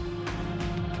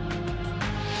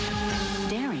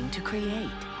 Daring to create.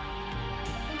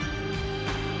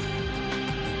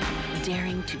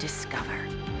 Daring to discover.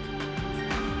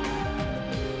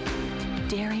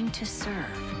 Daring to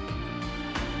serve.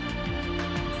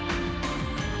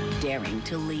 Daring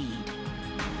to lead.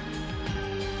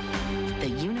 The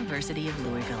University of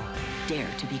Louisville. Dare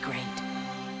to be great.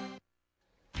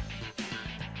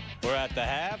 We're at the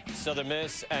half. Southern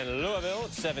Miss and Louisville.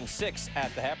 7-6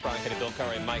 at the half. Brian Kenny, Bill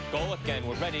Curry, and Mike Golick. And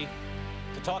we're ready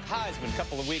to talk Heisman. A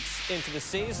couple of weeks into the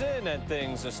season, and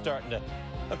things are starting to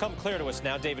become clear to us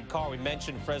now. David Carr, we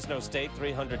mentioned Fresno State,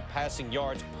 300 passing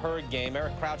yards per game.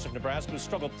 Eric Crouch of Nebraska, who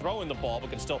struggled throwing the ball but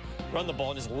can still run the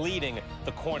ball and is leading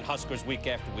the Cornhuskers week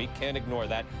after week. Can't ignore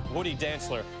that. Woody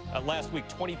Dantzler, last week,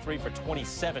 23 for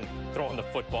 27 throwing the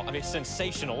football. I mean,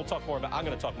 sensational. We'll talk more about. I'm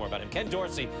going to talk more about him. Ken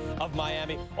Dorsey of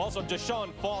Miami. Also,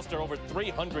 Deshaun Foster, over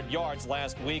 300 yards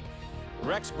last week.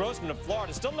 Rex Grossman of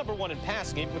Florida, still #1 in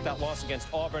passing, even with that loss against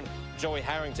Auburn. Joey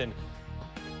Harrington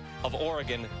of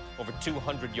Oregon, over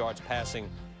 200 yards passing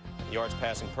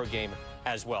per game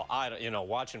as well.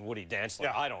 Watching Woody Dantzler,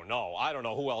 yeah. I don't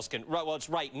know who else can. Well, it's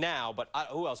right now, but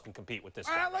who else can compete with this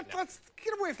guy? Let's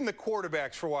get away from the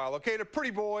quarterbacks for a while, okay? The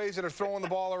pretty boys that are throwing the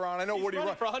ball around. I know Woody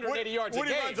runs for 180 yards a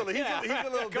game. He's a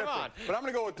little different. But I'm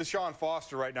going to go with Deshaun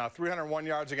Foster right now. 301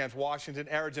 yards against Washington,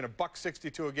 averaging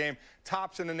 $162 a game,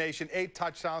 tops in the nation, 8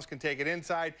 touchdowns, can take it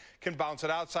inside, can bounce it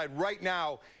outside. Right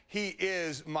now, he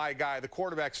is my guy. The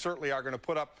quarterbacks certainly are going to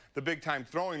put up the big-time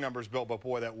throwing numbers, Bill, but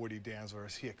boy, that Woody Dantzler,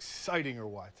 is he exciting or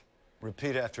what?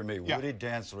 Repeat after me. Yeah. Woody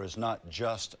Dantzler is not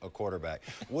just a quarterback.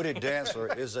 Woody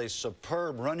Dantzler is a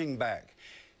superb running back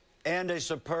and a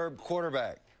superb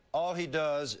quarterback. All he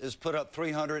does is put up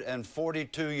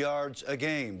 342 yards a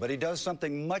game, but he does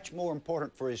something much more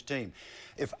important for his team.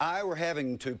 If I were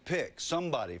having to pick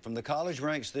somebody from the college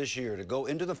ranks this year to go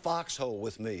into the foxhole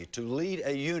with me to lead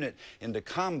a unit into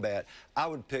combat, I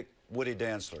would pick Woody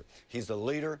Dantzler. He's the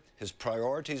leader. His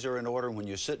priorities are in order. When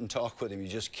you sit and talk with him, you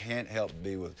just can't help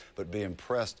but be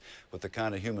impressed with the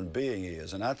kind of human being he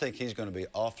is. And I think he's going to be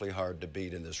awfully hard to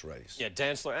beat in this race. Yeah,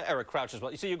 Dantzler, Eric Crouch as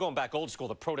well. You see, you're going back old school,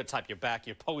 the prototype, you're back,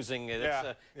 you're posing. Things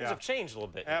have changed a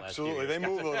little bit. Absolutely. They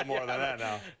move a little more than that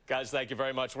now. Guys, thank you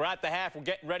very much. We're at the half. We're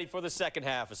getting ready for the second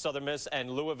half of Southern Miss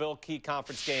and Louisville, key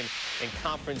conference game in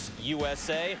Conference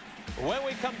USA. When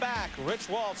we come back, Rich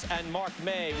Waltz and Mark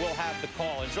May will have the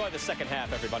call. Enjoy the second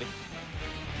half, everybody.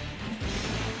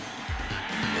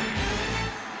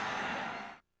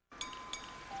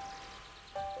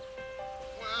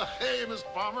 Well, hey, Miss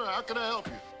Palmer, how can I help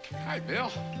you? Hi,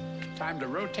 Bill. Time to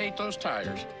rotate those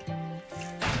tires.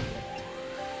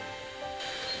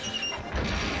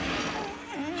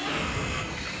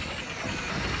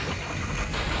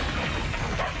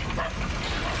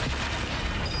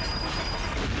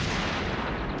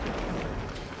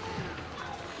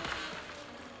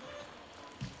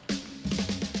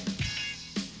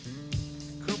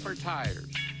 Tires.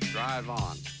 Drive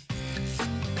on.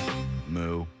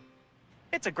 Moo.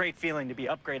 It's a great feeling to be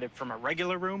upgraded from a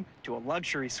regular room to a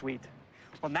luxury suite.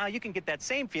 Well, now you can get that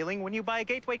same feeling when you buy a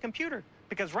Gateway computer.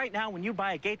 Because right now, when you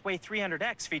buy a Gateway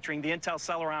 300X featuring the Intel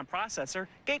Celeron processor,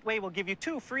 Gateway will give you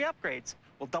 2 free upgrades.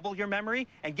 We'll double your memory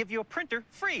and give you a printer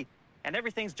free. And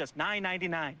everything's just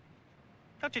 $9.99.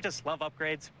 Don't you just love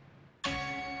upgrades?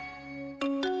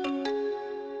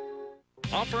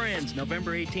 Offer ends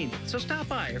November 18th, so stop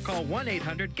by or call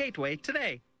 1-800-GATEWAY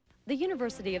today. The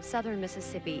University of Southern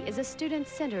Mississippi is a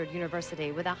student-centered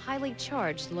university with a highly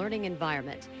charged learning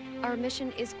environment. Our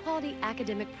mission is quality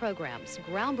academic programs,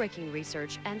 groundbreaking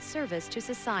research, and service to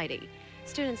society.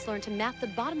 Students learn to map the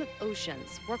bottom of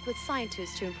oceans, work with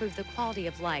scientists to improve the quality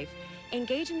of life,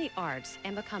 engage in the arts,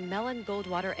 and become Mellon,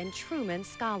 Goldwater, and Truman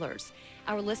scholars.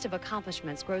 Our list of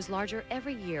accomplishments grows larger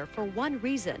every year for one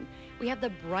reason. We have the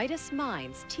brightest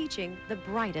minds teaching the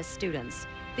brightest students.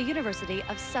 The University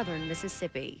of Southern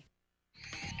Mississippi.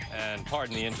 And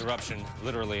pardon the interruption,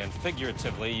 literally and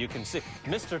figuratively, you can see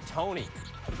Mr. Tony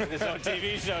with his own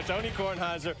TV show, Tony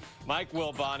Kornheiser, Mike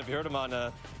Wilbon. If you heard him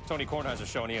on Tony Kornheiser's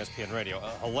show on ESPN Radio,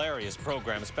 a hilarious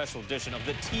program, a special edition of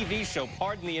the TV show,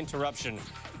 pardon the interruption,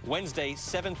 Wednesday,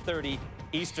 7:30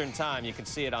 Eastern Time. You can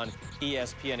see it on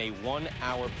ESPN, a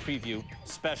 1-hour preview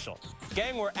special.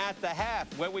 Gang, we're at the half.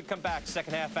 When we come back,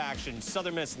 second half action,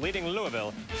 Southern Miss leading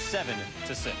Louisville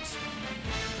 7-6.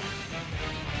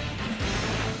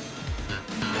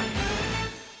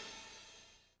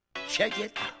 Check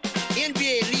it out.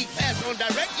 NBA League Pass on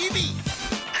DirecTV.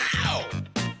 Ow!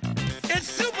 It's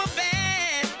super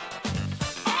bad.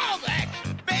 All the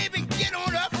action. Baby, get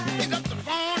on up. Pick up the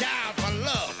phone. Dial for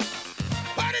love.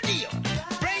 What a deal.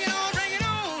 Bring it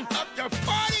on. Up to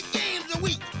 40 games a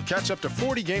week. Catch up to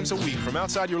 40 games a week from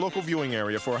outside your local viewing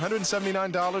area for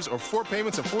 $179 or 4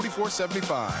 payments of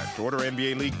 $44.75. To order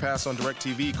NBA League Pass on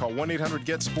DirecTV, call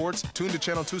 1-800-GET-SPORTS, tune to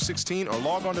channel 216, or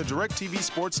log on to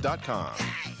DirecTVSports.com.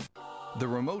 The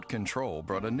remote control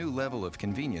brought a new level of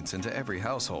convenience into every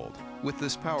household. With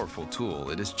this powerful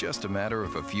tool, it is just a matter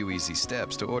of a few easy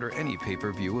steps to order any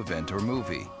pay-per-view event or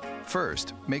movie.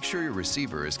 First, make sure your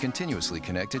receiver is continuously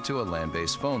connected to a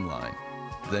land-based phone line.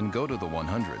 Then go to the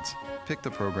 100s, pick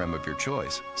the program of your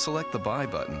choice, select the buy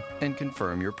button, and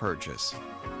confirm your purchase.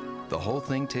 The whole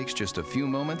thing takes just a few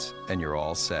moments and you're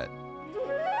all set.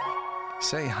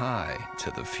 Say hi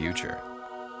to the future.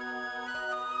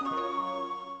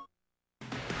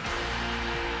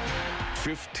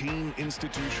 "15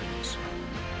 institutions,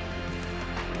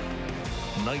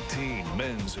 19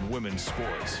 men's and women's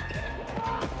sports,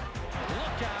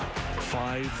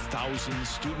 5,000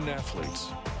 student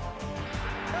athletes,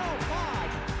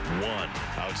 1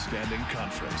 outstanding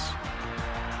conference.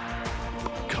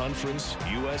 Conference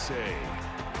USA.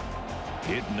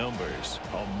 It numbers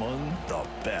among the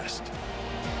best."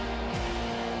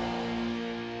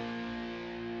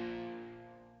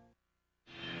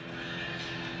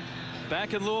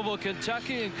 Back in Louisville,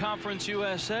 Kentucky in Conference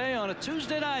USA on a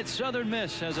Tuesday night, Southern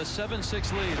Miss has a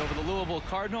 7-6 lead over the Louisville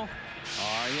Cardinal.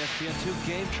 Our ESPN2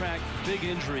 Game Track, big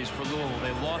injuries for Louisville.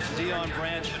 They lost Deion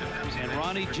Branch, and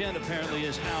Ronnie Gent apparently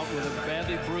is out with a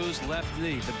badly bruised left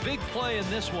knee. The big play in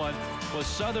this one was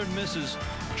Southern Miss's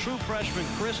true freshman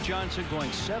Chris Johnson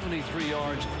going 73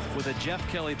 yards with a Jeff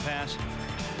Kelly pass.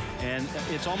 And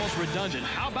it's almost redundant.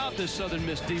 How about this Southern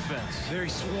Miss defense? They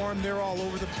swarm. They're all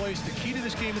over the place. The key to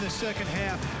this game in the second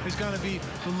half is going to be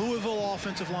the Louisville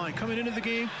offensive line. Coming into the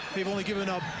game, they've only given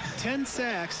up 10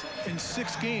 sacks in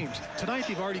 6 games. Tonight,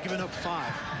 they've already given up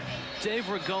 5. Dave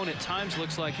Ragone at times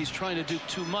looks like he's trying to do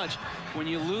too much. When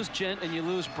you lose Gent and you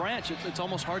lose Branch, it's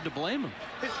almost hard to blame him.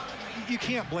 You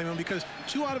can't blame him because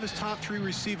 2 out of his top 3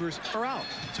 receivers are out.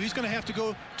 So he's going to have to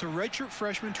go to redshirt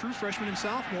freshmen, true freshmen, and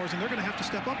sophomores, and they're going to have to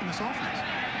step up in this offense.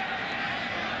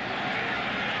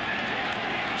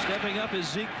 Stepping up is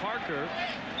Zeke Parker.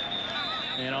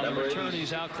 And on the return,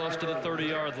 he's out close to the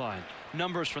 30-yard line.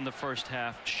 Numbers from the first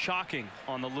half, shocking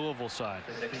on the Louisville side.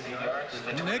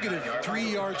 Negative 3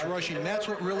 yards rushing. That's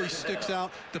what really sticks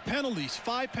out. The penalties,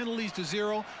 5 penalties to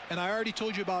 0. And I already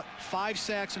told you about 5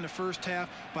 sacks in the first half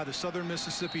by the Southern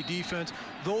Mississippi defense.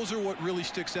 Those are what really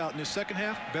sticks out in the second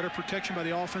half. Better protection by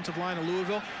the offensive line of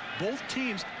Louisville. Both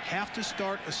teams have to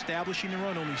start establishing the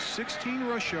run. Only 16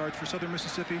 rush yards for Southern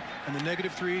Mississippi, and the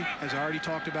negative 3, as I already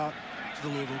talked about, for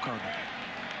the Louisville Cardinal.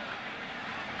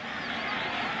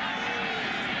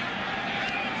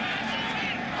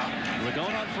 We're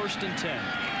going on 1st and 10.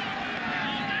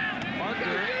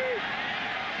 Parker.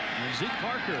 And Zeke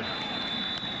Parker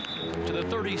to the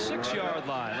 36-yard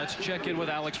line. Let's check in with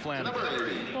Alex Flanagan.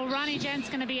 Well, Ronnie Gent's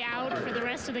going to be out for the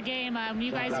rest of the game.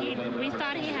 You guys, we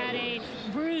thought he had a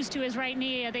bruise to his right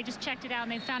knee. They just checked it out,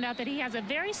 and they found out that he has a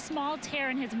very small tear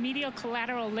in his medial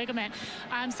collateral ligament.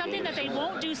 Something that they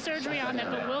won't do surgery on,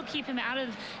 but will keep him out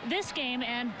of this game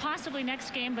and possibly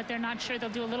next game, but they're not sure. They'll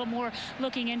do a little more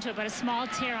looking into it, but a small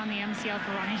tear on the MCL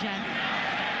for Ronnie Gent.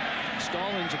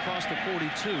 Stallings across the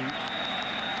 42.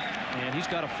 And he's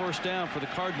got a first down for the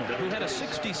Cardinal, who had a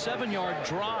 67-yard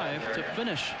drive to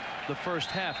finish the first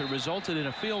half. It resulted in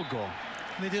a field goal.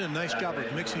 And they did a nice job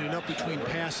of mixing it up between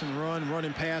pass and run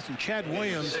and pass. And Chad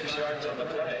Williams,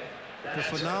 the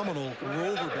phenomenal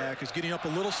rover back, is getting up a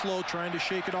little slow, trying to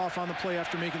shake it off on the play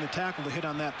after making the tackle to hit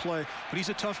on that play. But he's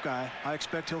a tough guy. I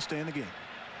expect he'll stay in the game.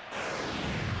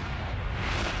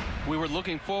 We were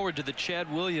looking forward to the Chad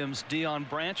Williams-Deion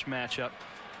Branch matchup,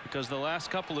 because the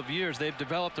last couple of years they've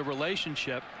developed a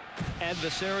relationship,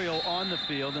 adversarial on the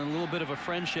field and a little bit of a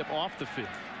friendship off the field.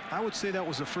 I would say that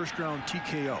was a first-round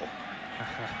TKO.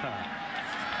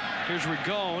 Here's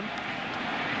Ragone.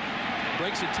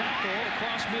 Breaks a tackle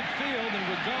across midfield, and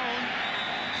Ragone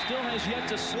still has yet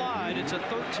to slide. It's a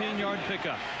 13-yard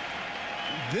pickup.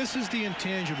 This is the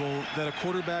intangible that a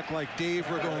quarterback like Dave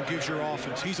Ragone gives your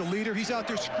offense. He's a leader. He's out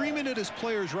there screaming at his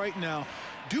players right now.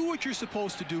 Do what you're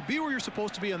supposed to do. Be where you're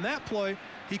supposed to be. On that play,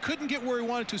 he couldn't get where he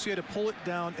wanted to, so he had to pull it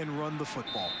down and run the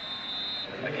football.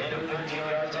 But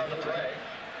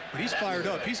he's fired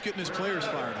up. He's getting his players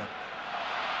fired up.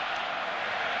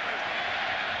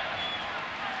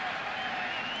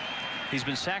 He's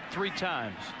been sacked 3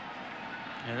 times,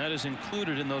 and that is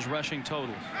included in those rushing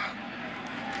totals.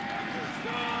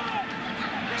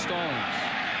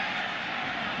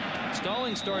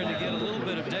 Stallings starting to get a little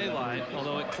bit of daylight,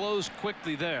 although it closed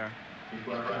quickly there.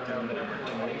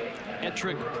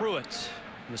 Ettrick Pruitt,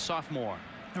 the sophomore.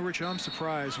 Now, Rich, I'm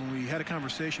surprised. When we had a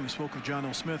conversation, we spoke with John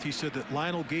L. Smith. He said that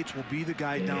Lionel Gates will be the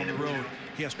guy down the road.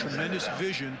 He has tremendous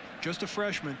vision, just a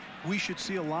freshman. We should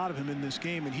see a lot of him in this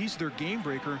game, and he's their game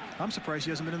breaker. I'm surprised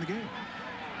he hasn't been in the game.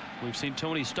 We've seen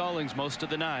Tony Stallings most of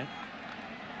the night.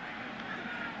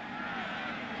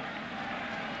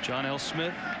 John L.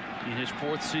 Smith in his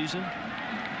 4th season.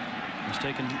 He's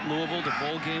taken Louisville to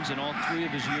bowl games in all 3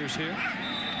 of his years here.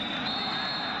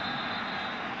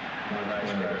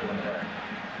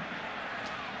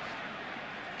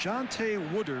 Jonte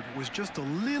Woodard was just a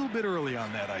little bit early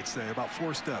on that, I'd say, about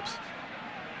 4 steps.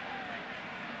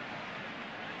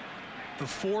 The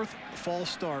 4th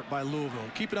false start by Louisville.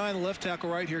 Keep an eye on the left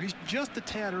tackle right here. He's just a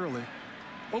tad early.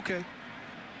 Okay.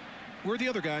 Where are the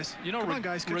other guys? You know, come on,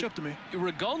 guys, catch up to me.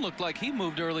 Ragone looked like he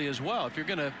moved early as well. If you're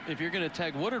gonna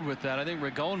tag Woodard with that, I think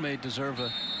Ragone may deserve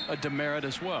a demerit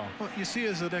as well. Well, you see,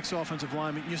 as an ex-offensive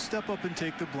lineman, you step up and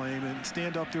take the blame and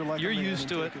stand up there like you're a man used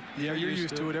to it. Yeah, you're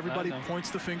used to it. Everybody points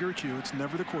the finger at you. It's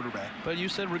never the quarterback. But you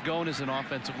said Ragone is an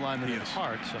offensive lineman at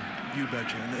heart, so you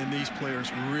betcha. And these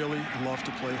players really love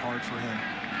to play hard for him.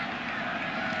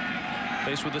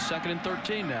 Faced with a 2nd and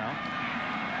 13 now.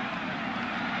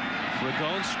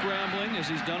 Ragone scrambling as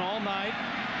he's done all night.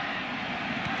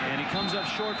 And he comes up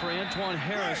short for Antoine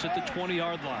Harris at the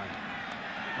 20-yard line.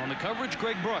 On the coverage,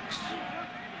 Greg Brooks.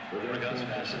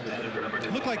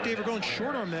 It looked like Dave Ragone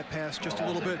short-armed that pass just a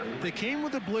little bit. They came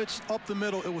with a blitz up the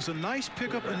middle. It was a nice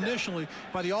pickup initially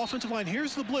by the offensive line.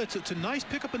 Here's the blitz. It's a nice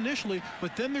pickup initially,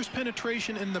 but then there's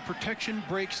penetration and the protection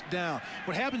breaks down.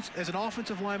 What happens as an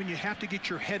offensive lineman, you have to get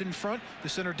your head in front. The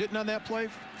center didn't on that play.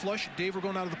 Flush, Dave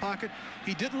Ragone out of the pocket.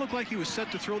 He didn't look like he was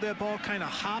set to throw that ball. Kind of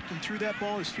hopped and threw that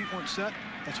ball. His feet weren't set.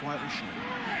 That's why it was short.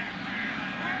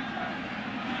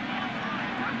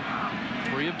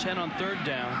 3 of 10 on 3rd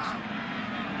downs.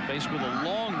 Faced with a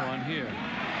long one here.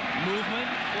 Movement,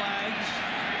 flags.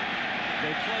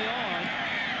 They play on.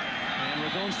 And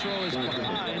Ragone's throw is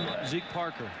behind Zeke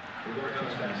Parker.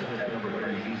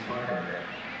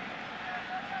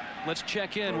 Let's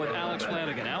check in with Alex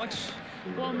Flanagan. Alex?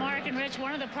 Well, Mark and Rich,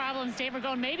 one of the problems Dave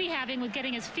Ragone may be having with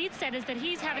getting his feet set is that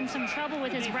he's having some trouble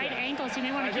with his right ankle, so you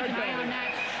may want to keep an eye on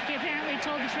that. He apparently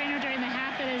told the trainer during the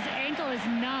half that his ankle is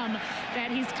numb,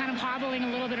 that he's kind of hobbling a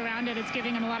little bit around it. It's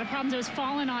giving him a lot of problems. It was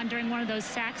fallen on during one of those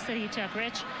sacks that he took.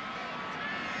 Rich?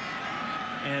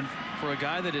 And for a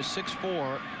guy that is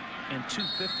 6'4" and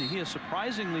 250, he is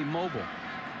surprisingly mobile.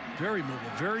 Very mobile,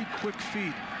 very quick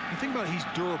feet. The thing about it, he's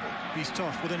durable. He's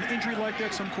tough. With an injury like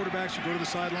that, some quarterbacks who go to the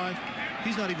sideline,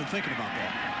 he's not even thinking about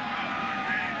that.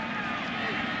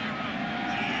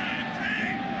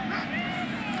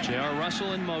 J.R.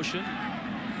 Russell in motion.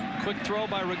 Quick throw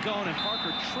by Ragone, and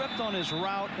Parker tripped on his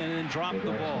route and then dropped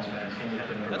the ball.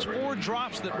 That's 4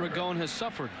 drops that Ragone has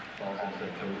suffered.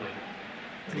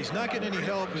 And he's not getting any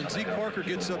help, and Zeke Parker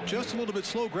gets up just a little bit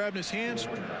slow, grabbing his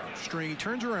hamstring. He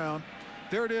turns around.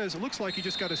 There it is. It looks like he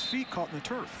just got his feet caught in the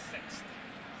turf.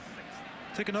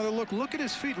 Take another look. Look at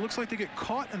his feet. It looks like they get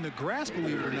caught in the grass,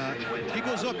 believe it or not. He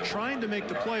goes up trying to make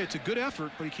the play. It's a good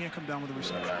effort, but he can't come down with a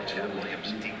reception.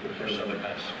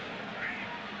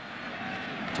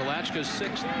 Talachka's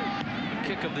 6th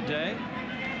kick of the day.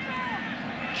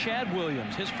 Chad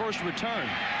Williams, his first return.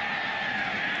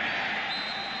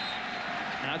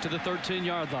 Out to the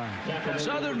 13-yard line.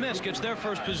 Southern Miss gets their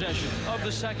first possession of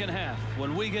the 2nd half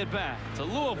when we get back to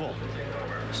Louisville.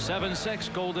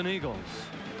 7-6 Golden Eagles.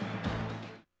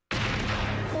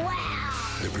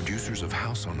 The producers of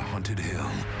House on Haunted Hill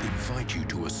invite you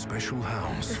to a special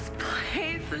house. This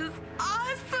place is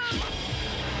awesome!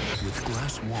 With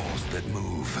glass walls that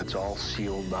move. It's all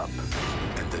sealed up.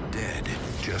 And the dead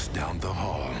just down the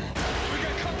hall. We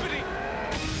got company!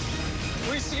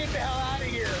 We should get the hell out of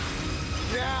here!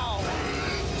 Now!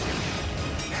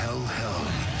 Hell.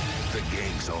 The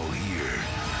gang's all here.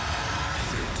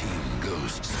 13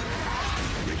 ghosts.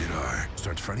 Rated R.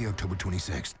 Starts Friday, October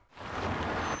 26th.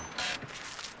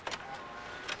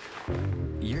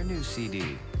 Your new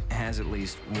CD has at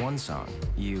least one song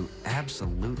you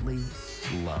absolutely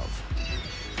love.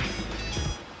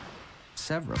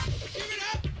 Several.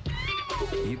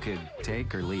 You could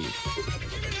take or leave.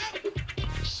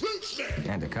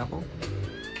 And a couple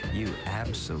you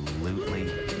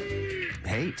absolutely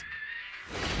hate.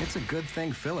 It's a good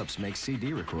thing Philips makes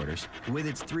CD recorders. With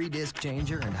its 3-disc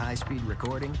changer and high-speed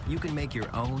recording, you can make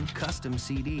your own custom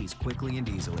CDs quickly and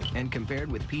easily. And compared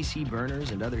with PC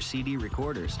burners and other CD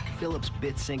recorders, Philips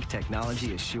BitSync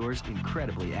technology assures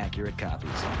incredibly accurate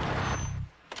copies.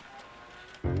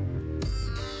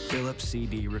 Philips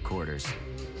CD recorders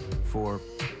for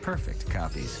perfect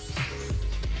copies.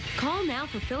 Call now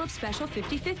for Philips special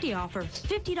 50/50 offer.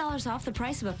 $50 off the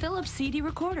price of a Philips CD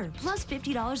recorder, plus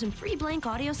 $50 in free blank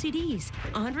audio CDs.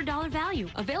 $100 value,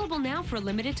 available now for a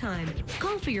limited time.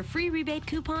 Call for your free rebate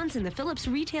coupons in the Philips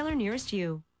retailer nearest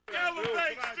you.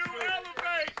 Elevate, Stu,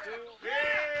 elevate!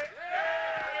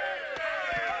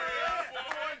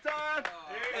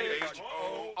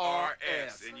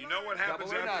 H-O-R-S. And you know what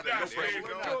happens after that? No pressure.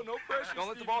 No pressure. Don't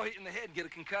let the ball hit in the head and get a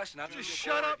concussion. Just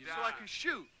shut up so I can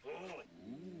shoot.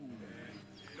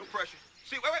 No pressure.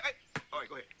 See, wait. All right,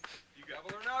 go ahead.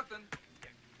 nothing.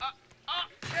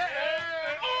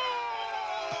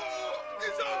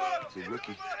 See,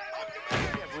 rookie. I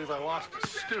can't believe I lost to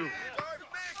Stu.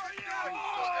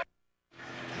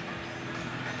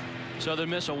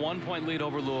 Southern Miss a 1-point lead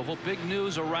over Louisville. Big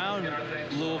news around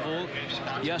Louisville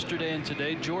yesterday and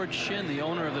today. George Shinn, the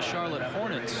owner of the Charlotte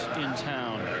Hornets, in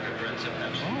town,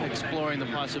 exploring the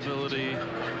possibility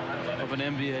of an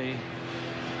NBA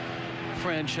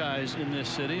franchise in this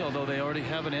city, although they already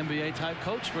have an NBA type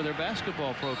coach for their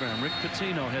basketball program. Rick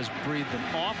Pitino has breathed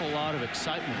an awful lot of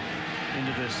excitement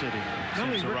into this city. Not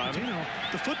only Rick Pitino,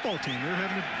 the football team, they're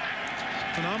having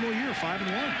a phenomenal year,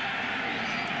 5-1.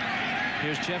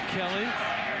 Here's Jeff Kelly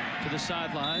to the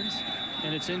sidelines,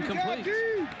 and it's incomplete.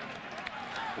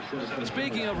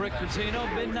 Speaking of Rick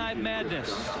Pitino, Midnight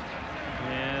Madness.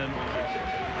 And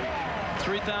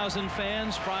 3,000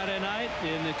 fans Friday night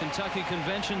in the Kentucky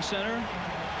Convention Center.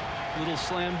 Little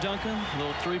slam dunking,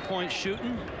 little three-point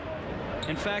shooting.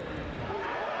 In fact,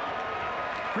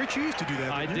 Rich used to do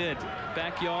that. I did.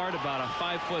 Backyard, about a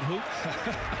 5-foot hoop.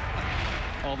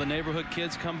 All the neighborhood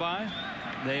kids come by.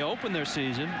 They open their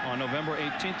season on November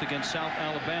 18th against South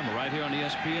Alabama, right here on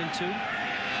ESPN2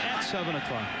 at 7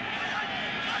 o'clock.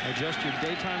 Adjust your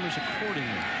daytimers accordingly.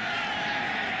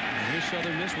 And here's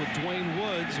Southern Miss with Dwayne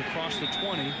Woods across the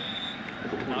 20,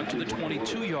 out to the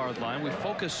 22-yard line. We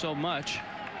focus so much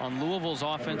on Louisville's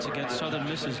offense against Southern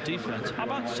Miss's defense. How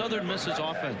about Southern Miss's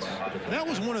offense? That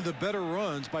was one of the better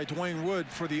runs by Dwayne Wood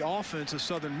for the offense of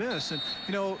Southern Miss. And,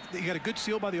 you know, he got a good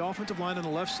seal by the offensive line on the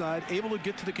left side, able to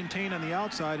get to the contain on the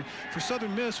outside. For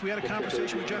Southern Miss, we had a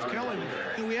conversation with Jeff Kelly,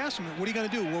 and we asked him, what are you going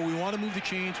to do? Well, we want to move the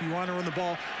chains, we want to run the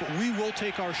ball, but we will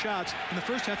take our shots. In the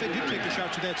first half, they did take the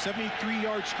shots with that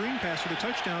 73-yard screen pass for the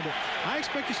touchdown, but I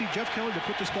expect to see Jeff Kelly to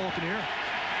put this ball up in the air.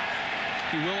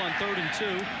 He will on 3rd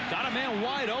and 2. Got a man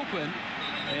wide open,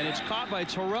 and it's caught by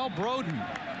Terrell Broden,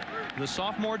 the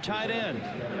sophomore tight end.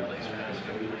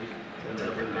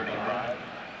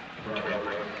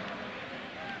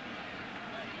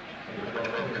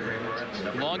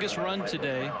 Longest run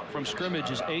today from scrimmage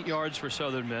is 8 yards for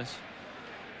Southern Miss.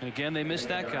 And again, they missed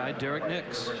that guy, Derek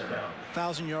Nix.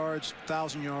 1,000 yards,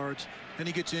 1,000 yards. Then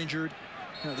he gets injured.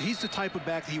 You know, he's the type of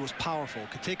back that he was powerful,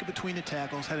 could take it between the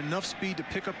tackles, had enough speed to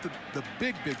pick up the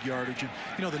big yardage. And,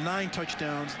 you know, the 9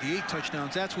 touchdowns, the 8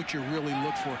 touchdowns, that's what you really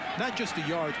look for. Not just the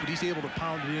yards, but he's able to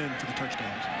pound it in for the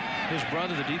touchdowns. His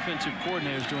brother, the defensive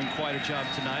coordinator, is doing quite a job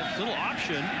tonight. Little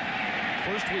option.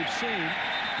 First we've seen,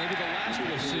 maybe the last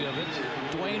we'll see of it.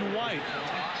 Dwayne White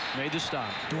made the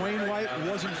stop. Dwayne White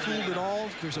wasn't fooled at all.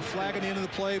 There's a flag at the end of the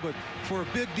play, but for a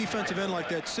big defensive end like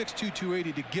that, 6'2",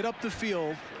 280, to get up the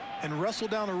field and wrestle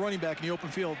down a running back in the open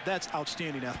field, that's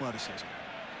outstanding athleticism.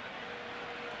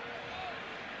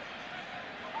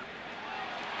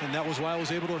 And that was why I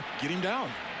was able to get him down.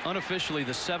 Unofficially,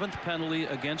 the 7th penalty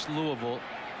against Louisville.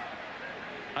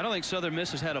 I don't think Southern Miss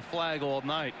has had a flag all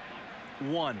night.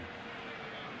 1.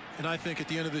 And I think at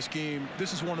the end of this game,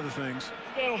 this is one of the things.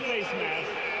 Still face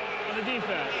mask on the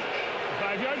defense.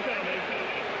 5-yard penalty.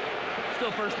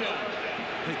 Still first down.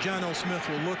 That John L. Smith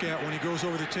will look at when he goes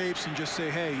over the tapes and just say,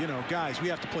 hey, you know, guys, we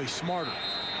have to play smarter.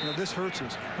 You know, this hurts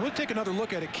us. And we'll take another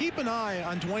look at it. Keep an eye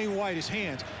on Dwayne White, his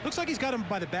hands. Looks like he's got him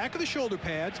by the back of the shoulder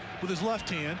pads with his left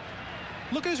hand.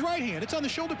 Look at his right hand. It's on the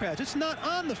shoulder pads. It's not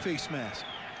on the face mask.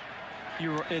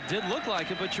 It did look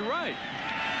like it, but you're right.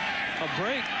 A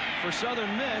break for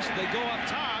Southern Miss. They go up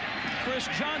top. Chris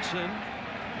Johnson,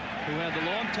 who had the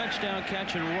long touchdown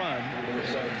catch and run.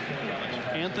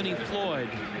 Anthony Floyd,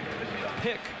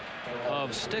 pick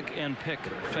of stick and pick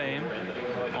fame,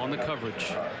 on the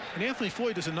coverage. And Anthony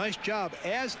Floyd does a nice job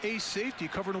as a safety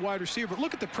covering a wide receiver. But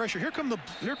look at the pressure. Here comes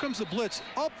the blitz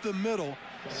up the middle.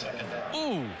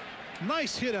 Ooh.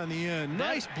 Nice hit on the end.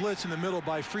 Nice blitz in the middle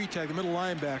by Freitag, the middle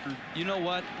linebacker. You know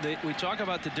what? We talk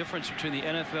about the difference between the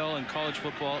NFL and college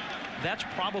football. That's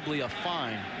probably a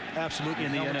fine. Absolutely.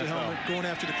 In the helmet NFL. To helmet, going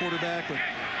after the quarterback. But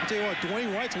I'll tell you what,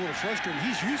 Dwayne White's a little frustrated.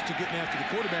 He's used to getting after the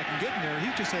quarterback and getting there.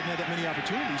 He just hadn't had that many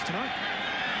opportunities tonight.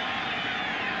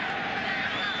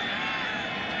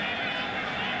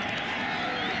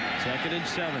 Second and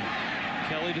 7.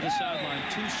 Kelly to the sideline.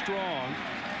 Too strong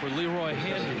for Leroy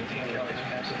Handy.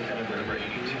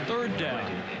 3rd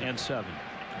down and 7.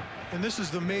 And this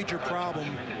is the major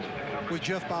problem with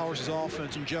Jeff Bowers'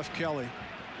 offense and Jeff Kelly.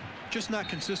 Just not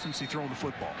consistency throwing the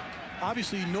football.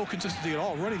 Obviously, no consistency at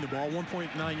all running the ball,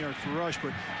 1.9 yards per rush,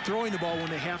 but throwing the ball when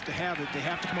they have to have it, they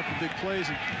have to come up with big plays.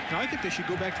 And I think they should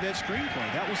go back to that screen play.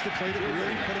 That was the play that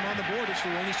really put them on the board. It's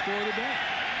their only score of the day.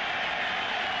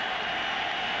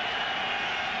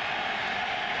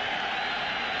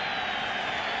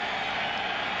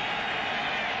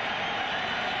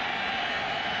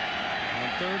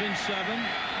 3rd and 7.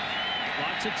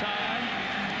 Lots of time.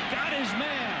 Got his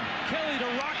man. Kelly to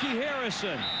Rocky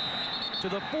Harrison. To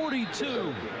the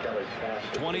 42.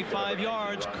 25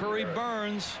 yards. Curry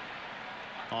Burns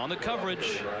on the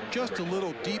coverage. Just a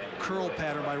little deep curl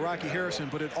pattern by Rocky Harrison,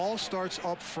 but it all starts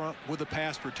up front with the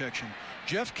pass protection.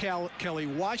 Jeff Kelly,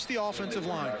 watch the offensive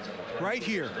line right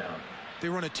here. They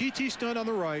run a TT stunt on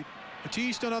the right, a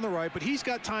TT stunt on the right, but he's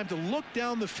got time to look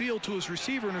down the field to his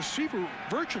receiver, and his receiver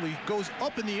virtually goes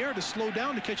up in the air to slow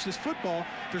down to catch this football.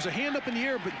 There's a hand up in the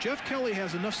air, but Jeff Kelly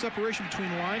has enough separation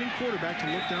between line and quarterback to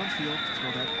look downfield to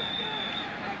throw that.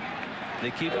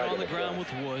 They keep it on the ground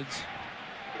with Woods.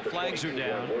 Flags are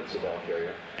down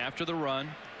after the run.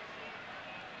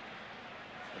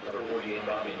 Number 48,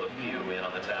 Bobby Lemieux, in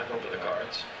on the tackle for the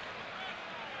Cards.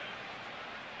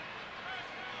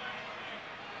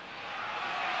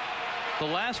 The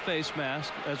last face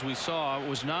mask, as we saw,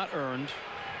 was not earned.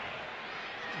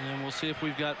 And we'll see if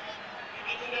we've got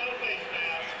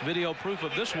video proof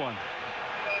of this one.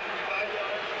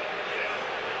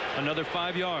 Another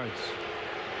 5 yards.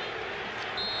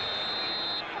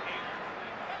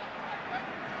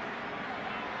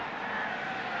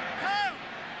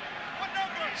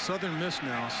 Southern Miss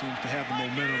now seems to have the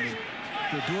momentum.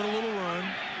 They're doing a little run,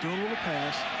 doing a little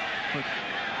pass, but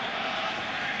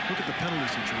look at the penalty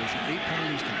situation. 8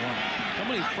 penalties to 1. How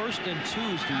many 1st and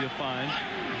 2s do you find?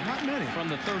 Not many. From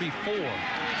the 34.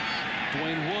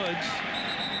 Dwayne Woods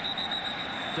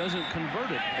doesn't convert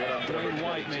it. Dwayne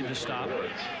White made the stop.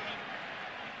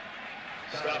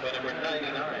 Stop at number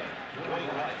 99.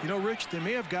 You know, Rich, they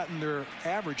may have gotten their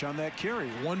average on that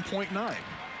carry, 1.9.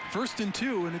 1st and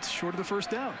 2, and it's short of the first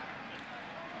down.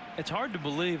 It's hard to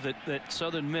believe that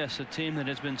Southern Miss, a team that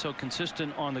has been so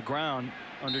consistent on the ground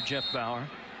under Jeff Bauer,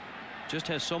 just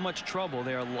has so much trouble.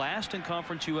 They are last in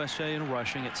Conference USA in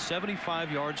rushing at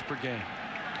 75 yards per game.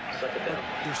 But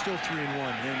they're still 3-1.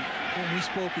 And when we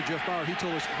spoke with Jeff Bauer, he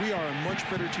told us we are a much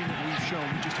better team than we've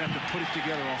shown. We just have to put it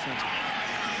together offensively.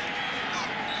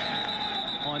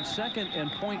 On 2nd and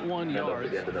 0.1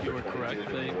 yards, you were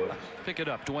correct. They pick it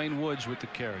up. Dwayne Woods with the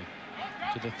carry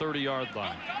to the 30-yard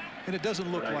line. And it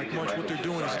doesn't look like much. What they're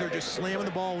doing is they're just slamming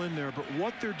the ball in there. But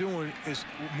what they're doing is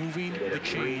moving the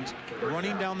chains,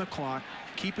 running down the clock,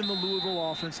 keeping the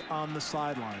Louisville offense on the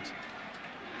sidelines.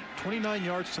 29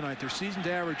 yards tonight. Their season's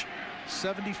average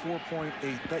 74.8.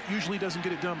 That usually doesn't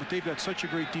get it done, but they've got such a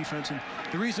great defense. And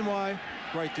the reason why,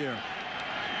 right there,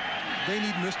 they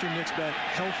need Mr. Nix back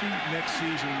healthy next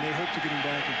season, and they hope to get him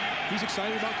back. And he's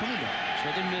excited about coming back.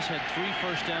 Southern Miss had 3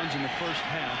 first downs in the first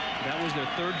half. That was their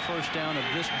 3rd first down of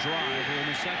this drive. Here in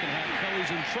the second half, Kelly's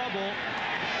in trouble.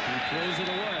 He throws it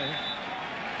away.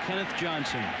 Kenneth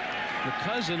Johnson, the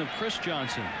cousin of Chris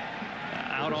Johnson,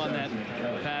 out on that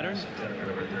pattern.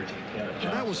 And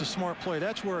that was a smart play.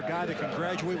 That's where a guy that can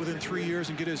graduate within 3 years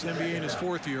and get his MBA in his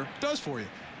 4th year does for you.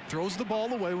 Throws the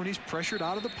ball away when he's pressured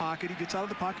out of the pocket. He gets out of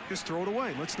the pocket, just throw it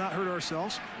away. Let's not hurt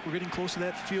ourselves. We're getting close to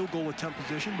that field goal attempt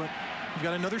position, but we've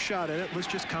got another shot at it. Let's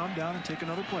just calm down and take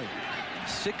another play.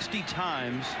 60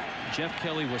 times Jeff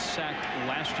Kelly was sacked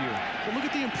last year. But look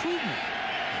at the improvement.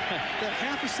 That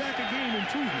half a sack a game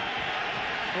improvement.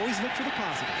 Always look for the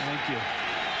positive. Thank you.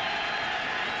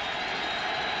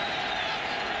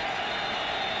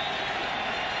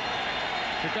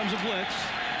 Here comes a blitz.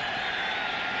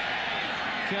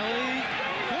 Kelly,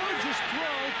 gorgeous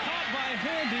throw, caught by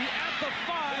Handy at the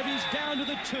 5. He's down to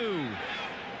the 2.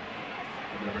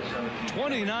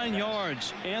 29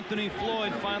 yards. Anthony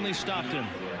Floyd finally stopped him.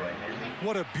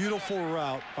 What a beautiful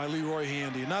route by Leroy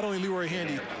Handy. Not only Leroy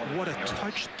Handy, what a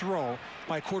touch throw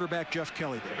by quarterback Jeff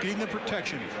Kelly. Getting the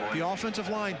protection. The offensive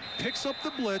line picks up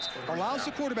the blitz, allows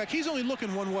the quarterback. He's only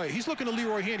looking one way. He's looking to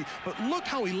Leroy Handy. But look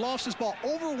how he lofts his ball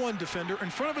over one defender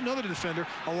in front of another defender,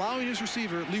 allowing his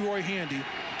receiver, Leroy Handy,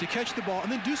 to catch the ball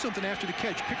and then do something after the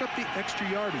catch. Pick up the extra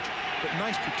yardage. But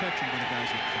nice protection by the guys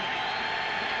up front.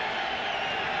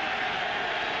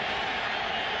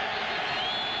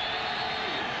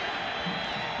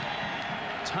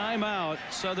 Timeout,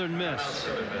 Southern Miss.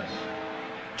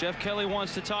 Jeff Kelly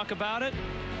wants to talk about it.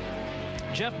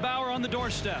 Jeff Bauer on the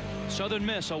doorstep. Southern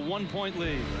Miss, a 1-point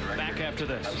lead. Back after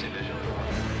this.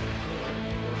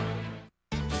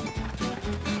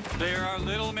 There are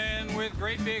little men with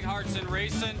great big hearts in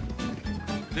racing.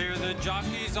 They're the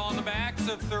jockeys on the backs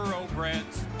of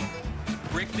thoroughbreds.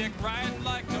 Rick Dick riding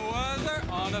like no other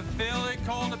on a filly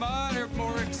called a butter,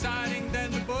 more exciting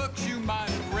than the books you might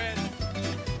have read.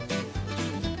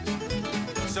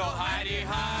 So Heidi,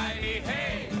 Heidi,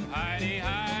 hey, Heidi,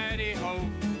 Heidi, ho.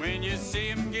 When you see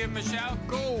him, give him a shout.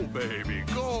 Go, baby,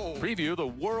 go. Preview the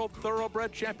World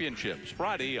Thoroughbred Championships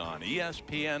Friday on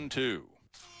ESPN2.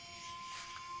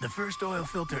 The first oil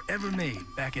filter ever made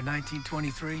back in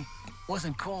 1923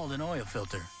 wasn't called an oil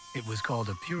filter. It was called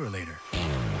a Purolator.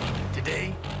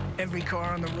 Today, every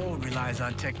car on the road relies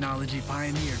on technology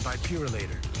pioneered by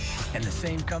Purolator. And the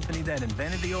same company that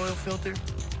invented the oil filter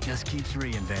just keeps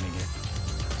reinventing it.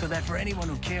 So that for anyone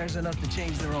who cares enough to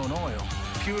change their own oil,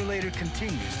 Purolator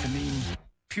continues to mean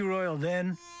pure oil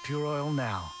then, pure oil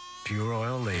now, pure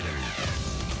oil later.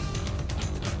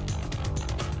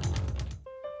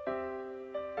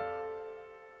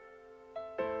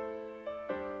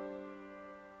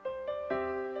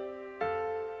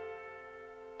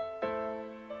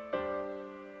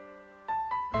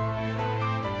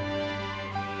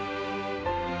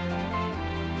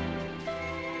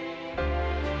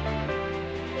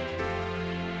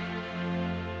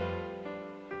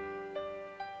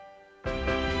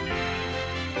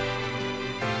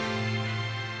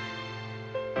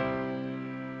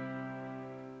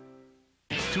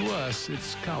 To us,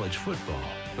 it's college football,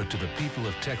 but to the people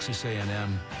of Texas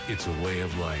A&M, it's a way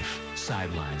of life.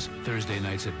 Sidelines, Thursday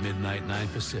nights at midnight, 9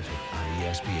 Pacific on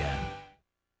ESPN.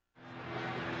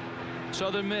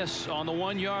 Southern Miss on the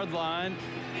 1-yard line,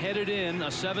 headed in, a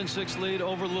 7-6 lead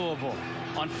over Louisville.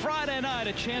 On Friday night,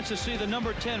 a chance to see the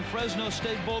number 10 Fresno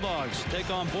State Bulldogs take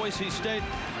on Boise State,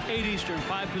 8 Eastern,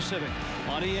 5 Pacific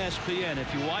on ESPN.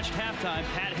 If you watched halftime,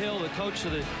 Pat Hill, the coach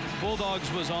of the Bulldogs,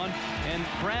 was on, and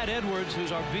Brad Edwards,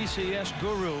 who's our BCS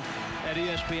guru at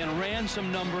ESPN, ran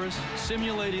some numbers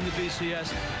simulating the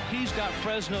BCS. He's got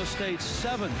Fresno State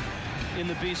 7th in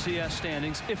the BCS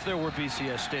standings, if there were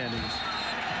BCS standings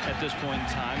at this point in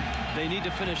time. They need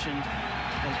to finish in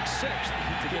 6th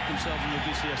to get themselves in the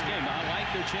BCS game. I like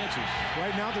their chances.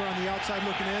 Right now they're on the outside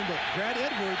looking in, but Brad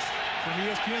Edwards from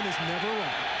ESPN is never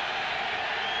wrong.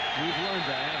 We've learned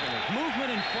that, haven't we?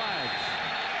 Movement and flags.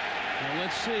 Now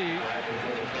let's see.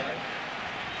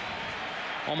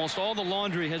 Almost all the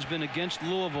laundry has been against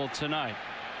Louisville tonight.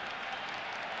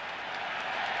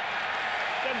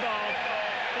 Good ball.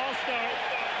 False start.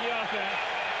 The offense.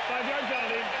 5-yard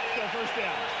penalty. So first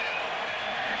down.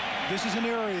 This is an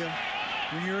area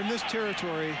when you're in this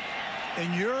territory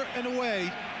and you're in a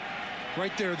way,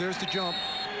 right there, there's the jump.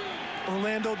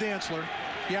 Orlando Dantzler.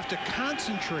 You have to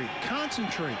concentrate.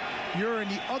 You're in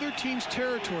the other team's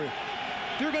territory.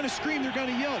 They're going to scream. They're going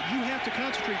to yell. You have to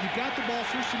concentrate. You got the ball,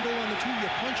 first and goal on the 2.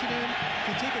 You punch it in.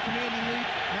 You take a commanding lead.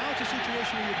 Now it's a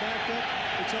situation where you're backed up.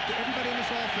 It's up to everybody in this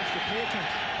offense to pay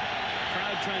attention.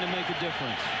 Crowd trying to make a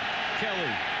difference.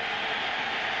 Kelly.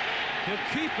 He'll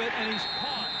keep it, and he's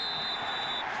caught.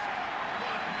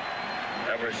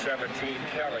 Number 17,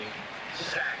 Kelly,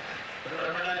 sacked.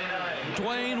 Number 99.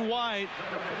 Dwayne White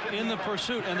in the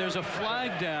pursuit, and there's a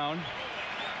flag down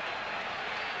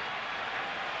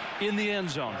in the end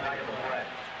zone.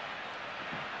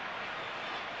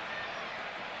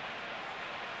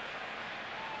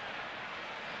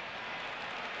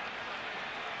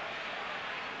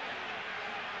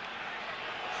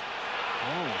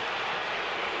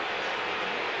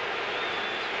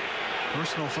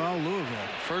 Personal foul, Louisville.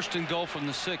 First and goal from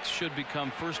the 6 should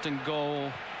become first and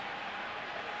goal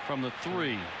from the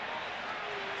 3.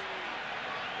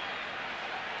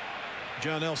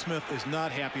 John L. Smith is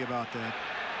not happy about that.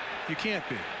 You can't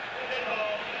be.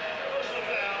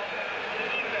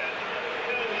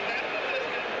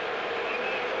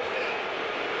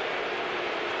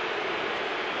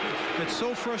 It's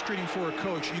so frustrating for a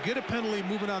coach. You get a penalty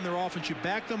moving on their offense. You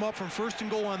back them up from first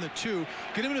and goal on the 2.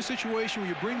 Get them in a situation where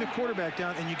you bring the quarterback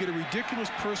down and you get a ridiculous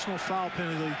personal foul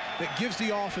penalty that gives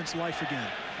the offense life again.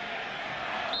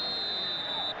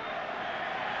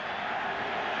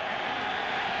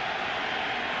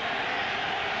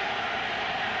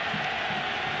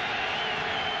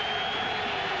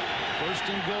 First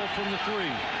and goal from the 3.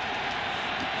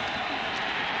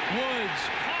 Woods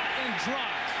caught and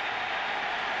dropped.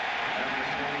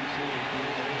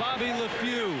 Bobby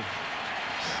LeFew.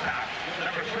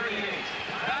 Number 38.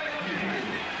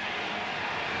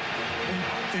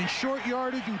 In short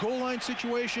yardage and goal line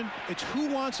situation, it's who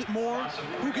wants it more,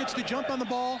 who gets the jump on the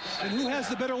ball, and who has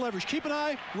the better leverage. Keep an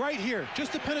eye right here.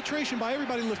 Just the penetration by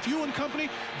everybody. LeFew and company,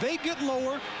 they get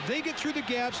lower, they get through the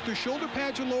gaps, their shoulder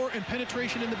pads are lower, and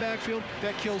penetration in the backfield,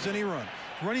 that kills any run.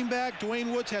 Running back,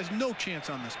 Dwayne Woods has no chance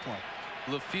on this play.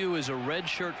 LeFew is a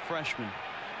redshirt freshman.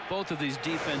 Both of these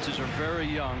defenses are very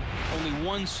young. Only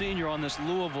one senior on this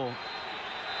Louisville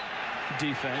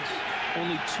defense.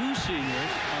 Only 2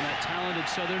 seniors on that talented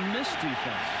Southern Miss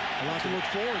defense. A lot to look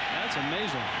forward. That's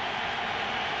amazing.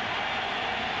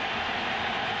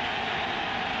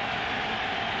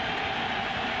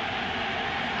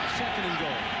 Second and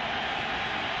goal.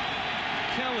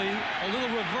 Kelly, a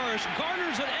little reverse.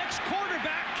 Garner's an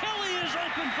ex-quarterback. Kelly he is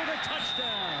open for the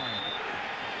touchdown.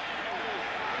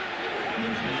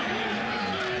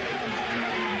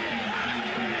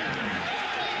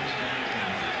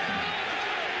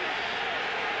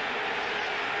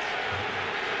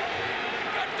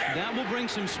 That will bring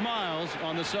some smiles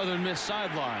on the Southern Miss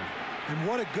sideline. And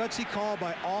what a gutsy call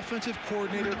by offensive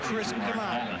coordinator Chris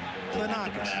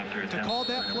Klanakis to call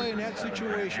that play in that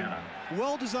situation.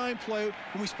 Well-designed play.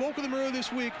 When we spoke with him earlier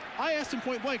this week, I asked him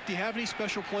point blank, do you have any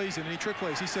special plays and any trick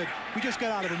plays? He said, we just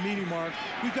got out of a meeting, Mark.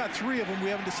 We've got 3 of them. We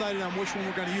haven't decided on which one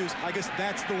we're going to use. I guess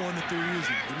that's the one that they're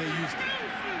using, and they used it.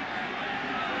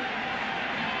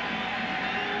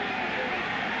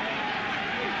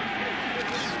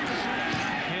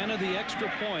 The extra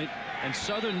point, and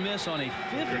Southern Miss on a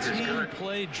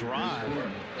 15-play drive.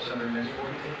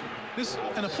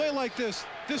 And a play like this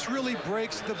really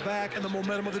breaks the back and the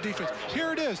momentum of the defense.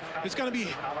 Here it is. It's going to be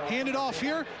handed off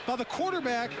here by the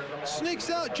quarterback. Sneaks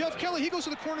out. Jeff Kelly, he goes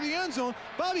to the corner of the end zone.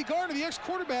 Bobby Gardner, the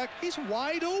ex-quarterback, he's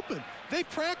wide open. They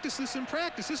practice this in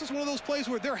practice. This is one of those plays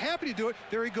where they're happy to do it.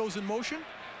 There he goes in motion.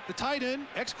 The tight end,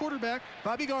 ex-quarterback,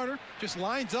 Bobby Gardner, just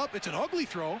lines up. It's an ugly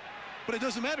throw. But it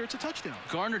doesn't matter. It's a touchdown.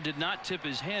 Garner did not tip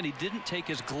his hand. He didn't take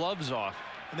his gloves off.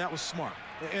 And that was smart.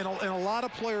 And a lot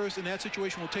of players in that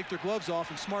situation will take their gloves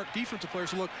off, and smart defensive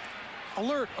players will look,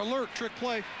 alert, alert, trick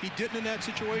play. He didn't in that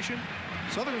situation.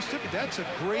 Southern Mississippi, that's a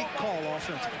great call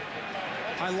offensively.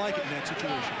 I like it in that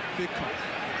situation. Big call.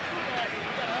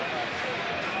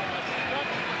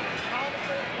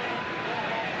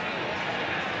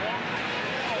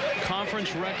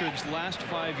 Conference records last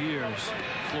 5 years.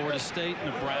 Florida State,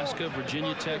 Nebraska,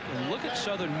 Virginia Tech, and look at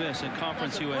Southern Miss in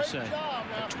Conference USA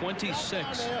at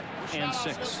 26-6.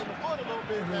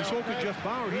 When we spoke with Jeff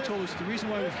Bauer, he told us the reason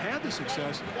why we've had the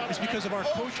success is because of our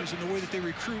coaches and the way that they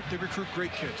recruit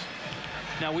great kids.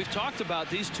 Now, we've talked about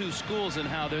these two schools and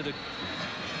how they're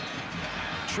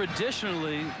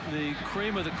traditionally the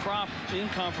cream of the crop in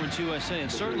Conference USA, and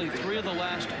certainly 3 of the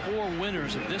last 4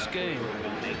 winners of this game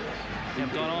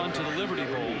have gone on to the Liberty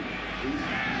Bowl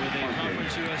with a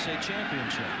Conference USA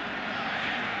championship.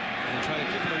 And they try to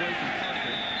kick it away from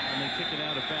Parker, and they kick it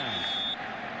out of bounds.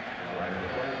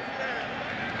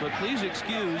 But please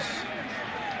excuse,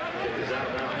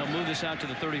 they'll move this out to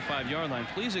the 35-yard line.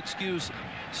 Please excuse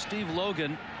Steve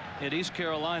Logan at East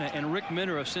Carolina and Rick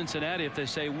Minner of Cincinnati if they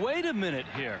say, wait a minute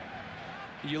here.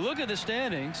 You look at the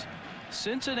standings,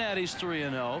 Cincinnati's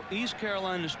 3-0, East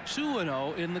Carolina's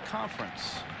 2-0 in the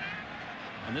conference.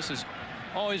 And this has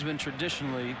always been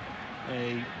traditionally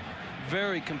a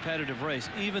very competitive race,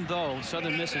 even though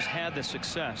Southern Miss has had the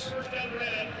success.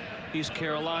 East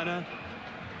Carolina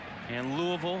and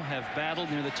Louisville have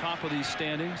battled near the top of these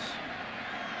standings.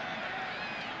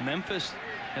 Memphis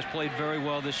has played very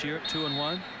well this year,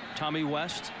 2-1. Tommy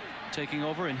West taking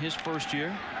over in his first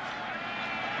year.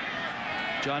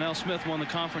 John L. Smith won the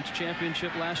conference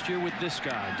championship last year with this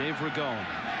guy, Dave Ragone.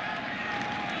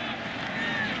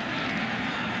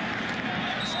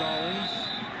 Stallings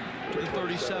to the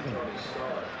 37.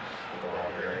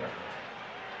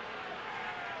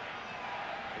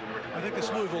 I think this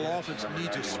Louisville offense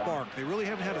needs a spark. They really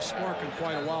haven't had a spark in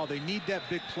quite a while. They need that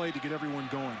big play to get everyone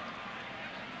going.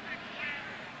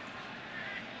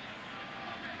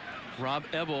 Rob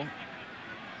Ebel,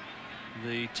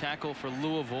 the tackle for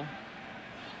Louisville,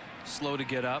 slow to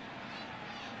get up.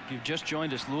 If you've just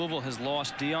joined us, Louisville has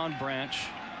lost Deion Branch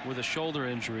with a shoulder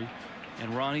injury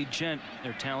and Ronnie Gent,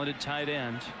 their talented tight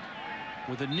end,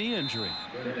 with a knee injury.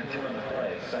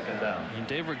 And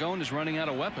Dave Ragone is running out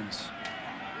of weapons.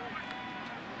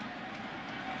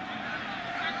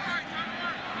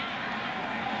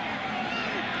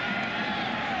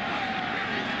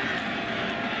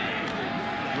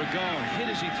 Ragone hit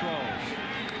as he throws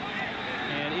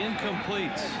and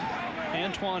incomplete.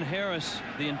 Antoine Harris,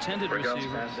 the intended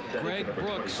receiver. Greg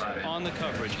Brooks on the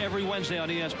coverage every Wednesday on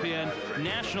ESPN.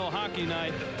 National Hockey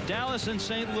Night. Dallas and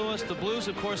St. Louis. The Blues,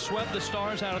 of course, swept the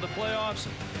Stars out of the playoffs.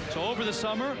 So over the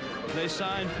summer, they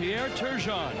signed Pierre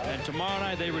Turgeon, and tomorrow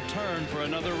night they return for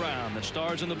another round. The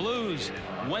Stars and the Blues.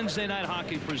 Wednesday night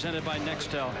hockey presented by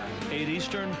Nextel. 8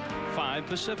 Eastern, 5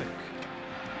 Pacific.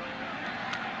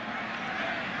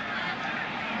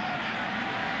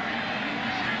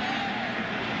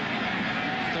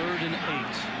 And 8.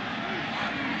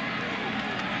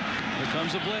 Here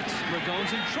comes a blitz.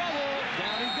 Ragone's in trouble.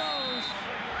 Down he goes.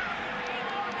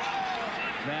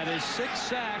 That is 6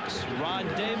 sacks. Rod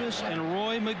Davis and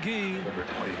Roy McGee.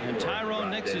 And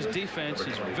Tyrone Nix's defense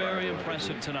is very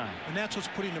impressive tonight. And that's what's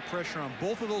putting the pressure on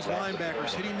both of those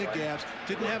linebackers, hitting the gaps.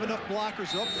 Didn't have enough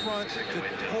blockers up front to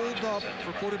hold up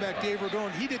for quarterback Dave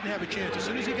Rodon. He didn't have a chance. As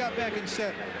soon as he got back in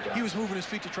set, he was moving his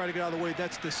feet to try to get out of the way.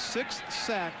 That's the 6th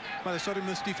sack by the Southern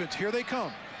Miss defense. Here they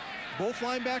come. Both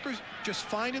linebackers just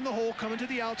finding the hole, coming to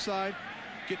the outside,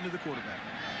 getting to the quarterback.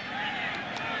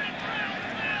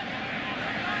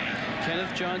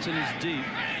 Kenneth Johnson is deep.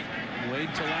 Wade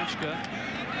Talachka.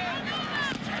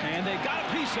 And they got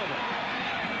a piece of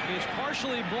it. It's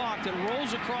partially blocked. It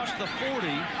rolls across the 40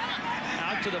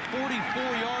 out to the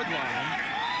 44-yard line.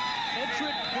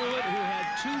 Edric Pruitt, who had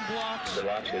 2 blocks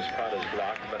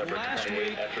last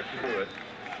week,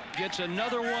 gets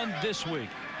another one this week.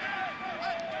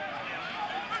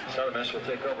 Southern Miss will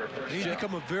take over. He's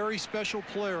become a very special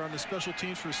player on the special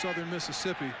teams for Southern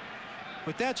Mississippi.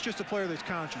 But that's just a player that's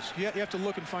conscious. You have to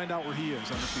look and find out where he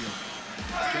is on the field.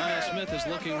 John S. Smith is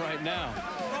looking right now.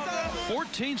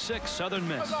 14-6 Southern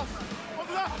Miss.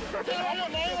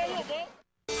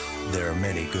 There are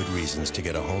many good reasons to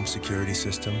get a home security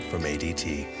system from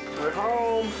ADT. We're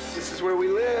home. This is where we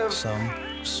live. Some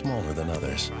smaller than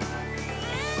others.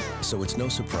 So it's no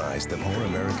surprise that more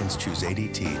Americans choose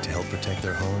ADT to help protect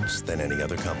their homes than any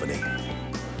other company.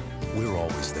 We're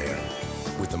always there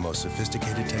with the most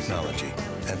sophisticated technology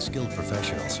and skilled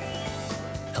professionals,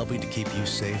 helping to keep you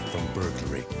safe from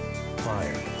burglary,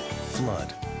 fire,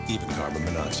 flood, even carbon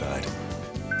monoxide.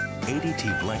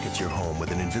 ADT blankets your home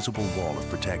with an invisible wall of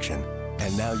protection.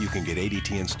 And now you can get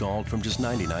ADT installed from just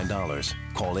 $99.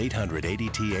 Call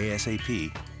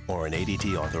 800-ADT-ASAP or an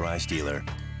ADT authorized dealer.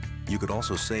 You could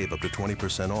also save up to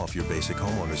 20% off your basic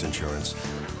homeowner's insurance.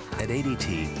 At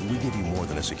ADT, we give you more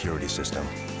than a security system.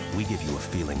 We give you a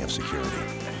feeling of security,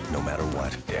 no matter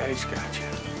what. Daddy's got you.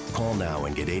 Call now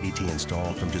and get ADT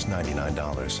installed from just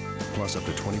 $99, plus up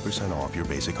to 20% off your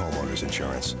basic homeowner's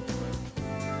insurance.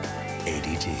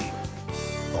 ADT,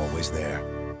 always there.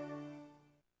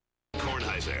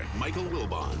 Kornheiser, Michael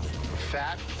Wilbon. We're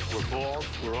fat, we're bald,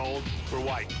 we're old, we're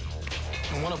white.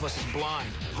 And one of us is blind.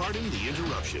 Pardon the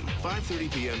interruption.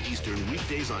 5:30 p.m. Eastern,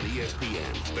 weekdays on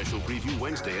ESPN. Special preview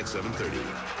Wednesday at 7:30.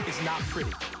 It's not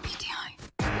pretty.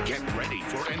 Get ready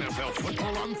for NFL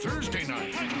football on Thursday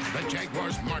night. The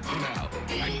Jaguars' Mark Brunell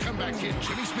and comeback kid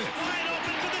Jimmy Smith Wide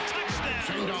open for the touchdown.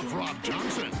 fend off Rob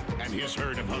Johnson and his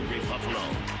herd of hungry buffalo.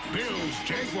 Bills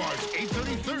Jaguars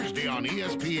 8:30 Thursday on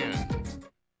ESPN.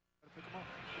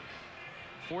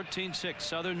 14-6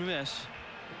 Southern Miss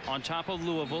on top of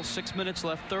Louisville. 6 minutes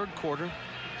left, third quarter.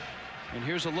 And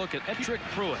here's a look at Edric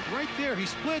Pruitt. Right there, he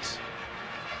splits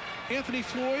Anthony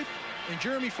Floyd and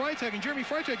Jeremy Freitag, and Jeremy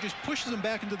Freitag just pushes him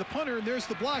back into the punter, and there's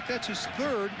the block. That's his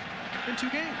 3rd in 2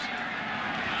 games.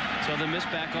 Southern Miss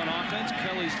back on offense.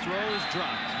 Kelly's throw is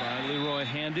dropped by Leroy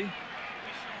Handy.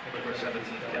 Number 17,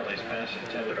 Kelly's pass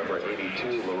intended. Number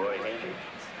 82, Leroy Handy.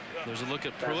 There's a look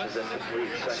at Pruitt.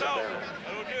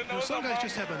 Some guys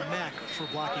just have a knack for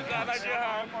blocking punts.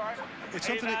 It's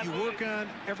something that you work on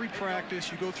every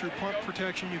practice. You go through punt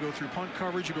protection, you go through punt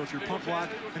coverage, you go through punt block,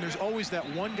 and there's always that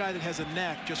one guy that has a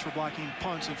knack just for blocking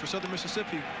punts. And for Southern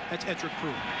Mississippi, that's Edric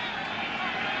Pruitt.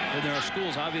 And there are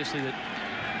schools, obviously, that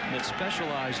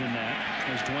specialize in that,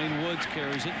 as Dwayne Woods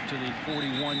carries it to the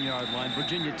 41-yard line.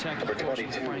 Virginia Tech, of course,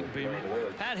 with Frank Beamer.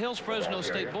 Pat Hill's Fresno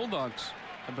State Bulldogs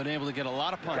have been able to get a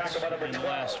lot of punts in the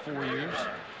last 4 years.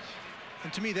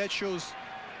 And to me, that shows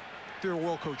they're a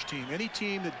well-coached team. Any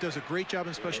team that does a great job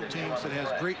in special teams, that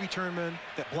has great return men,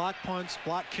 that block punts,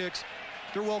 block kicks,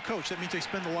 they're well-coached. That means they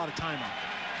spend a lot of time on it.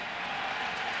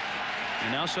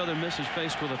 And now Southern Miss is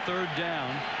faced with a 3rd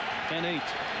down and 8.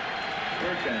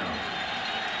 3rd down.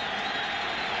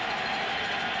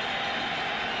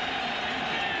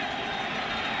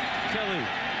 Kelly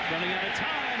running out of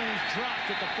time, and he's dropped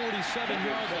at the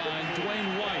 47-yard line.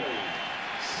 Dwayne White.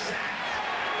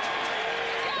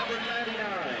 Number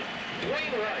 99,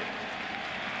 Dwayne White.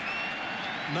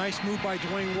 Nice move by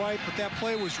Dwayne White, but that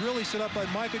play was really set up by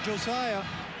Micah Josiah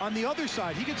on the other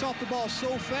side. He gets off the ball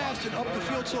so fast and up the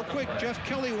field so quick. Jeff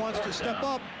Kelly wants to step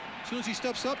up. As soon as he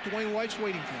steps up, Dwayne White's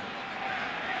waiting for him.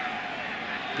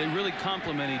 They really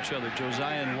complement each other,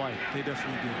 Josiah and White. They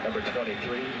definitely do. Number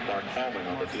 23, Mark Holman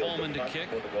on the field. Holman to kick.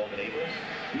 For the Golden Eagles.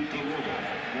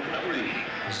 Number 80.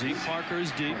 Zeke Parker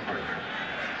is deep. Parker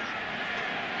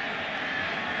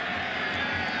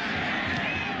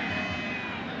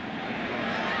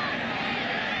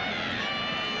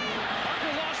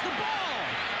lost the ball.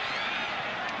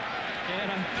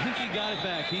 And I think he got it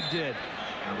back. He did.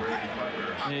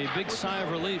 A big sigh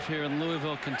of relief here in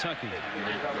Louisville, Kentucky.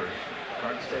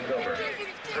 Cards take over.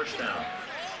 First down.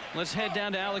 Let's head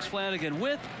down to Alex Flanagan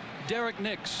with Derek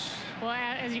Nix. Well,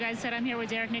 as you guys said, I'm here with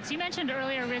Derek Nix. You mentioned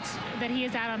earlier, Rich, that he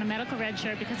is out on a medical red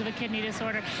shirt because of a kidney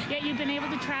disorder. Yet you've been able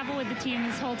to travel with the team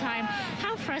this whole time.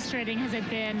 How frustrating has it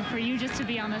been for you just to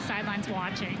be on the sidelines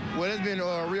watching? Well, it's been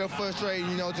real frustrating,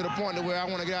 you know, to the point to where I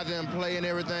want to get out there and play and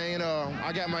everything. And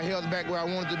I got my health back where I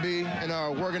want it to be,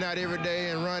 and working out every day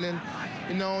and running.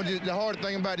 You know, just the hard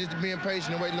thing about it is being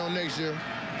patient and waiting on next year.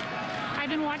 I've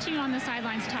been watching you on the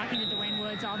sidelines talking to Dwayne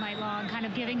Woods all night long, kind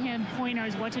of giving him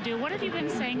pointers what to do. What have you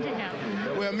been saying to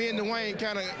him? Well, me and Dwayne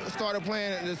kind of started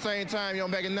playing at the same time, you know,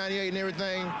 back in '98 and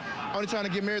everything. I'm just trying to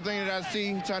give him everything that I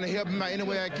see, trying to help him out any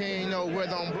way I can, you know,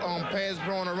 whether I'm pass,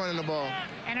 throwing, or running the ball.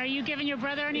 And are you giving your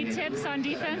brother any tips on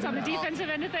defense, on the defensive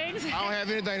end of things? I don't have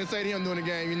anything to say to him during the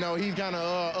game. You know, he's kind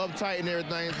of uptight and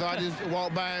everything, so I just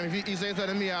walk by him. If he says something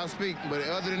to me, I'll speak. But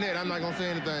other than that, I'm not going to say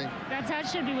anything. That's how it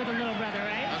should be with a little brother,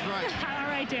 right? That's right. All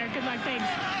right, Derek. Good luck. Thanks.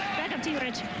 Back up to you,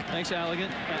 Rich. Thanks,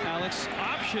 Alex.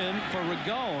 Option for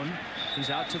Ragone. He's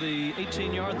out to the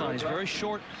 18-yard line. He's very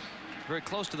short, very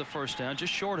close to the first down,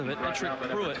 just short of it. Patrick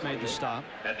Pruitt made the stop.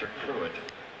 Patrick Pruitt.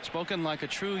 Spoken like a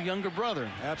true younger brother.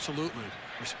 Absolutely.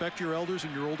 Respect your elders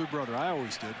and your older brother. I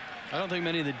always did. I don't think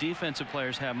many of the defensive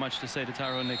players have much to say to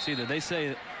Tyrone Nix either. They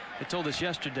told us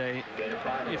yesterday,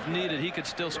 if needed, he could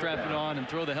still strap it on and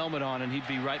throw the helmet on, and he'd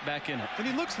be right back in it. And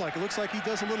it looks like he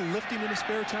does a little lifting in his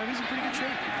spare time. He's in pretty good shape.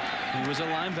 He was a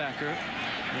linebacker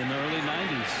in the early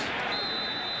 90s.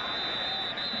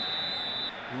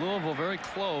 Louisville very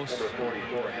close. Number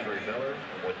 44, Henry Miller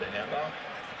with the handoff.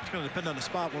 It's going to depend on the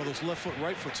spot, one of those left foot,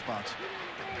 right foot spots.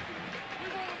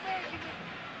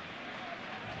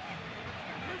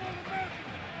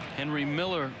 Henry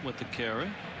Miller with the carry.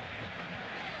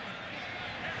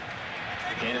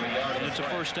 And it's a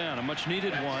first down, a much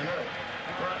needed one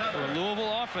for a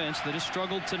Louisville offense that has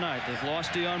struggled tonight. They've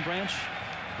lost Deion Branch,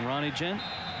 Ronnie Gent,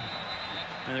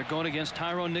 and they're going against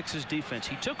Tyrone Nix's defense.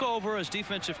 He took over as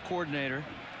defensive coordinator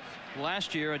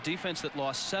last year, a defense that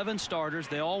lost 7 starters.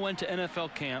 They all went to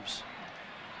NFL camps,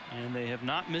 and they have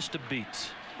not missed a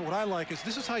beat. What I like is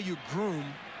this is how you groom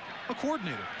a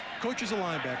coordinator. Coaches of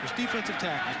linebackers, defensive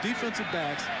tackles, defensive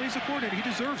backs. He's a coordinator. He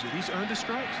deserves it. He's earned his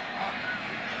stripes.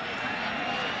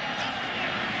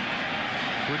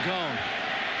 Ragone.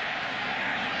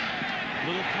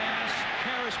 Little pass.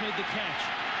 Harris made the catch.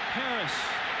 Harris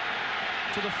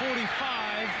to the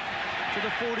 45, to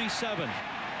the 47.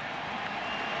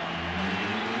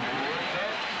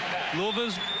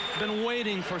 Louisville's been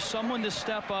waiting for someone to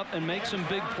step up and make some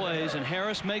big plays, and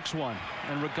Harris makes one.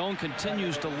 And Ragone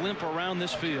continues to limp around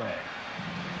this field.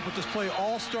 But this play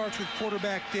all starts with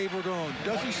quarterback Dave Ragone.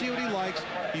 Doesn't see what he likes.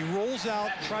 He rolls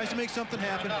out, tries to make something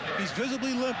happen. He's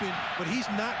visibly limping, but he's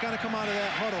not going to come out of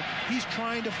that huddle. He's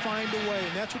trying to find a way,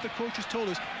 and that's what the coaches told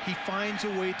us. He finds a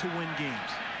way to win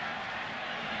games.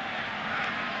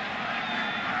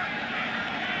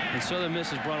 And Southern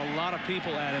Miss has brought a lot of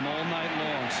people at him all night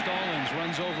long. Stallings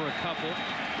runs over a couple.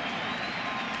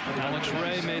 Alex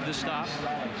Ray made the stop.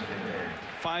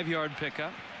 5-yard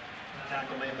pickup.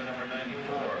 Tackle made by number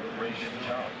 94, Rayshon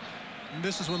Jones. And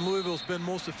this is when Louisville's been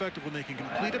most effective, when they can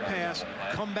complete a pass,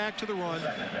 come back to the run,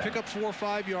 pick up 4 or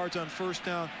 5 yards on first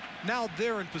down. Now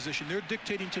they're in position. They're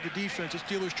dictating to the defense. It's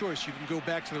dealer's choice. You can go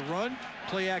back to the run,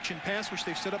 play action pass, which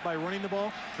they've set up by running the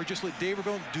ball, or just let Dave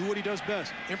Ragone do what he does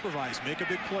best. Improvise, make a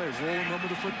big play, roll and run with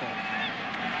the football.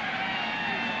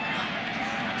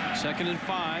 2nd and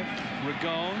 5.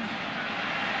 Ragone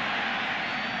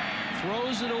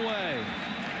throws it away.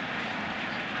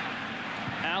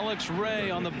 Alex Ray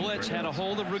on the blitz had a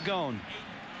hold of Ragone.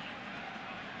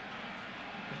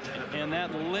 And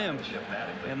that limp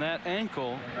and that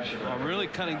ankle are really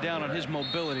cutting down on his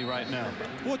mobility right now.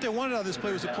 What they wanted out of this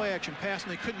play was a play action pass,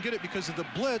 and they couldn't get it because of the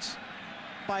blitz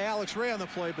by Alex Ray on the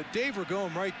play. But Dave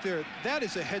Ragone right there, that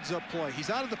is a heads-up play. He's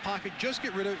out of the pocket, just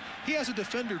get rid of it. He has a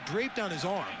defender draped on his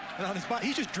arm and on his body.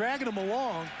 He's just dragging him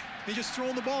along. He's just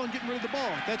throwing the ball and getting rid of the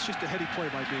ball. That's just a heady play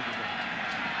by Dave Ragone.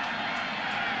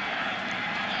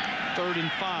 3rd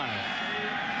and 5.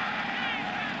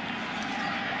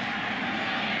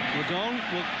 Ragone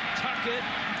will tuck it,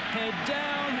 head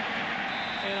down,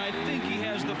 and I think he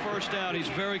has the first down. He's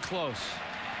very close.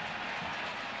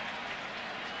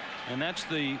 And that's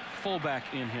the fullback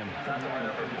in him.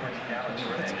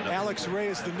 Alex Ray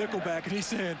is the nickelback, and he's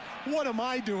saying, what am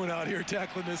I doing out here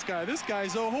tackling this guy? This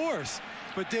guy's a horse.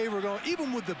 But Dave Ragone,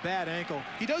 even with the bad ankle,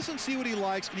 he doesn't see what he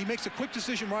likes, and he makes a quick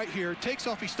decision right here, takes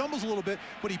off, he stumbles a little bit,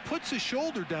 but he puts his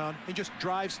shoulder down and just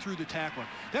drives through the tackler.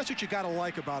 That's what you got to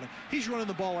like about him. He's running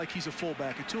the ball like he's a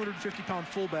fullback, a 250-pound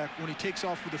fullback when he takes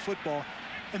off with the football,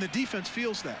 and the defense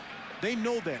feels that. They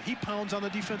know that. He pounds on the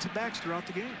defensive backs throughout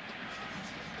the game.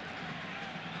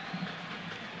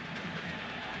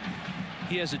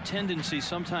 He has a tendency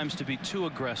sometimes to be too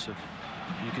aggressive.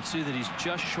 You can see that he's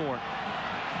just short.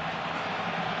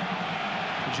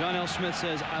 John L. Smith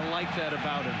says, I like that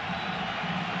about him.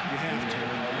 You have to.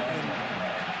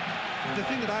 And the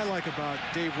thing that I like about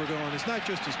Dave Ragone is not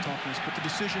just his toughness, but the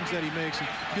decisions that he makes. And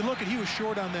if you look at, he was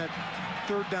short on that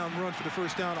third down run for the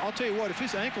first down. I'll tell you what, if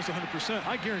his ankle's 100%,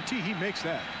 I guarantee he makes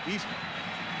that.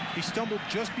 He stumbled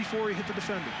just before he hit the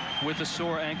defender. With a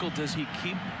sore ankle, does he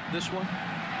keep this one?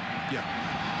 Yeah.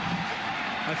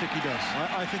 I think he does.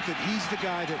 I think that he's the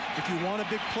guy that if you want a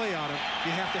big play out of,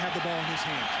 you have to have the ball in his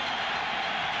hands.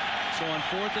 So on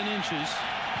 4th and inches,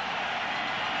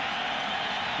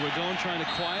 Ragone trying to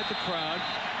quiet the crowd.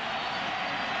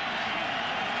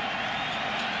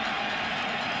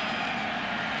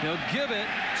 He'll give it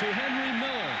to Henry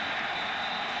Miller.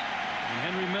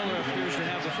 And Henry Miller appears to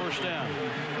have the first down.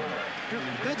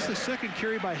 That's the second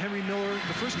carry by Henry Miller.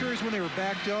 The first carry is when they were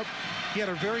backed up. He had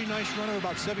a very nice run of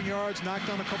about 7 yards, knocked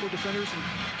down a couple of defenders and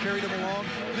carried them along.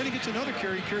 And then he gets another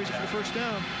carry, carries it for the first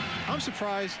down. I'm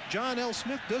surprised John L.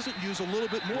 Smith doesn't use a little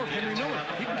bit more of Henry Miller.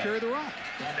 He can carry the rock.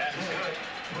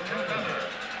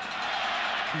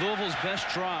 Louisville's best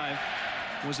drive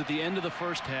was at the end of the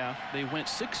first half. They went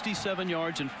 67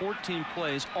 yards in 14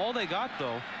 plays. All they got,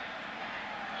 though,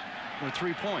 were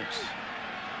 3 points.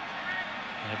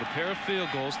 They have a pair of field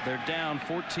goals. They're down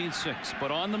 14-6, but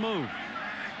on the move.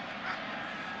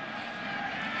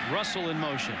 Russell in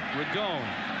motion. Ragone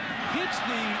hits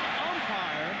the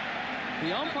umpire.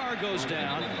 The umpire goes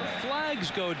down. Flags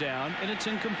go down, and it's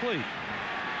incomplete.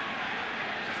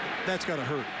 That's got to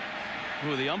hurt.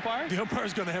 Who, the umpire? The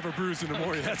umpire's going to have a bruise in the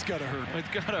morning. That's got to hurt. It's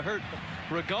got to hurt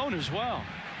Ragone as well,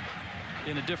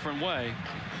 in a different way.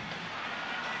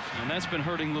 And that's been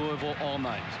hurting Louisville all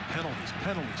night. Penalties,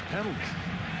 penalties, penalties.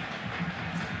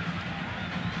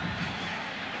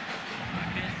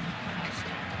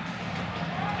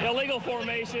 Illegal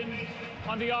formation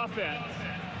on the offense.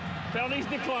 Penalties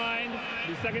declined.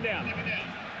 Be second down.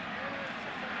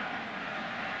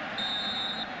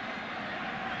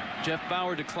 Jeff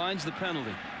Bauer declines the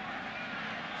penalty.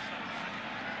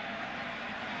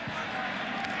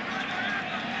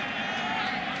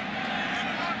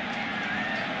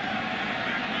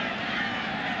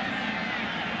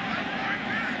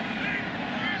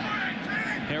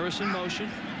 Harris in motion.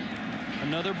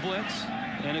 Another blitz.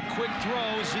 And a quick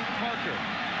throw, Zeke Parker.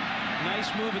 Nice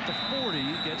move at the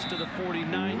 40. Gets to the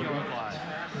 49-yard line.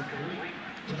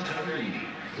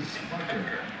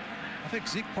 I think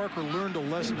Zeke Parker learned a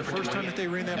lesson the first time that they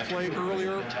ran that play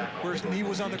earlier, where his knee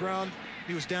was on the ground,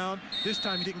 he was down. This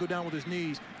time he didn't go down with his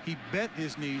knees. He bent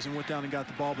his knees and went down and got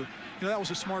the ball. But you know, that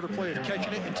was a smarter play of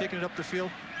catching it and taking it up the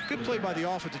field. Good play by the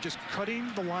offense of just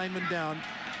cutting the lineman down,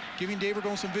 giving Dave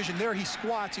Ragone some vision. There he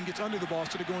squats and gets under the ball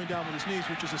instead of going down with his knees,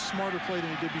 which is a smarter play than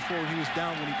he did before when he was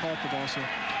down when he caught the ball. So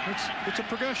it's a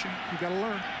progression. You got to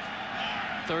learn.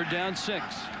 3rd down 6.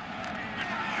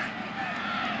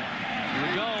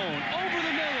 Ragone over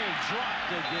the middle,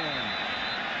 dropped again.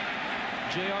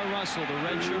 J.R. Russell, the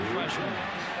redshirt freshman.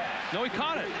 No, he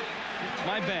caught it.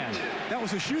 My bad. That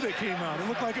was a shoe that came out. It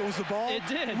looked like it was the ball. It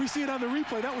did. We see it on the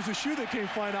replay. That was a shoe that came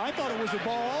flying out. I thought it was a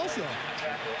ball also.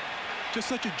 Just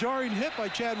such a jarring hit by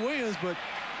Chad Williams, but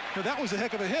you know, that was a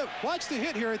heck of a hit. Watch the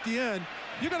hit here at the end.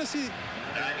 You're going to see,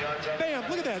 bam,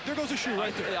 look at that. There goes a shoe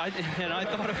right there. And I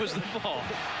thought it was the ball.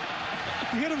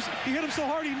 He hit him so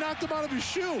hard he knocked him out of his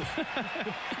shoe.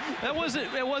 It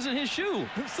wasn't his shoe.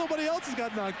 Somebody else has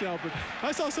got knocked out, but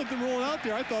I saw something rolling out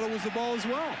there. I thought it was the ball as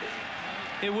well.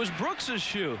 It was Brooks's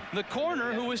shoe, the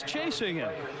corner who was chasing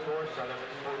him.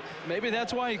 Maybe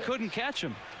that's why he couldn't catch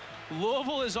him.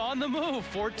 Louisville is on the move,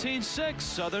 14-6,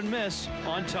 Southern Miss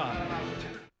on top.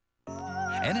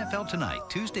 NFL Tonight,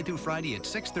 Tuesday through Friday at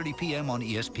 6:30 p.m. on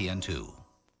ESPN2.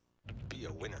 Be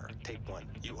a winner. Take one.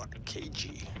 You are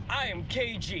KG. I am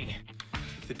KG.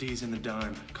 If the D's in the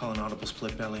dime, call an audible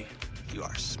split belly. You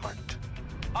are smart.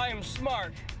 I am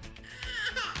smart.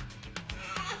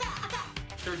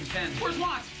 3rd and 10. Where's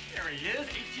Watts? There he is.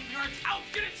 18 yards out.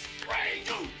 Get it straight.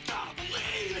 You gotta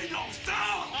believe in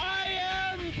yourself. I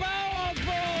am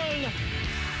powerful.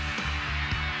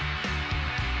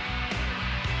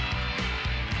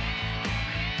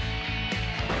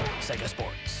 Sega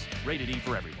Sports. Rated E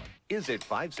for everyone. Is it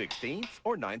 5/16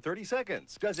 or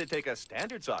 9/32? Does it take a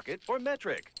standard socket or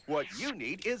metric? What you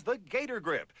need is the Gator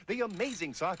Grip, the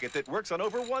amazing socket that works on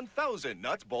over 1,000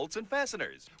 nuts, bolts, and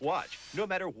fasteners. Watch, no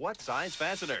matter what size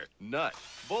fastener, nut,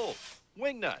 bolt,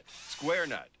 wing nut, square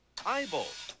nut, eye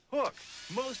bolt, hook,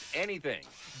 most anything.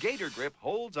 Gator Grip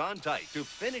holds on tight to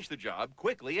finish the job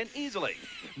quickly and easily.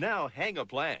 Now hang a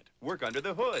plant, work under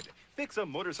the hood, fix a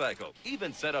motorcycle,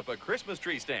 even set up a Christmas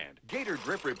tree stand. Gator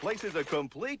Grip replaces a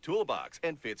complete toolbox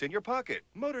and fits in your pocket,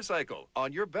 motorcycle,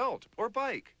 on your belt, or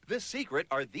bike. The secret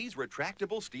are these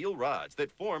retractable steel rods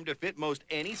that form to fit most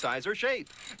any size or shape.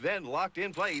 Then locked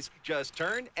in place, just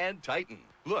turn and tighten.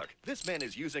 Look, this man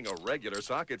is using a regular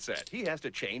socket set. He has to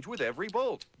change with every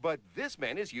bolt. But this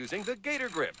man is using the Gator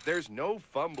Grip. There's no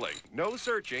fumbling, no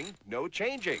searching, no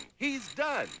changing. He's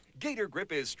done. Gator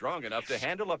Grip is strong enough to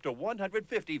handle up to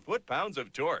 150 foot-pounds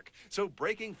of torque, so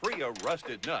breaking free a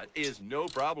rusted nut is no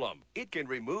problem. It can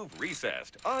remove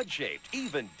recessed, odd-shaped,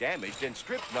 even damaged and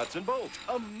stripped nuts and bolts.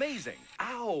 Amazing.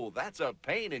 Ow, that's a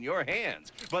pain in your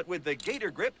hands. But with the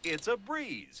Gator Grip, it's a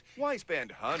breeze. Why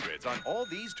spend hundreds on all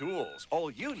these tools?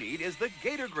 All you need is the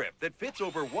Gator Grip that fits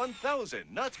over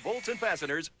 1,000 nuts, bolts, and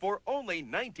fasteners for only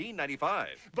 $19.95.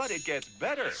 But it gets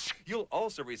better. You'll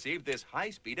also receive this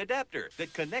high-speed adapter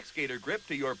that connects Gator Grip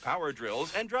to your power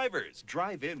drills and drivers.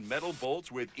 Drive in metal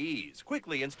bolts with ease.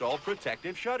 Quickly install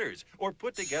protective shutters or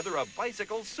put together a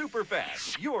bicycle super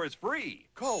fast. Yours free.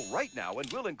 Call right now and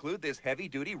we'll include this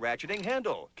heavy-duty ratcheting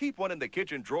handle. Keep one in the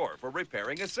kitchen drawer for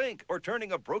repairing a sink or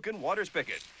turning a broken water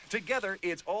spigot. Together,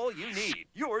 it's all you need.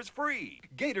 Yours free.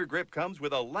 Gator Grip comes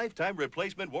with a lifetime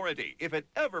replacement warranty. If it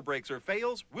ever breaks or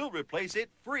fails, we'll replace it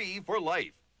free for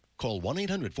life. Call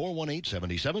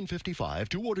 1-800-418-7755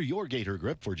 to order your Gator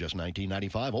Grip for just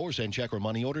 $19.95 or send check or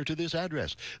money order to this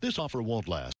address. This offer won't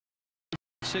last.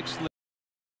 Parker's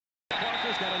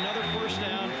got another first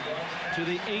down to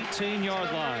the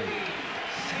 18-yard line.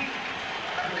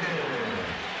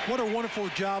 What a wonderful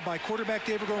job by quarterback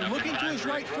David Rowan, looking to his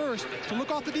right first to look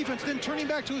off the defense, then turning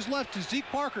back to his left to Zeke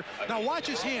Parker. Now watch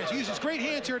his hands. He uses great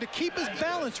hands here to keep his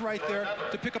balance right there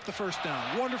to pick up the first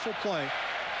down. Wonderful play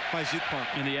by Zeke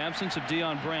Parker. In the absence of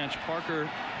Deion Branch, Parker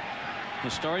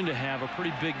is starting to have a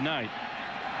pretty big night.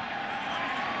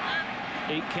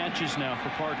 8 catches now for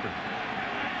Parker.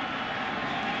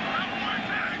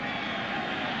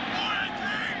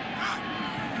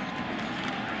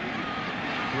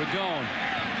 Ragone.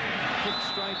 Quick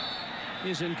strike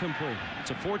is incomplete.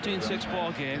 It's a 14-6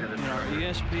 ball game in our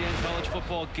ESPN College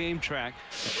Football Game Track.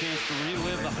 A chance to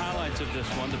relive the highlights of this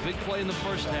one. The big play in the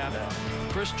first half,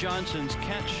 Chris Johnson's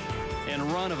catch and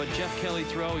run of a Jeff Kelly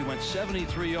throw. He went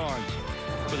 73 yards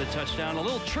for the touchdown. A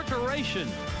little trickeration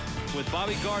with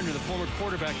Bobby Gardner, the former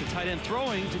quarterback, the tight end,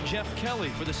 throwing to Jeff Kelly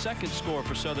for the second score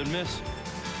for Southern Miss.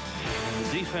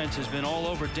 The defense has been all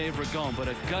over Dave Ragone, but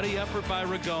a gutty effort by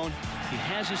Ragone. He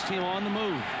has his team on the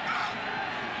move.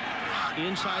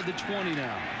 Inside the 20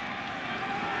 now.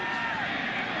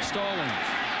 Stallings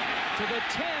to the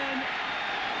 10,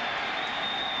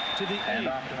 to the 8.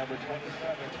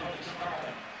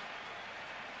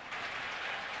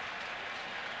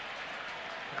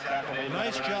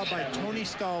 Nice job by Tony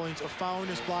Stallings of following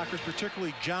his blockers,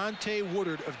 particularly John Tay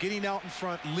Woodard, of getting out in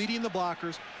front, leading the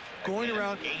blockers, going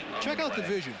around. Check out the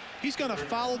vision. He's going to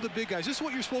follow the big guys. This is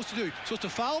what you're supposed to do. You're supposed to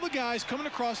follow the guys coming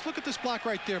across. Look at this block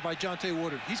right there by John Tay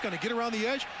Woodard. He's going to get around the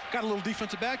edge, got a little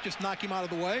defensive back, just knock him out of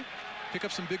the way, pick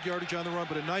up some big yardage on the run.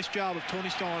 But a nice job of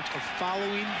Tony Stallings of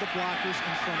following the blockers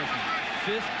in front of him.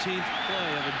 15th play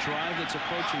of a drive that's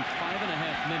approaching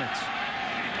 5.5 minutes.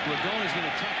 Ragone is going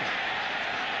to tuck it.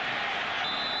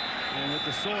 And with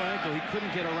the sore ankle, he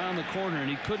couldn't get around the corner, and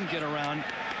he couldn't get around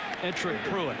Ettrick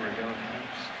Pruitt.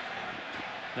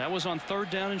 That was on 3rd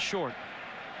down and short.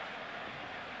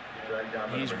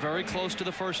 He's very close to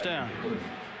the first down.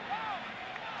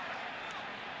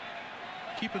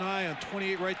 Keep an eye on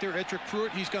 28 right there, Ettrick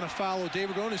Pruitt. He's going to follow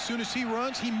David Ragone. As soon as he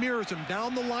runs, he mirrors him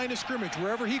down the line of scrimmage.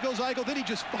 Wherever he goes, I go. Then he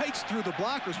just fights through the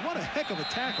blockers. What a heck of a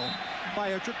tackle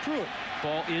by Ettrick Pruitt.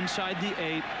 Ball inside the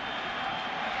 8.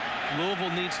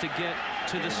 Louisville needs to get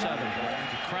to the 7.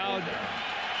 The crowd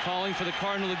calling for the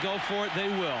Cardinal to go for it. They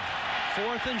will.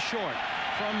 4th and short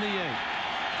from the 8.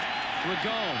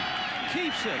 Ragone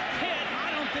keeps it. Hit.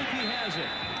 I don't think he has it.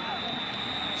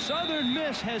 Southern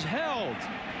Miss has held.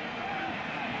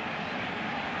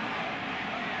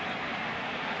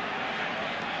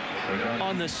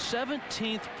 On the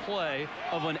 17th play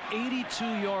of an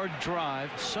 82-yard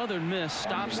drive, Southern Miss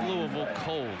stops Louisville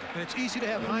cold. And it's easy to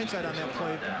have hindsight on that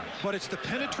play, but it's the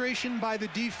penetration by the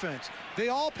defense. They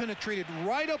all penetrated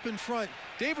right up in front.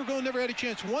 Dave Ragone never had a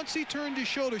chance. Once he turned his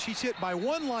shoulders, he's hit by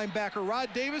one linebacker,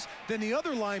 Rod Davis, then the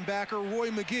other linebacker, Roy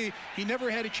McGee. He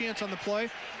never had a chance on the play.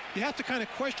 You have to kind of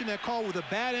question that call with a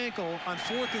bad ankle on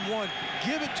 4th and 1.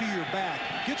 Give it to your back.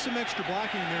 Get some extra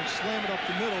blocking in there and slam it up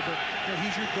the middle. But you know,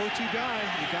 he's your go-to guy.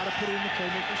 You got to put it in the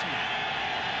playmaker's hand.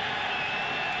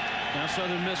 Now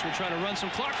Southern Miss will try to run some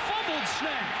clock. Fumbled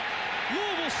snap.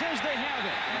 Louisville says they have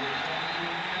it.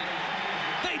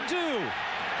 They do.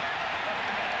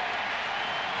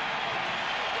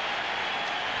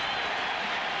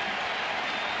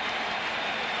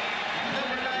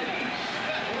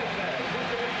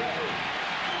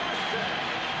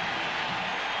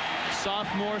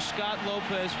 Sophomore Scott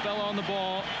Lopez fell on the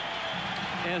ball,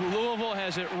 and Louisville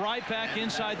has it right back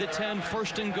inside the 10,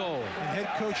 first and goal. And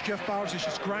head coach Jeff Bowers is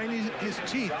just grinding his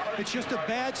teeth. It's just a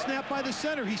bad snap by the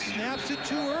center. He snaps it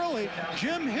too early.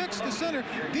 Jim Hicks, the center.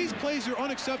 These plays are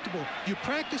unacceptable. You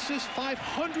practice this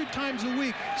 500 times a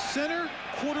week. Center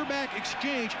quarterback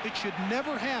exchange, it should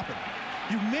never happen.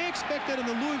 You may expect that on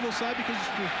the Louisville side because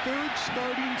it's their third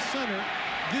starting center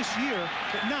this year,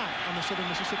 but not on the Southern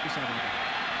Mississippi side of it.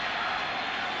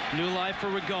 New life for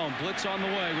Ragone. Blitz on the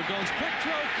way. Ragone's quick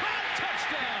throw. Caught.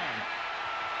 Touchdown.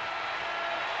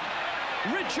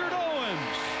 Richard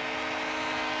Owens.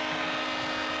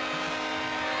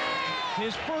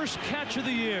 His first catch of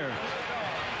the year.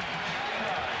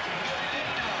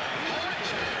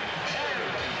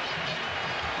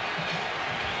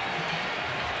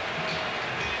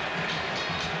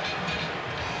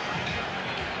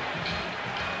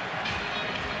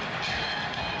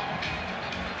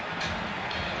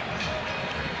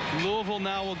 Louisville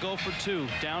now will go for 2,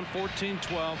 down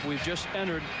 14-12. We've just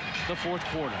entered the fourth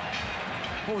quarter.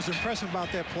 What was impressive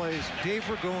about that play is Dave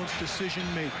Ragone's decision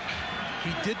making.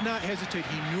 He did not hesitate.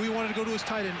 He knew he wanted to go to his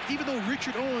tight end. Even though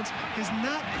Richard Owens has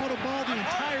not caught a ball the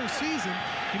entire season,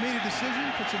 he made a decision,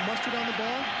 put some mustard on the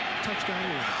ball, touchdown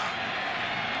Louisville.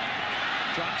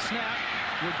 Drop snap.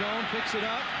 Ragone picks it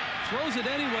up, throws it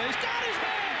anyways. Got his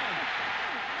man!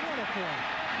 What a play.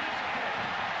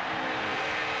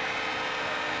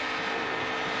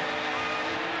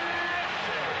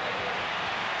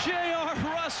 J.R.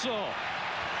 Russell.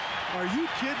 Are you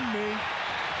kidding me?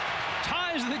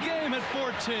 Ties the game at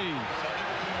 14.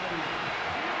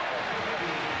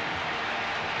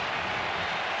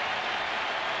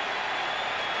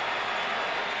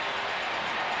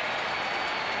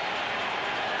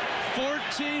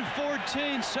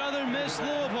 Southern Miss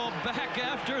Louisville back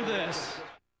after this.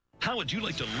 How would you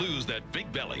like to lose that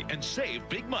big belly and save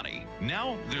big money?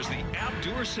 Now, there's the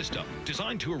Abdur system,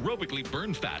 designed to aerobically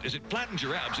burn fat as it flattens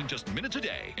your abs in just minutes a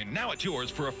day. And now it's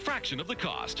yours for a fraction of the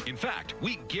cost. In fact,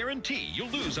 we guarantee you'll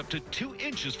lose up to 2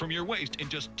 inches from your waist in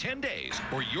just 10 days,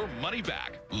 or your money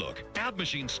back. Look, ab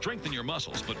machines strengthen your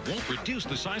muscles, but won't reduce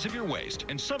the size of your waist.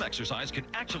 And some exercise can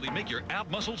actually make your ab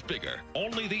muscles bigger.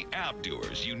 Only the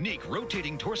Abdur's unique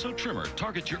rotating torso trimmer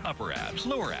targets your upper abs,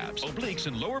 lower abs, obliques,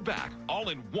 and lower back, all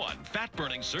in one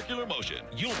fat-burning circular motion.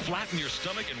 You'll flatten your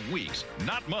stomach in weeks,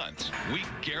 not months. We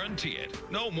guarantee it.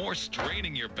 No more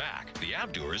straining your back. The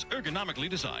Abdur is ergonomically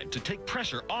designed to take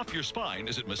pressure off your spine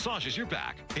as it massages your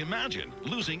back. Imagine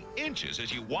losing inches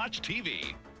as you watch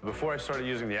TV. Before I started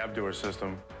using the Abdur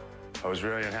system, I was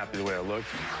really unhappy the way I looked.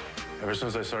 Ever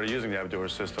since I started using the Abdur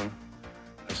system,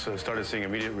 I started seeing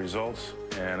immediate results,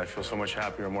 and I feel so much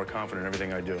happier and more confident in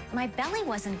everything I do. My belly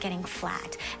wasn't getting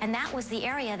flat, and that was the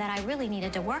area that I really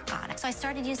needed to work on. So I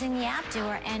started using the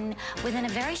Abdur, and within a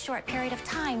very short period of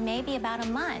time, maybe about a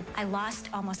month, I lost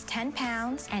almost 10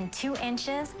 pounds and 2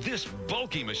 inches. This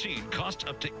bulky machine costs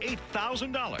up to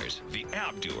 $8,000. The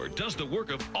Abdur does the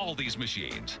work of all these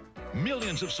machines.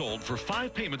 Millions have sold for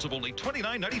 5 payments of only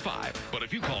 $29.95. But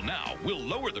if you call now, we'll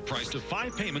lower the price to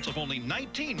 5 payments of only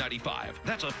 $19.95.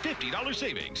 That's a $50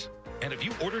 savings. And if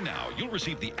you order now, you'll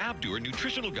receive the Abdur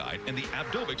Nutritional Guide and the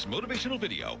Abdomics Motivational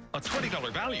Video. A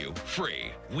 $20 value,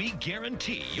 free. We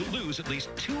guarantee you'll lose at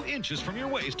least 2 inches from your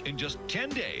waist in just 10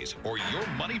 days, or your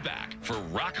money back. For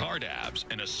rock-hard abs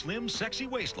and a slim, sexy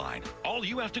waistline, all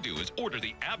you have to do is order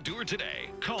the Abdur today.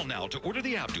 Call now to order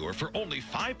the Abdur for only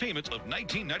 5 payments of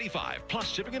 $19.95, plus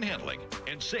shipping and handling,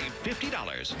 and save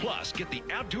 $50. Plus, get the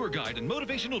Abdur Guide and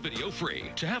Motivational Video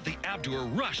free. To have the Abdur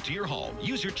rush to your home,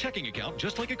 use your checking account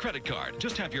just like a credit card.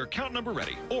 Just have your account number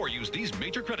ready, or use these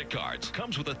major credit cards.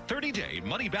 Comes with a 30-day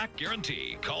money-back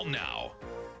guarantee. Call now.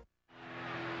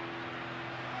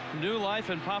 New life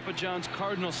in Papa John's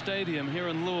Cardinal Stadium here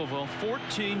in Louisville.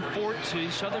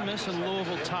 14-14. Southern Miss and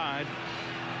Louisville tied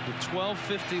with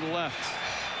 12:50 left.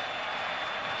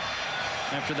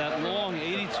 After that long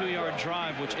 82-yard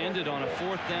drive, which ended on a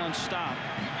 4th down stop,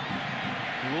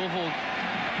 Louisville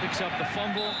picks up the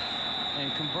fumble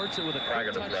and converts it with a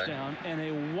quick touchdown and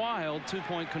a wild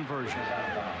 2-point conversion.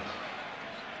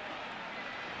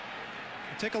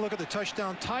 Take a look at the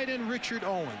touchdown. Tight end Richard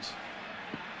Owens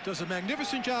does a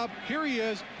magnificent job. Here he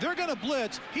is. They're going to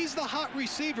blitz. He's the hot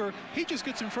receiver. He just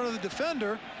gets in front of the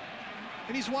defender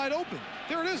and he's wide open.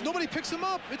 There it is. Nobody picks him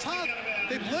up. It's hot.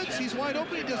 They blitz. He's wide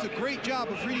open. He does a great job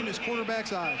of reading his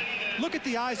quarterback's eye. Look at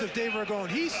the eyes of Dave Ragone.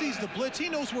 He sees the blitz. He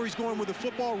knows where he's going with the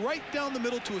football, right down the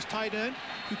middle to his tight end,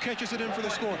 who catches it in for the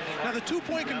score. Now, the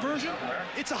two-point conversion,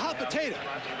 it's a hot potato.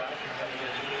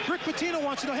 Rick Pitino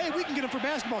wants to know, hey, we can get him for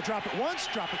basketball. Drop it once,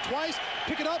 drop it twice,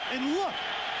 pick it up, and look.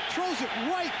 Throws it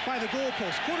right by the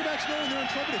goalpost. Quarterbacks know when they're in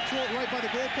trouble, they throw it right by the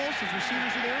goalpost. His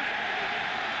receivers are there.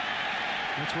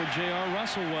 That's where J.R.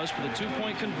 Russell was for the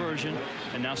two-point conversion.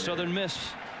 And now Southern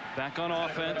Miss back on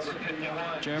offense.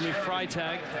 Jeremy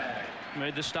Freitag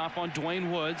made the stop on Dwayne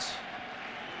Woods.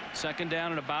 Second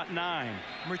down and about 9.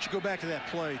 Rich, you go back to that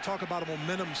play. Talk about a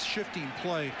momentum-shifting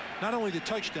play. Not only the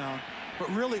touchdown, but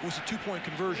really it was a two-point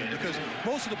conversion, because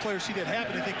most of the players see that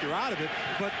happen and think they're out of it.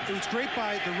 But it was great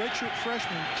by the redshirt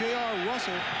freshman, J.R.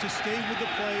 Russell, to stay with the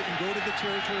play and go to the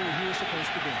territory where he was supposed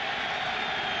to be.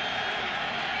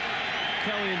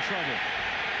 Kelly in trouble.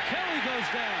 Kelly goes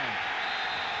down.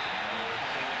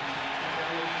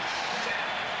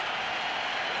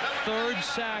 Third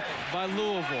sack by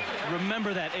Louisville.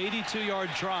 Remember that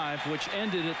 82-yard drive, which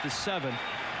ended at the 7.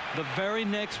 The very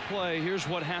next play, here's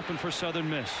what happened for Southern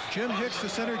Miss. Jim Hicks, the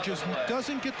center, just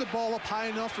doesn't get the ball up high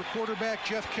enough for quarterback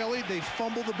Jeff Kelly. They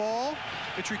fumble the ball.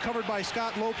 It's recovered by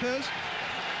Scott Lopez.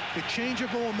 The change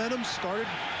of momentum started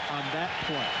on that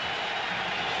play.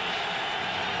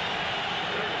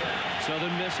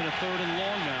 Southern Miss in a 3rd and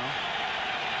long now.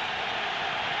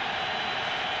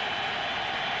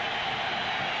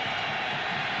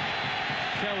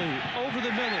 Kelly over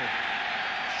the middle.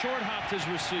 Short hopped his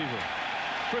receiver.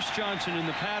 Chris Johnson in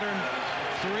the pattern.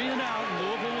 3 and out.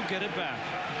 Louisville will get it back.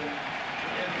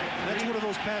 That's one of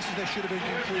those passes that should have been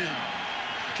completed.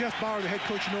 Jeff Bauer, the head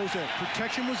coach, knows that.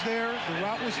 Protection was there. The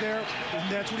route was there. And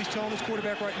that's what he's telling his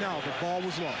quarterback right now. The ball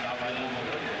was low.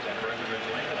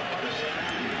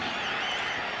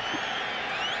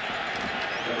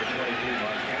 Number 22,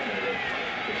 Montana,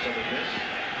 for Southern Miss.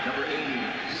 Number 80,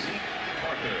 Zeke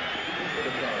Parker for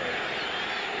the Cards.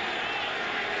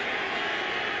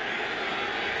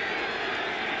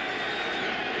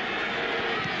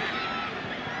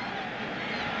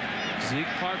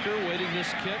 Zeke Parker waiting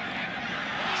this kick.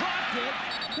 Dropped it.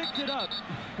 Picked it up.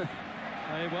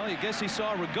 Well, I guess he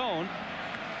saw Ragone,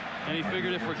 and he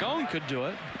figured if Ragone could do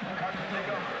it.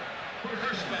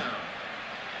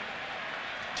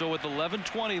 So with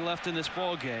 11:20 left in this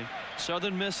ball game,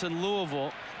 Southern Miss and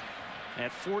Louisville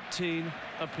at 14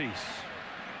 apiece.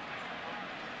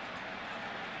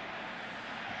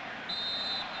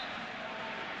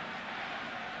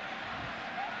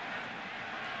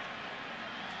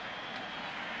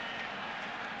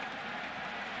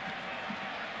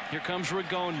 Here comes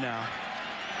Ragone now.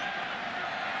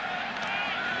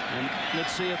 And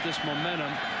let's see if this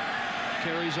momentum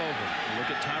carries over. Look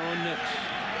at Tyrone Nix,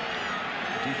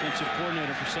 defensive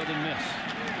coordinator for Southern Miss.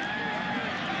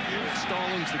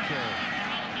 Stallings the carry.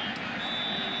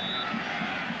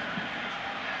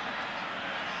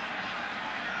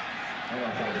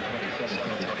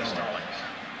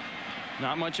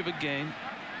 Not much of a gain.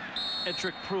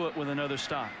 Edric Pruitt with another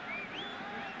stop.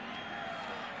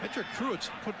 Edric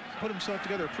Pruitt's put himself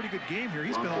together a pretty good game here.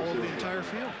 He's been all over the entire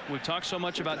field. We've talked so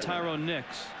much about Tyrone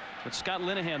Nix, but Scott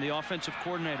Linehan, the offensive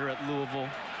coordinator at Louisville,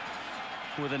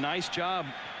 with a nice job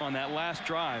on that last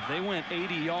drive. They went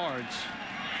 80 yards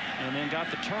and then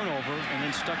got the turnover and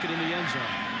then stuck it in the end zone.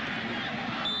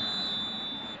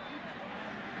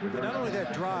 Not only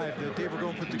that drive that Dave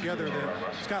Ragone put together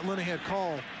that Scott Linehan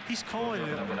called, he's calling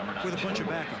it with a bunch of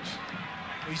backups.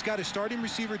 He's got his starting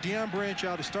receiver, Deion Branch,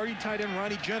 out, his starting tight end,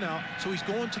 Ronnie Jen, out. So he's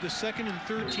going to the 2nd and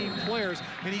 3rd team players,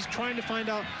 and he's trying to find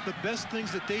out the best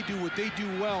things that they do, what they do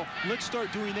well. Let's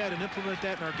start doing that and implement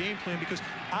that in our game plan, because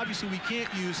obviously we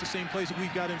can't use the same plays that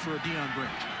we've got in for a Deion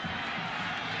Branch.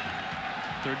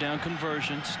 3rd down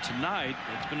conversions. Tonight,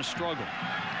 it's been a struggle.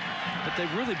 But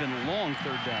they've really been long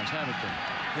 3rd downs, haven't they?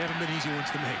 They haven't been easy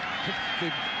ones to make.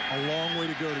 They've a long way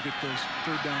to go to get those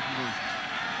 3rd down conversions.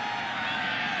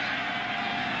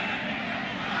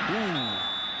 Ooh,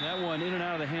 that one in and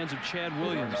out of the hands of Chad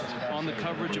Williams on the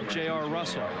coverage of J.R.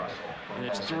 Russell. And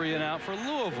it's 3 and out for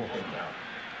Louisville.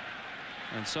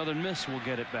 And Southern Miss will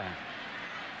get it back.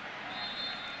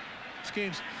 This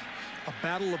game's a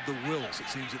battle of the wills, it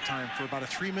seems at times. For about a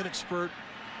 3-minute spurt,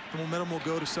 the momentum will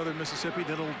go to Southern Mississippi,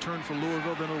 then it'll turn for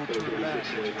Louisville, then it'll turn back.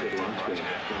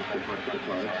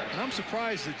 And I'm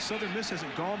surprised that Southern Miss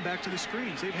hasn't gone back to the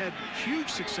screens. They've had huge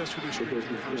success with their screens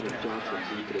in the first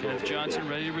half. Kenneth Johnson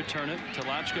ready to return it.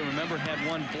 Talachka, remember, had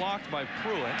one blocked by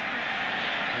Pruitt.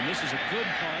 And this is a good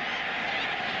punt.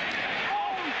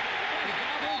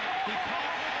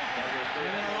 And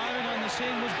then arriving on the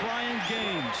scene was Brian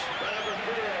Gaines.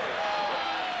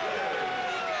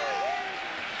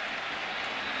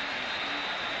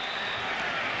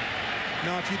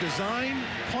 Now, if you design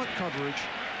punt coverage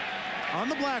on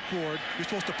the blackboard, you're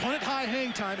supposed to punt it high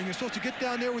hang time, and you're supposed to get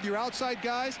down there with your outside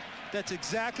guys. That's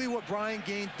exactly what Brian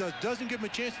Gaines does. Doesn't give him a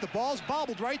chance. The ball's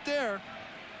bobbled right there.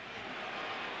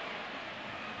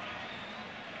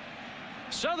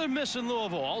 Southern Miss and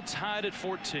Louisville all tied at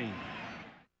 14.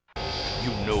 You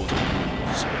know the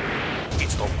rules.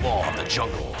 It's the law of the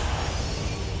jungle.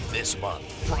 This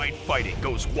month, Pride Fighting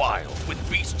goes wild with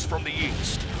beasts from the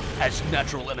East as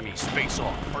natural enemies face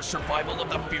off for survival of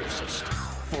the fiercest.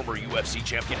 Former UFC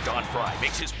champion Don Fry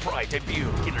makes his Pride debut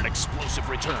in an explosive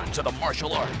return to the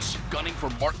martial arts, gunning for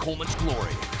Mark Coleman's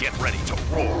glory. Get ready to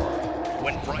roar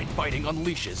when Pride Fighting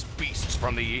unleashes beasts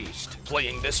from the East.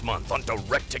 Playing this month on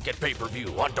direct-to-get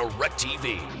pay-per-view on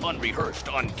DirecTV. Unrehearsed,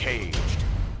 uncaged.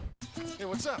 Hey,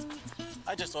 what's up?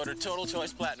 I just ordered Total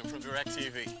Choice Platinum from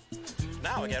DirecTV.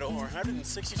 Now I get over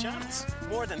 160 channels.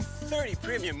 More than 30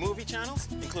 premium movie channels,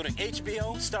 including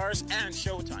HBO, Stars, and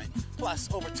Showtime. Plus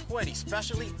over 20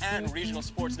 specialty and regional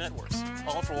sports networks.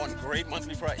 All for one great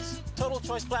monthly price. Total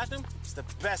Choice Platinum is the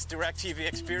best DirecTV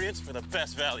experience for the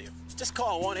best value. Just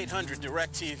call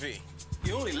 1-800-DirecTV.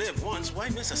 You only live once, why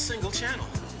miss a single channel?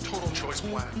 Total Choice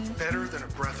Platinum, better than a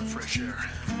breath of fresh air.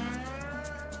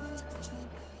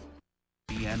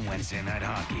 ESPN Wednesday Night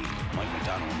Hockey. Mike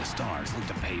McDonald and the Stars look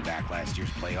to pay back last year's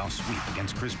playoff sweep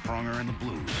against Chris Pronger and the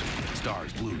Blues.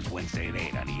 Stars Blues Wednesday at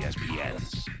 8 on ESPN.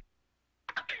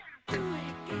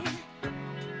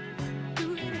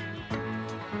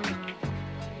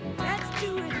 Let's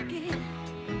do it again.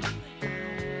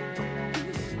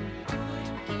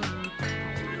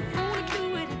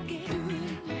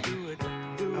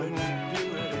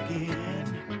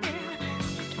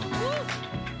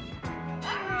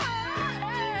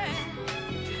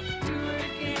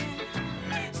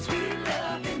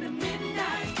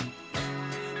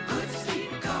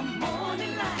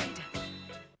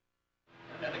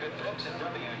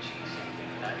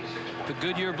 The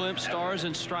Goodyear blimp stars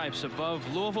and stripes above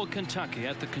Louisville, Kentucky.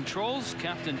 At the controls,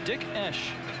 Captain Dick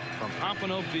Esch from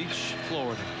Pompano Beach,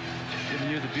 Florida. Giving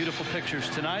you the beautiful pictures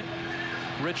tonight.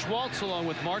 Rich Waltz along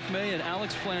with Mark May and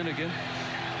Alex Flanagan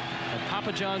at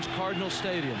Papa John's Cardinal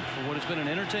Stadium for what has been an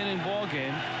entertaining ball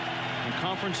game in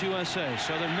Conference USA.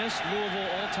 Southern Miss, Louisville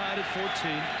all tied at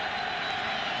 14.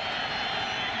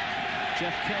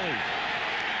 Jeff Kelly.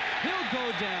 He'll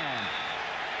go down.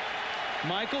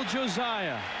 Michael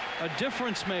Josiah, a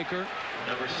difference maker.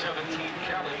 Number 17,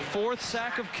 Kelly. Fourth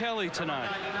sack of Kelly tonight.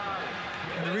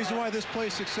 And the reason why this play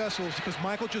is successful is because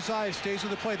Michael Josiah stays with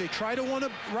the play. They try to run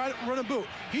a boot.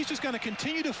 He's just going to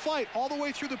continue to fight all the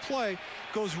way through the play.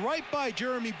 Goes right by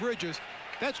Jeremy Bridges.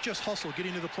 That's just hustle,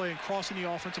 getting to the play and crossing the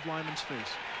offensive lineman's face.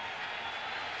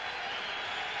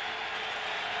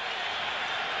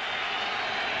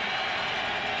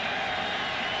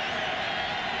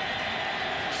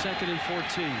 Second and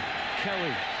 14.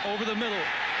 Kelly over the middle.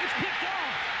 It's picked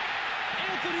off.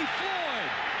 Anthony Floyd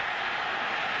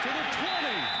to the 20.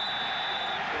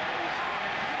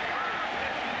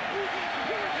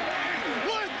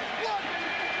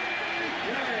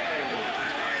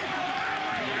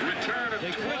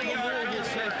 They quickly roll his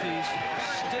safeties,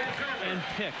 stick and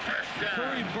pick.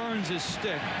 Curry burns his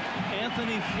stick.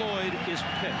 Anthony Floyd is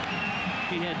picked.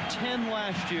 He had 10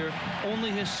 last year, only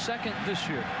his second this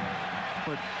year.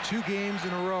 But 2 games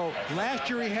in a row. Last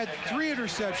year he had 3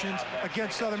 interceptions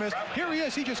against Southern Miss. Here he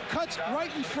is. He just cuts right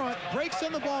in front, breaks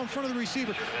on the ball in front of the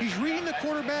receiver. He's reading the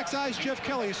quarterback's eyes, Jeff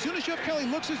Kelly. As soon as Jeff Kelly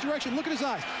looks his direction, look at his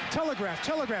eyes. Telegraph,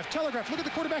 telegraph, telegraph. Look at the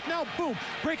quarterback now. Boom.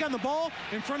 Break on the ball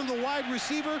in front of the wide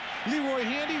receiver, Leroy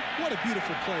Handy. What a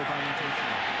beautiful play by Anthony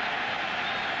Floyd.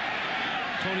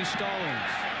 Tony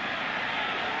Stallings.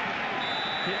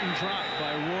 Hit and drop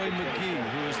by Roy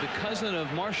McGee, who is the cousin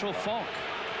of Marshall Falk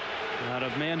out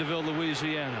of Mandeville,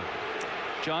 Louisiana.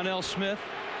 John L. Smith,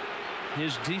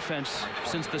 his defense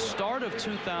since the start of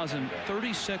 2000,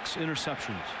 36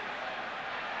 interceptions.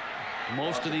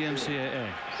 Most of the NCAA.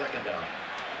 Second down.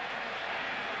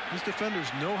 These defenders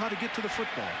know how to get to the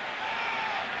football.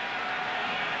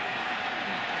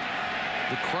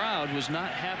 The crowd was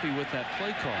not happy with that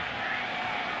play call.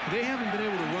 They haven't been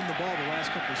able to run the ball the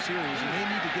last couple of series, and they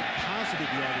need to get positive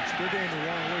yardage. They're going the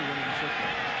wrong way running the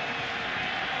football.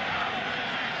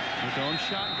 They're going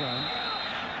shotgun.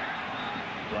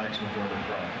 Flags before the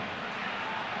throw.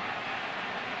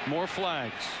 More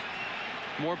flags.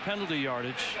 More penalty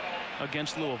yardage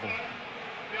against Louisville.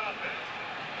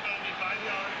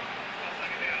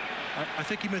 I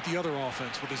think he meant the other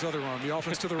offense with his other arm, the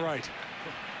offense to the right.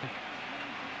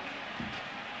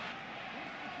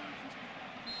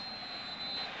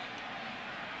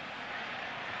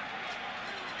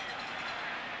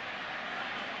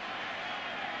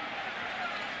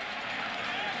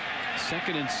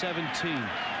 2nd and 17.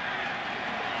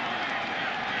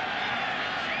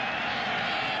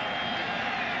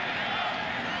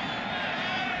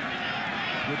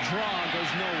 The draw goes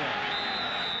nowhere.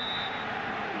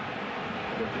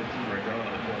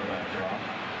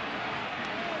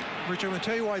 Rich, I'm going to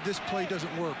tell you why this play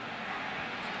doesn't work.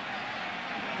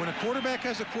 When a quarterback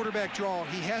has a quarterback draw,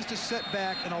 he has to set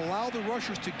back and allow the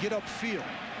rushers to get upfield.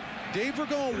 Dave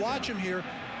Ragone, watch him here.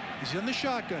 He's in the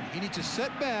shotgun. He needs to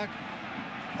set back,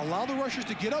 allow the rushers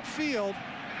to get upfield,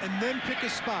 and then pick a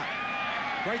spot.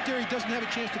 Right there, he doesn't have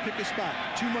a chance to pick a spot.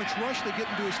 Too much rush, they get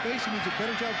into his face. He needs a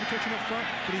better job of protection up front,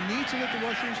 but he needs to let the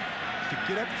rushers to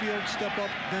get upfield, step up,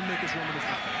 then make his run to the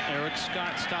front. Eric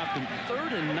Scott stopped him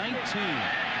 3rd and 19.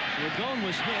 Ragone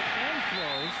was hit and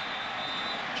throws.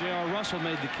 J.R. Russell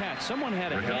made the catch. Someone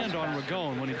had a hand on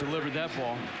Ragone when he delivered that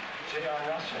ball. J.R.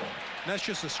 Russell. That's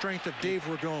just the strength of Dave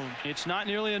Ragone. It's not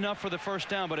nearly enough for the first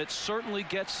down, but it certainly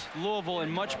gets Louisville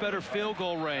in much better field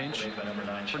goal range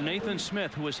for Nathan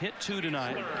Smith, who was hit 2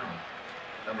 tonight.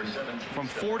 From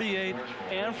 48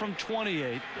 and from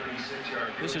 28.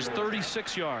 This is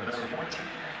 36 yards.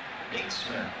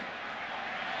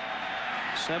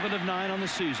 7 of 9 on the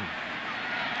season.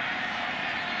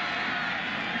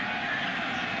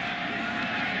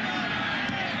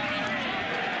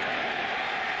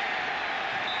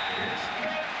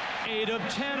 Of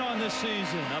 10 on the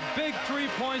season. A big 3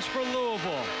 points for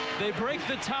Louisville. They break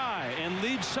the tie and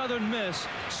lead Southern Miss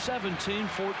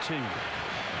 17-14.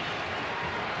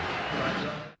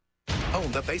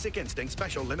 Own the Basic Instinct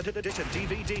Special Limited Edition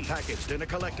DVD packaged in a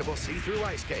collectible see-through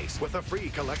ice case with a free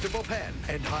collectible pen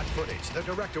and hot footage the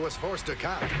director was forced to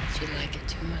cut. You like it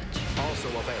too much. Also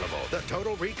available, the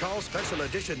Total Recall Special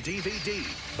Edition DVD.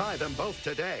 Buy them both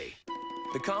today.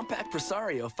 The compact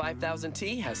Presario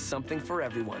 5000T has something for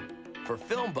everyone. For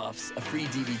film buffs, a free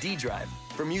DVD drive.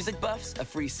 For music buffs, a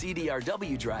free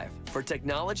CDRW drive. For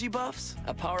technology buffs,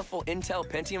 a powerful Intel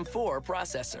Pentium 4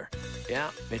 processor. Yeah,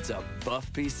 it's a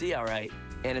buff PC, all right.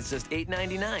 And it's just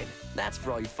 $8.99. That's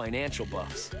for all you financial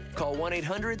buffs. Call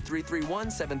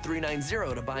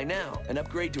 1-800-331-7390 to buy now and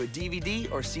upgrade to a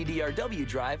DVD or CDRW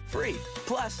drive free.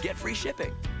 Plus, get free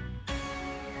shipping.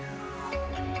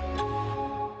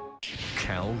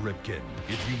 Cal Ripken.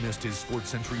 If you missed his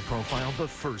SportsCentury profile the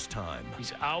first time,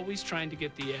 he's always trying to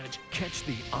get the edge. Catch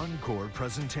the encore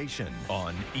presentation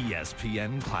on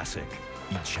ESPN Classic.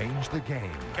 He changed the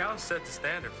game. Cal set the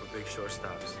standard for big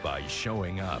shortstops by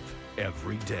showing up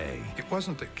every day. It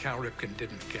wasn't that Cal Ripken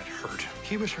didn't get hurt.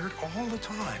 He was hurt all the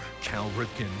time. Cal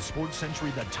Ripken,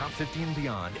 SportsCentury, the top 50 and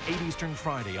beyond, 8 Eastern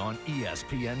Friday on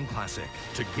ESPN Classic.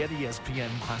 To get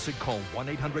ESPN Classic, call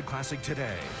 1-800-CLASSIC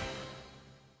today.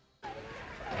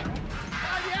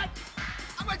 Not yet.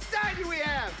 How much time do we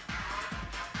have?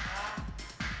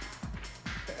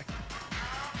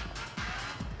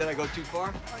 Did I go too far?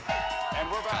 And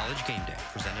we're back. College Game Day,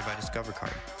 presented by Discover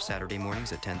Card. Saturday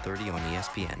mornings at 10:30 on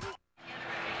ESPN.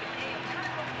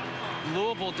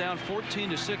 Louisville down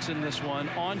 14-6 in this one,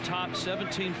 on top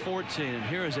 17-14. And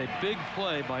here is a big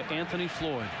play by Anthony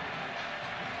Floyd.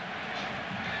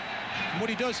 And what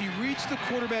he does, he reads the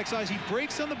quarterback's eyes. He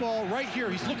breaks on the ball right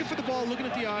here. He's looking for the ball, looking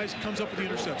at the eyes, comes up with the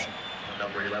interception.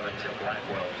 Number 11, Tim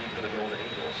Blackwell, for the Golden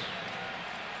Eagles.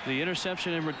 The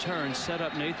interception in return set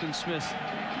up Nathan Smith's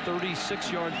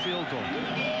 36-yard field goal.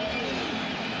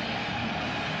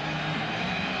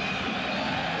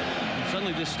 And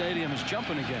suddenly this stadium is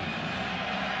jumping again.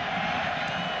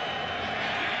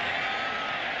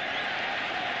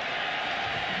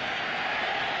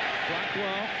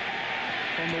 Blackwell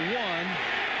from the 1.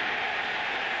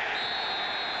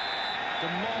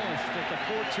 Demolished at the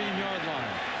 14-yard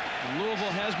line.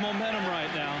 Louisville has momentum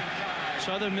right now.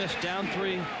 Southern Miss down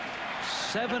 3,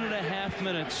 7.5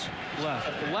 minutes left.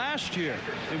 Last year,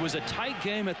 it was a tight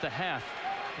game at the half.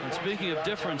 And speaking of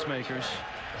difference makers,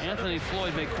 Anthony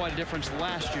Floyd made quite a difference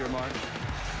last year, Mark.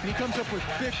 And he comes up with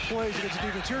big plays against the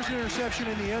defense. Here's an interception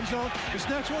in the end zone. This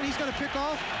next one, he's going to pick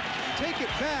off, take it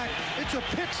back. It's a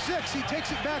pick 6. He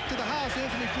takes it back to the house,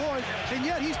 Anthony Floyd, and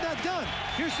yet he's not done.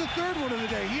 Here's the third one of the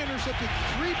day. He intercepted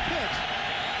 3 picks,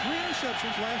 3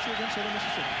 interceptions last year against Southern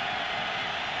Mississippi.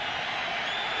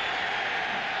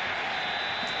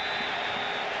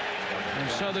 And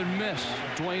Southern Miss,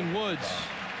 Dwayne Woods.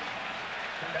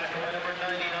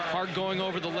 Hard going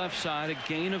over the left side, a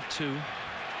gain of 2.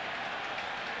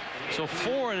 So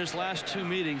 4 in his last 2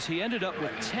 meetings. He ended up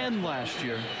with 10 last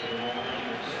year.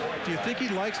 Do you think he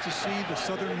likes to see the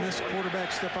Southern Miss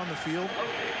quarterback step on the field?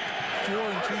 4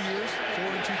 in 2 years, 4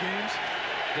 in 2 games.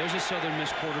 There's a Southern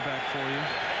Miss quarterback for you.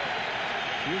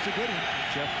 Here's a good one.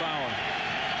 Jeff Bauer.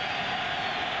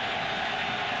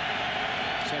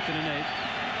 2nd and 8.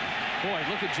 Boy,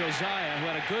 look at Josiah, who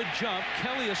had a good jump.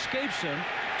 Kelly escapes him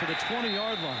to the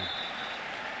 20-yard line.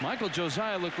 Michael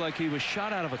Josiah looked like he was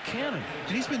shot out of a cannon.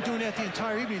 And he's been doing that the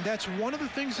entire evening. That's one of the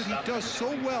things that he does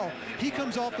so well. He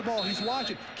comes off the ball. He's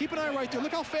watching. Keep an eye right there.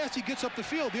 Look how fast he gets up the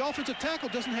field. The offensive tackle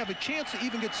doesn't have a chance to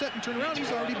even get set and turn around.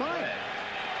 He's already by him.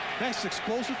 That's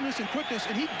explosiveness and quickness,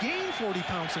 and he gained 40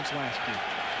 pounds since last year.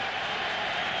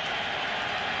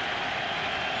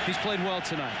 He's played well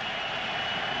tonight.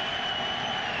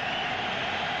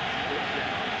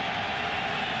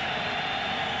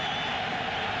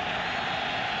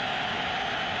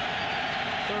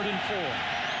 Third and 4.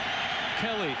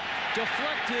 Kelly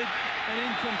deflected and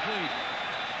incomplete.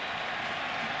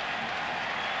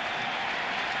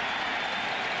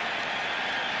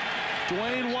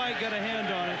 Dwayne White got a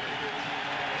hand on it.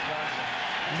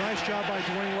 Nice job by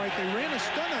Dwayne White. They ran a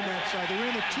stunt on that side. They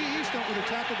ran the TE stunt where the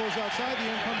tackle goes outside, the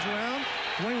end comes around.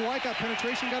 Dwayne White got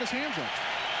penetration, got his hands up.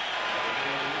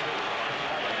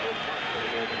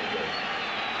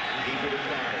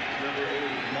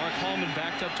 Mark Hallman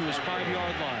backed up to his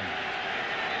 5-yard line.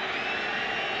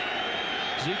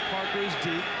 Zeke Parker is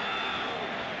deep.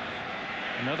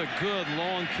 Another good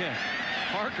long kick.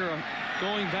 Parker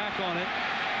going back on it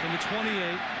from the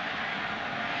 28.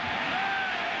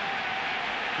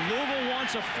 Louisville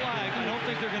wants a flag. I don't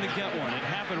think they're going to get one. It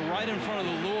happened right in front of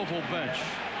the Louisville bench.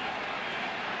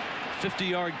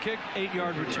 50-yard kick,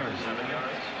 8-yard return.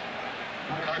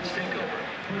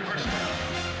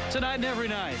 Tonight and every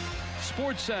night,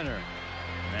 Sports Center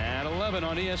at 11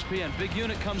 on ESPN. Big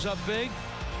unit comes up big.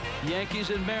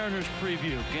 Yankees and Mariners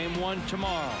preview. Game 1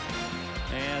 tomorrow.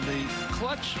 And the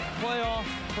clutch playoff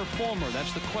performer,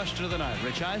 that's the question of the night.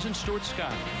 Rich Eisen, Stuart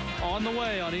Scott on the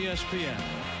way on ESPN.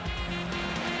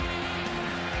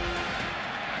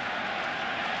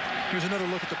 Here's another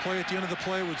look at the play at the end of the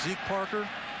play with Zeke Parker.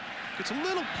 Gets a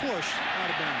little push out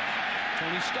of bounds.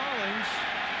 Tony Stallings.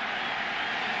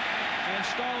 And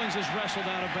Stallings is wrestled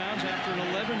out of bounds after an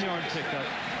 11-yard pickup.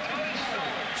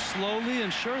 Slowly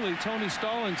and surely, Tony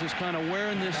Stallings is kind of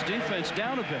wearing this defense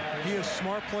down a bit. He is a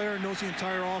smart player, knows the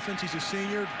entire offense. He's a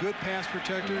senior, good pass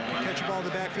protector, can catch a ball in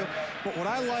the backfield. But what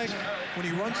I like, when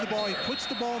he runs the ball, he puts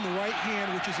the ball in the right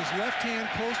hand, which is his left hand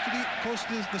close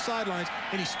to the sidelines,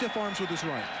 and he stiff arms with his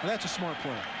right. Now, that's a smart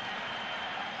player.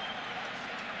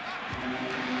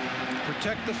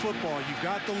 Protect the football. You've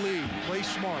got the lead. Play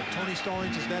smart. Tony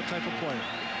Stallings is that type of player.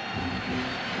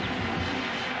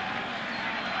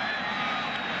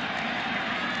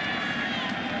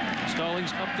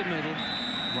 Stallings up the middle,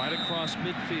 right across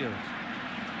midfield.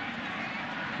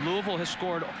 Louisville has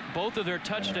scored both of their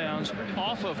touchdowns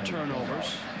off of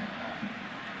turnovers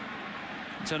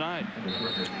tonight.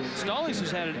 Stallings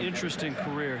has had an interesting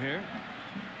career here.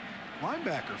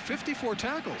 Linebacker, 54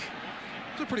 tackles.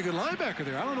 He's a pretty good linebacker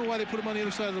there. I don't know why they put him on the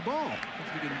other side of the ball.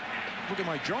 If you can look at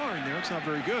my jarring there, it's not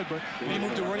very good. But he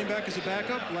moved to running back as a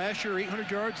backup. Last year, 800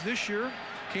 yards. This year,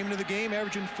 came into the game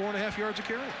averaging 4.5 yards a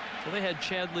carry. So they had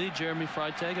Chad Lee, Jeremy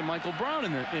Freitag, and Michael Brown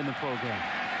in the program.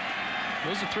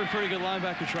 Those are 3 pretty good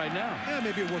linebackers right now. Yeah,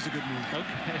 maybe it was a good move. Okay.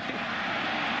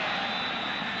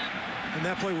 And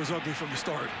that play was ugly from the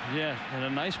start. Yeah, and a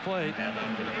nice play.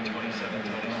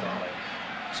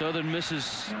 Southern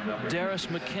misses Darius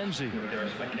McKenzie.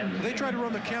 They tried to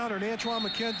run the counter, and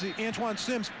Antoine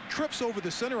Sims trips over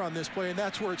the center on this play, and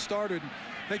that's where it started.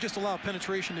 They just allow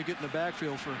penetration to get in the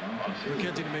backfield for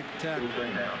McKenzie to make the tackle.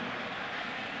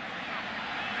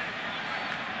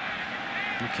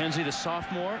 McKenzie, the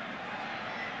sophomore.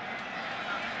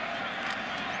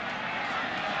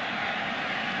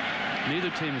 Neither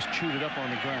team has chewed it up on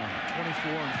the ground.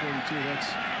 24 and 42.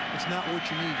 That's not what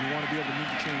you need. You want to be able to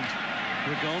move the chains.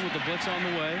 We're going with the blitz on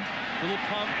the way. Little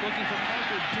pump looking for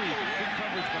Parker deep. Good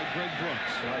coverage by Greg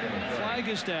Brooks. Flag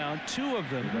is down. 2 of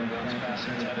them.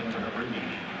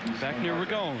 Back near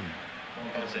Ragone.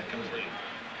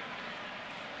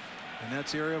 And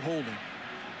that's the area of holding.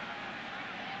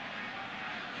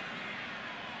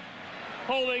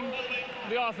 Holding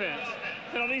the offense.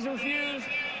 Penalties refused.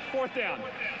 4th down.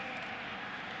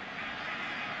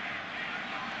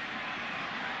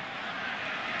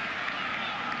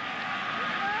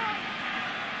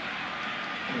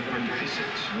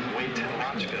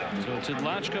 So it's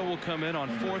Idlachka will come in on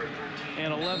 4th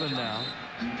and 11 now.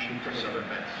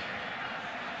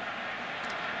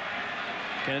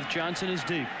 Kenneth Johnson is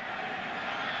deep.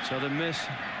 Southern Miss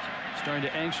starting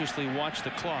to anxiously watch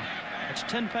the clock. That's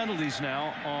 10 penalties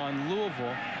now on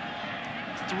Louisville.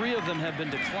 3 of them have been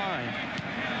declined.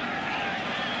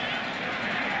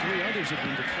 3 others have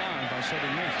been declined by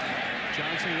Southern Miss.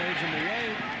 Johnson waves him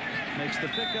away, makes the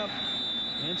pickup,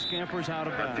 And scampers out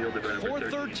of bounds.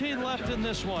 4:13 left in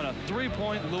this one. A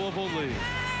 3-point Louisville lead.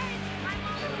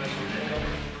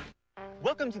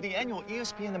 Welcome to the annual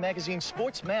ESPN the Magazine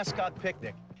Sports Mascot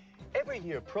Picnic. Every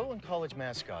year, pro and college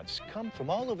mascots come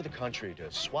from all over the country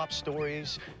to swap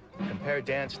stories, compare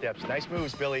dance steps, nice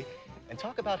moves, Billy, and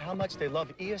talk about how much they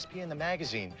love ESPN the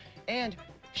Magazine, and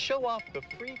show off the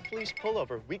free fleece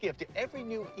pullover we give to every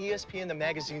new ESPN the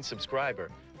Magazine subscriber.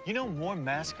 You know more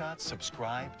mascots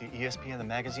subscribe to ESPN the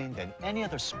Magazine than any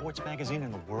other sports magazine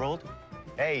in the world?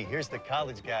 Hey, here's the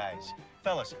college guys.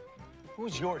 Fellas,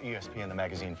 who's your ESPN the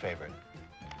Magazine favorite?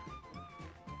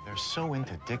 They're so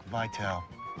into Dick Vitale.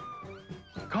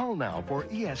 Call now for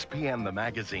ESPN the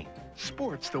Magazine.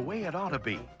 Sports the way it ought to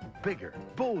be. Bigger,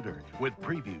 bolder, with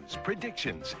previews,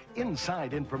 predictions,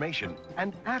 inside information,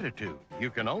 and attitude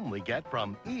you can only get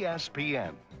from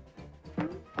ESPN.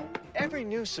 Every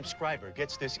new subscriber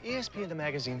gets this ESPN the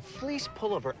Magazine fleece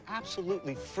pullover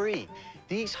absolutely free.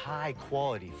 These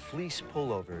high-quality fleece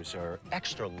pullovers are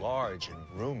extra large and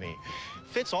roomy.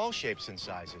 Fits all shapes and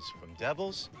sizes, from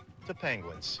devils to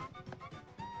penguins.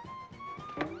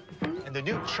 And the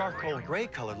new charcoal gray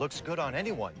color looks good on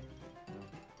anyone,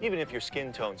 even if your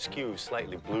skin tone skews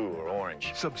slightly blue or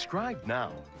orange. Subscribe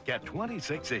now. Get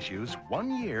 26 issues,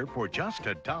 1 year for just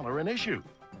 $1 an issue.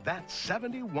 That's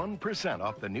 71%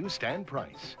 off the newsstand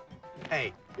price.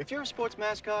 Hey, if you're a sports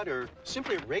mascot or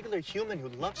simply a regular human who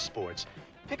loves sports,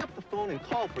 pick up the phone and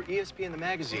call for ESPN the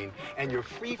Magazine and your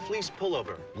free fleece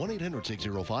pullover.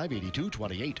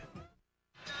 1-800-605-8228.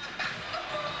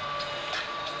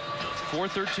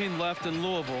 4:13 left in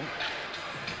Louisville.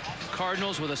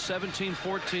 Cardinals with a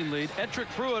 17-14 lead. Ettrick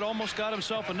Pruitt almost got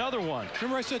himself another one.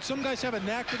 Remember I said some guys have a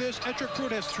knack for this? Ettrick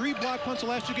Pruitt has 3 block punts the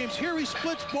last 2 games. Here he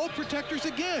splits both protectors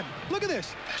again. Look at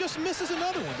this. Just misses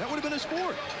another one. That would have been his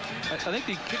 4th. I think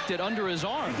he kicked it under his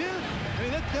arm. He did. I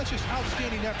mean, that's just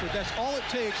outstanding effort. That's all it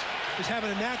takes is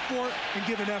having a knack for it and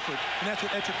giving effort. And that's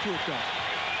what Ettrick Pruitt does.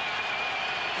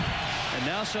 And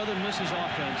now Southern Miss's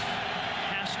offense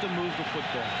has to move the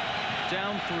football.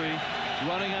 Down 3,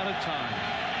 running out of time.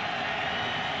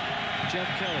 Jeff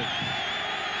Kelly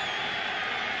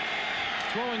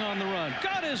throwing on the run.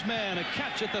 Got his man. A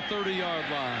catch at the 30-yard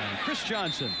line. Chris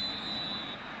Johnson.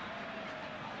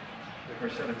 Number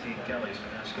 17, Kelly's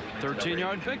been asked to play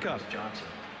 13-yard pickup.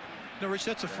 Now, Rich,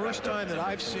 that's the first time that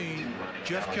I've seen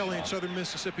Jeff Kelly in Southern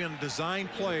Mississippi on a design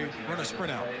play run a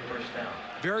sprint out.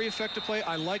 Very effective play.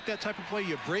 I like that type of play.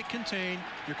 You break contain.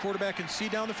 Your quarterback can see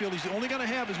down the field. He's only going to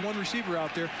have his 1 receiver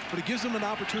out there, but it gives him an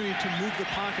opportunity to move the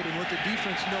pocket and let the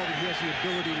defense know that he has the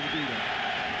ability to do that.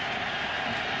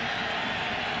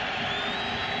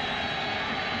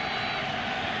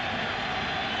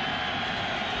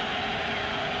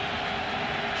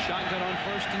 Shotgun on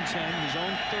 1st and 10, his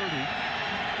own 30.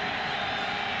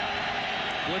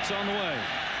 Blitz on the way.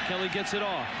 Kelly gets it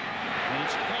off. And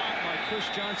it's caught by Chris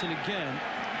Johnson again.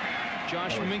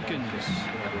 Josh Minkins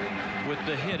with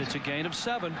the hit. It's a gain of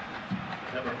 7.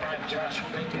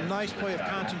 A nice play of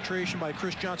concentration by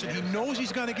Chris Johnson. He knows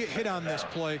he's going to get hit on this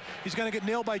play. He's going to get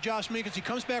nailed by Josh Minkins. He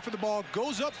comes back for the ball,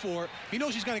 goes up for it. He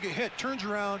knows he's going to get hit, turns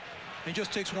around, and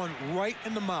just takes one right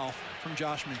in the mouth from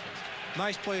Josh Minkins.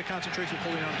 Nice play of concentration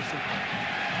holding on to football.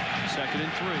 2nd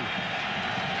and 3.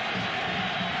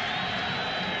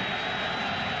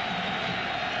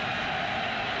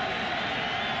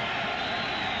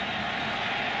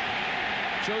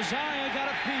 Josiah got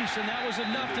a piece, and that was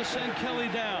enough to send Kelly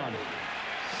down.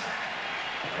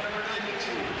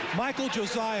 Michael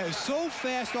Josiah is so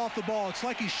fast off the ball, it's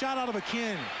like he's shot out of a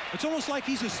cannon. It's almost like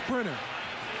he's a sprinter.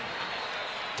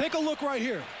 Take a look right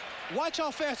here. Watch how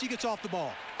fast he gets off the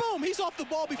ball. Boom, he's off the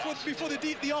ball before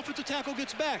the offensive tackle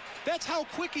gets back. That's how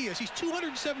quick he is. He's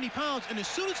 270 pounds, and as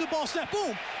soon as the ball snaps,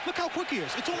 boom, look how quick he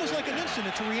is. It's almost like an instant.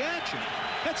 It's a reaction.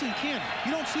 That's uncanny.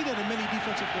 You don't see that in many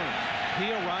defensive players. He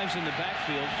arrives in the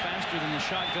backfield faster than the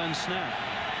shotgun snap.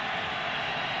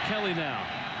 Kelly now.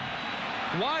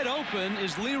 Wide open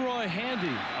is Leroy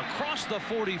Handy. Across the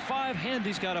 45,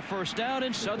 Handy's got a 1st down,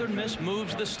 and Southern Miss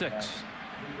moves the sticks.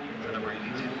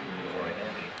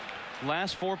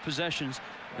 Last 4 possessions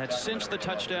that since the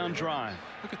touchdown drive.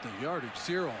 Look at the yardage.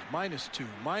 0, -2,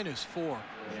 -4,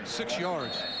 6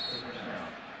 yards.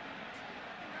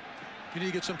 You need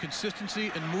to get some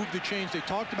consistency and move the chains. They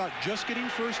talked about just getting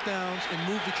 1st downs and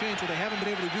move the chains, but they haven't been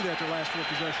able to do that their last 4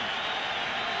 possessions.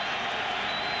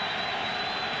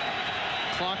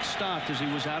 Clock stopped as he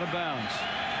was out of bounds.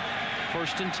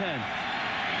 1st and 10.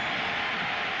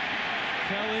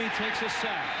 Kelly takes a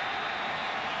sack.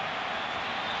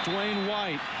 Dwayne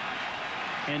White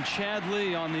and Chad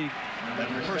Lee on the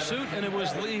pursuit, and it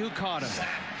was Lee who caught him.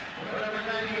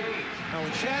 Now,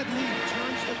 when Chad Lee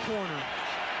turns the corner,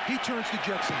 he turns the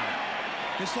Jet side.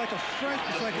 It's like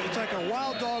a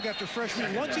wild dog after fresh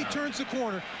meat. Once he turns the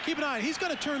corner, keep an eye. He's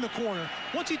going to turn the corner.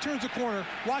 Once he turns the corner,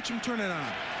 watch him turn it on.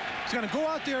 He's going to go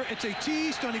out there. It's a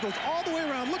T stunt. He goes all the way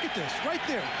around. Look at this right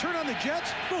there. Turn on the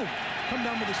Jets. Boom. Come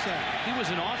down with a sack. He was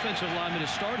an offensive lineman to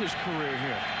start his career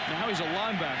here. Now he's a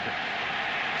linebacker.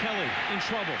 Kelly in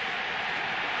trouble.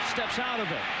 Steps out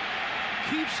of it.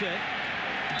 Keeps it.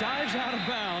 Dives out of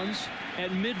bounds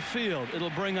at midfield. It'll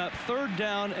bring up 3rd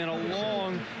down and a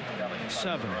long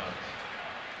 7.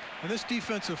 And this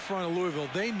defensive front of Louisville,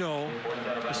 they know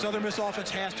the Southern Miss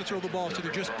offense has to throw the ball, so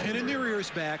they're just pinning their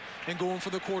ears back and going for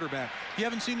the quarterback. You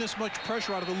haven't seen this much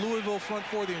pressure out of the Louisville front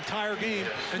four the entire game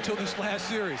until this last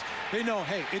series. They know,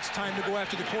 hey, it's time to go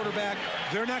after the quarterback.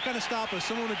 They're not going to stop us.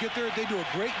 Someone will get there. They do a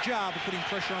great job of putting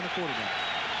pressure on the quarterback.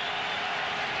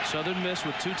 Southern Miss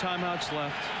with 2 timeouts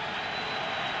left.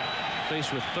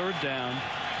 Faced with 3rd down.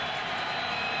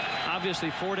 Obviously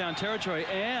 4-down territory,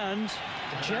 and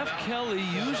Jeff Kelly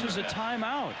uses a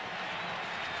timeout.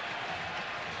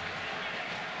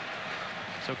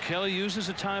 So Kelly uses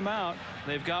a timeout.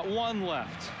 They've got 1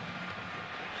 left.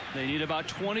 They need about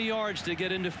 20 yards to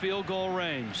get into field goal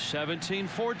range.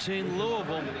 17-14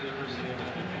 Louisville.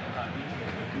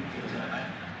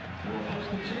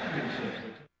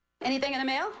 Anything in the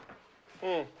mail?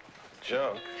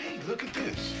 Junk. Hey, look at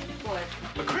this. What?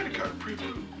 A credit card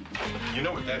pre-approved. You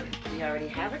know what that means. We already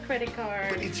have a credit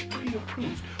card. But it's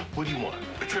pre-approved. What do you want?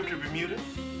 A trip to Bermuda?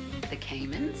 The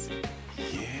Caymans?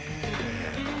 Yeah.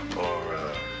 Or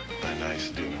a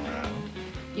nice dinner around.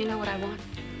 You know what I want?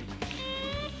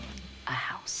 A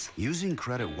house. Using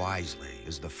credit wisely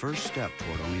is the first step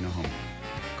toward owning a home.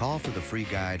 Call for the free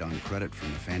guide on credit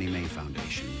from the Fannie Mae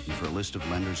Foundation and for a list of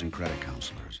lenders and credit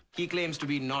counselors. He claims to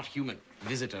be not human,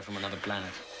 visitor from another planet.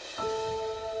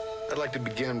 I'd like to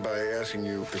begin by asking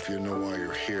you if you know why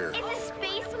you're here. Is the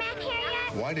spaceman here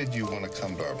yet? Why did you want to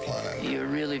come to our planet? You're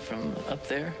really from up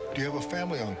there? Do you have a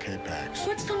family on K-Pax?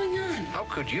 What's going on? How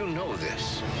could you know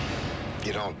this?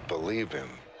 You don't believe him.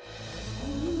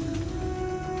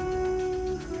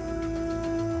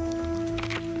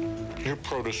 Your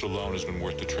produce alone has been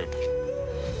worth the trip.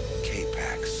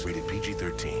 K-Pax, rated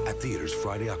PG-13. At theaters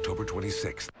Friday, October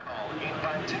 26th.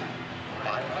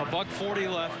 $1:40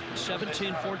 left.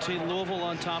 17-14 Louisville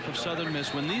on top of Southern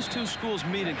Miss. When these two schools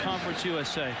meet in Conference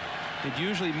USA, it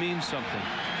usually means something.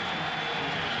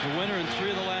 The winner in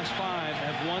 3 of the last 5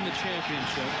 have won the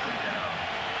championship.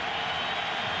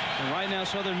 And right now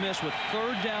Southern Miss with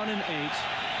 3rd down and 8.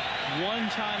 1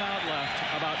 timeout left,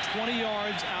 about 20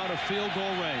 yards out of field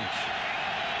goal range.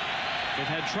 They've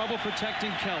had trouble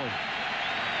protecting Kelly.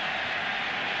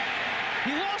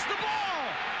 He lost the ball.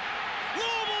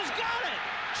 Louisville's got it.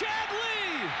 Chad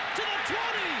Lee to the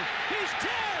 20. He's 10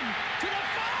 to the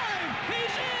 5.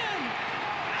 He's in.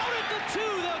 Out at the 2,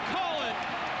 they'll call it.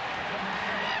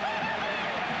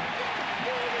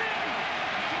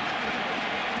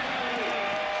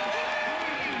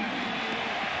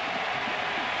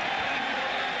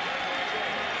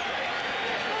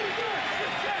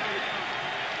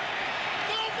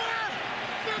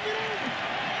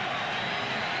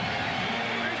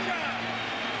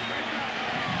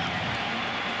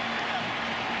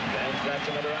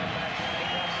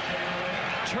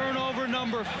 Turnover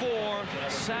number 4,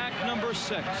 sack number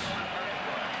 6.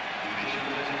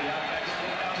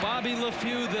 Bobby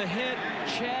LeFew the hit.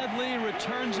 Chad Lee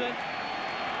returns it.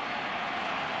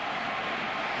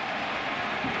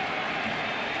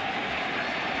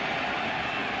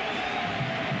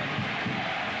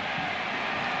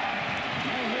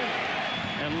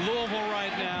 And Louisville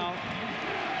right now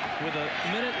with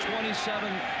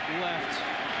 1:27 left.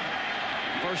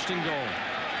 1st and goal.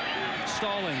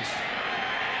 Stallings.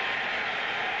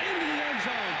 Into the end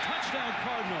zone. Touchdown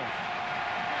Cardinal.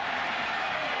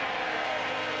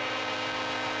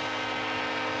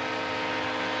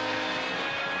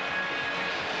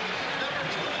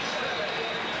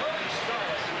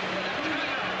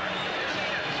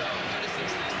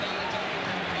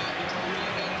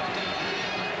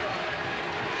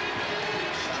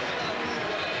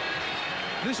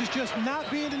 This is just not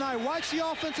being denied. Watch the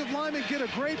offensive lineman get a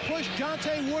great push,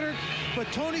 Jonte Woodard,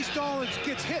 but Tony Stallings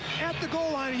gets hit at the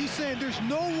goal line, and he's saying, there's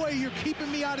no way you're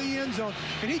keeping me out of the end zone,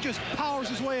 and he just powers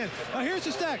his way in. Now here's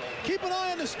the stack. Keep an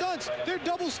eye on the stunts. They're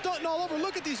double stunting all over.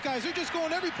 Look at these guys. They're just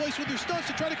going every place with their stunts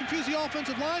to try to confuse the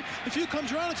offensive line. The few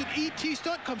comes around. It's an ET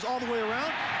stunt, comes all the way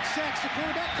around, sacks the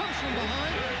quarterback, comes from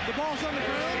behind. The ball's on the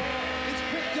ground. It's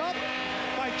picked up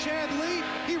by Chad Lee.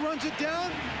 He runs it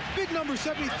down. Big number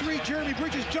 73, Jeremy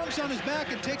Bridges, jumps on his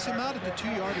back and takes him out at the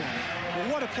 2-yard line.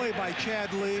 Well, what a play by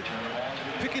Chad Lee.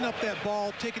 Picking up that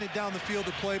ball, taking it down the field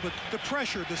to play, but the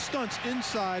pressure, the stunts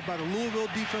inside by the Louisville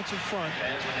defensive front.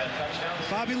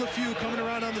 Bobby LeFew coming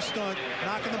around on the stunt,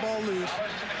 knocking the ball loose,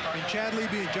 and Chad Lee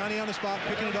being Johnny on the spot,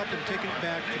 picking it up and taking it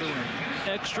back for the win.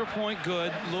 Extra point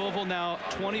good. Louisville now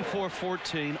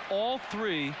 24-14. All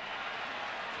 3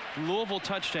 Louisville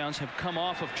touchdowns have come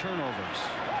off of turnovers.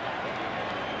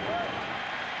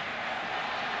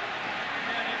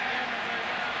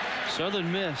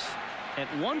 Southern Miss, at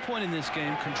one point in this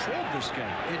game, controlled this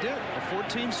game. They did. A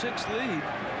 14-6 lead.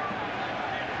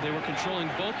 They were controlling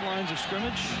both lines of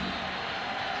scrimmage.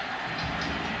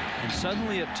 And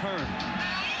suddenly it turned.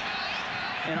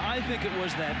 And I think it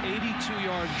was that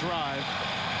 82-yard drive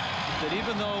that,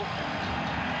 even though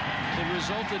it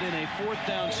resulted in a 4th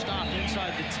down stop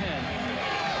inside the 10,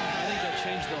 I think that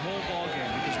changed the whole ball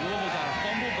game, because Louisville got a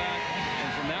fumble back, and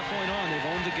from that point on, they've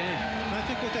owned the game. And I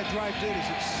think what that drive did is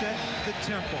it set the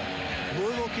tempo.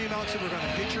 Louisville came out and said, we're going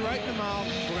to hit you right in the mouth,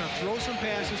 we're going to throw some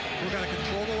passes, we're going to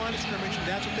control the line of scrimmage, and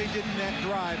that's what they did in that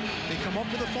drive. They come up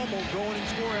with a fumble, go in and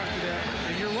score after that.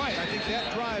 And you're right, I think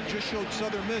that drive just showed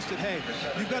Southern Miss that, hey,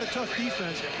 you've got a tough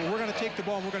defense, but we're going to take the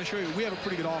ball and we're going to show you we have a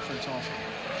pretty good offense also.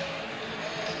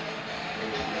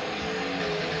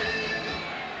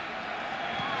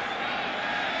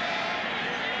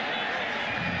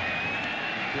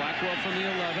 Blackwell from the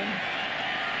 11.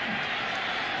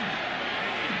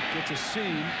 Gets a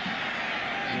seam.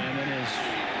 And then is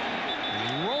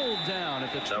rolled down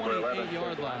at the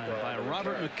 28-yard line by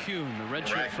Robert McCune, the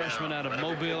redshirt freshman out of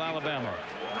Mobile, Alabama.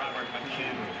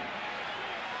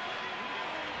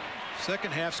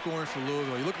 Second half scoring for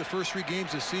Louisville. You look at the first 3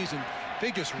 games this season,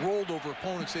 they just rolled over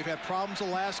opponents. They've had problems the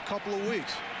last couple of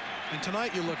weeks. And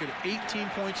tonight you look at 18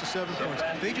 points to 7 points.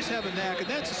 They just have a knack, and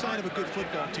that's a sign of a good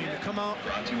football team to come out,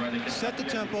 set the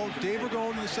tempo. Dave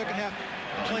Ragone in the second half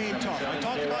playing tough. I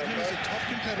talked about him as a tough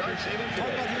competitor. I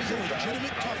talked about him as a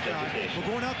legitimate tough guy. But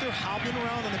going out there hobbling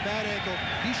around on a bad ankle,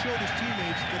 he showed his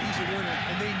teammates that he's a winner,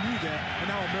 and they knew that.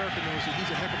 And now America knows that he's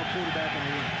a heck of a quarterback and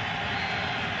a winner.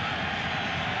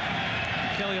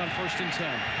 Kelly on 1st and 10.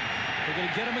 They're going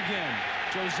to get him again.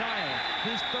 Josiah,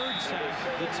 his 3rd sack,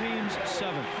 the team's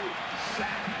 7th.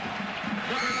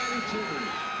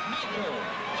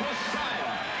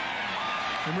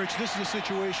 And Rich, this is a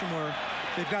situation where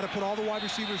they've got to put all the wide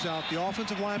receivers out. The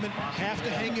offensive linemen have to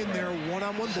hang in there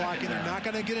one-on-one blocking. They're not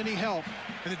going to get any help.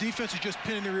 And the defense is just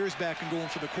pinning their ears back and going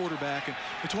for the quarterback. And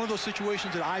it's one of those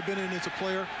situations that I've been in as a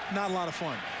player. Not a lot of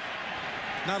fun.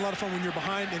 Not a lot of fun when you're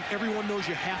behind and everyone knows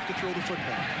you have to throw the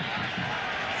football.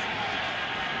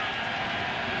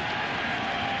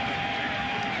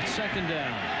 Second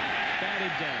down.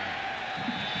 Batted down.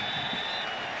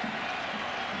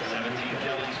 17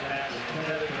 Kelly's pass.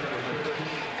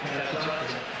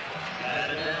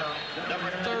 Batted down.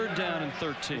 3rd down and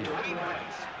 13.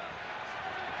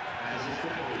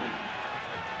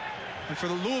 And for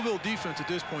the Louisville defense at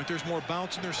this point, there's more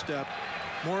bounce in their step,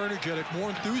 more energetic, more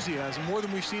enthusiasm, more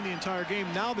than we've seen the entire game.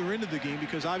 Now they're into the game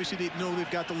because obviously they know they've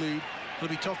got the lead. It'll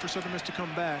be tough for Southern Miss to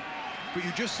come back. But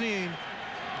you're just seeing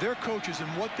their coaches and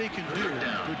what they can do.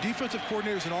 Their defensive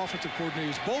coordinators and offensive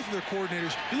coordinators, both of their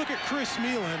coordinators. You look at Chris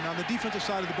Smeelan on the defensive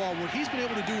side of the ball, what he's been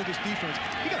able to do with this defense.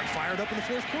 He got fired up in the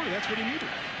 4th quarter. That's what he needed.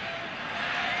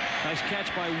 Nice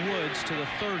catch by Woods to the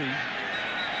 30.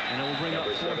 And it will bring up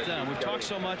 4th down. We've talked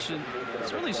so much, and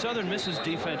it's really Southern Miss's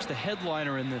defense, the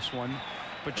headliner in this one.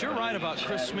 But you're right about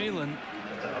Chris Smeelan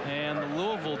and the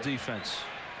Louisville defense.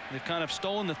 They've kind of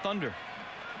stolen the thunder.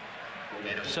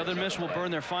 Southern Miss will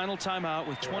burn their final timeout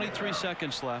with 23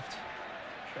 seconds left.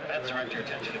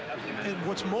 And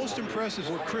what's most impressive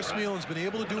is what Chris Smeelan's been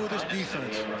able to do with his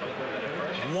defense.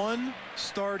 One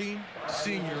starting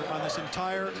senior on this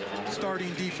entire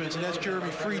starting defense, and that's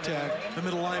Jeremy Freitag, the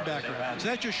middle linebacker. So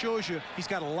that just shows you he's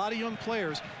got a lot of young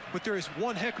players, but there is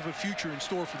one heck of a future in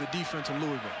store for the defense of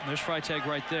Louisville. There's Freitag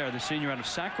right there, the senior out of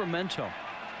Sacramento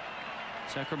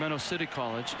City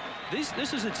College.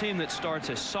 This is a team that starts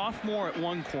a sophomore at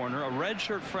one corner, a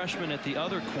redshirt freshman at the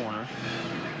other corner.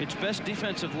 Its best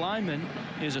defensive lineman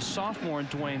is a sophomore,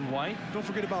 Dwayne White. Don't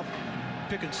forget about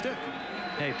Pick and Stick.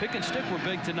 Hey, Pick and Stick were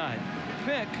big tonight.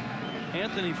 Pick,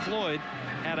 Anthony Floyd,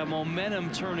 had a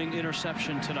momentum-turning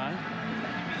interception tonight.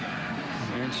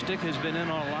 And Stick has been in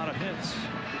on a lot of hits.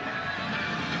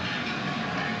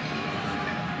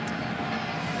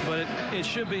 But it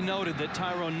should be noted that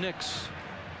Tyrone Nix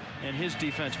and his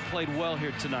defense played well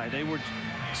here tonight. They were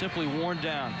simply worn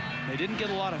down. They didn't get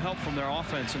a lot of help from their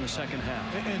offense in the second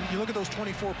half. And you look at those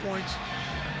 24 points,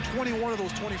 21 of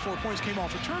those 24 points came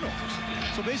off of turnovers.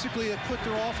 So basically it put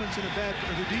their defense in a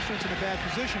bad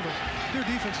position, but their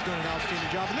defense has done an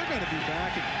outstanding job, and they're going to be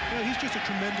back. And, you know, he's just a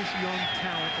tremendous young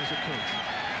talent as a coach.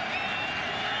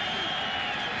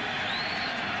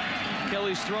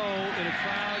 Kelly's throw in a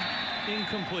crowd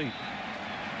incomplete.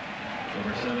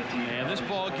 And this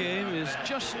ball game is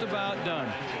just about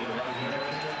done.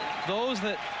 Those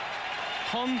that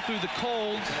hung through the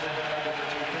cold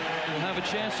will have a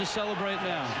chance to celebrate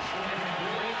now.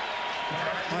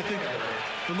 I think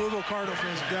the Louisville Cardinal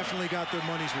fans definitely got their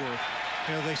money's worth.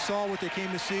 You know, they saw what they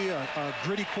came to see, a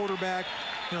gritty quarterback.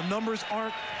 You know, numbers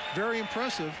aren't very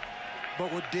impressive,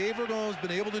 but what Dave Ragone's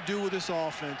been able to do with this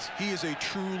offense, he is a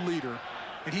true leader.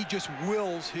 And he just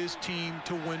wills his team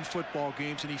to win football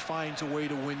games, and he finds a way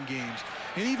to win games.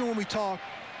 And even when we talk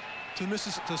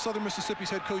to Southern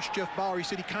Mississippi's head coach, Jeff Bauer, he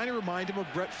said he kind of reminded him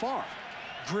of Brett Favre.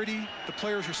 Gritty, the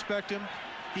players respect him.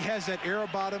 He has that air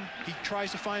about him. He tries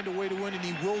to find a way to win, and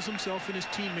he wills himself and his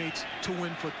teammates to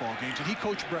win football games. And he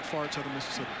coached Brett Favre at Southern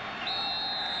Mississippi.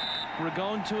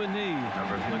 Ragone to a knee.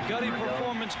 A gutty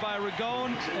performance by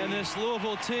Ragone and this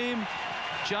Louisville team.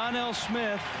 John L.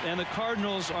 Smith and the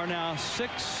Cardinals are now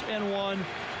 6-1,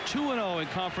 2-0 in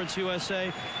Conference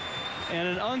USA, and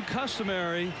an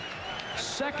uncustomary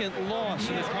second loss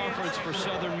in the conference for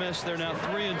Southern Miss. They're now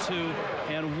 3-2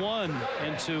 and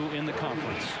 1-2 in the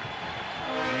conference.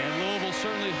 And Louisville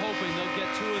certainly hoping they'll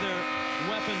get two of their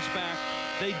weapons back.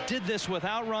 They did this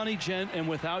without Ronnie Gent and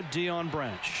without Deion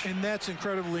Branch. And that's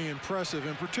incredibly impressive,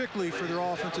 and particularly for their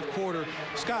offensive quarter,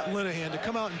 Scott Linehan, to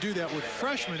come out and do that with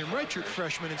freshmen and redshirt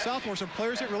freshmen and sophomores, some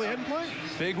players that really hadn't played.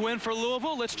 Big win for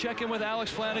Louisville. Let's check in with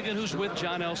Alex Flanagan, who's with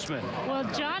John L. Smith. Well,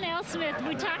 John L. Smith,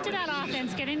 we talked about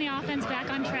offense, getting the offense back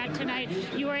on track tonight.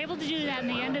 You were able to do that in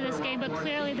the end of this game, but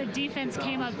clearly the defense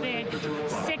came up big.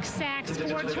 6 sacks,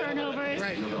 4 turnovers.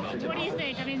 Right. What do you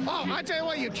think? I mean, I tell you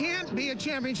what, you can't be a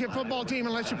championship football team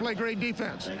unless you play great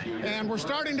defense. And we're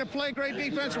starting to play great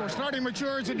defense. We're starting to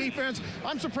mature as a defense.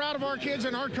 I'm so proud of our kids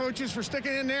and our coaches for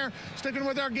sticking in there, sticking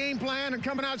with our game plan, and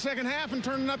coming out second half and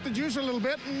turning up the juice a little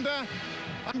bit. And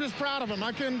I'm just proud of them.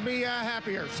 I couldn't be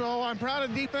happier. So I'm proud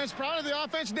of the defense, proud of the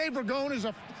offense. Dave Ragone is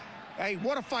hey,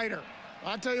 what a fighter.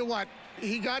 I'll tell you what,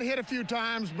 he got hit a few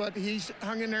times, but he's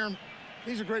hung in there.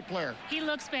 He's a great player. He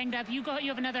looks banged up. You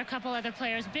have another couple other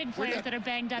players, big players that are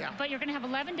banged up, but you're going to have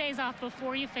 11 days off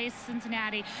before you face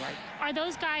Cincinnati. Right. Are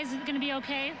those guys going to be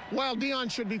okay? Well, Deion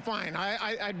should be fine.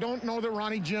 I don't know that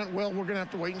Ronnie Gent will. We're going to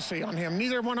have to wait and see on him.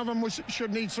 Neither one of them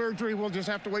should need surgery. We'll just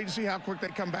have to wait and see how quick they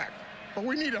come back. But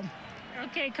we need them.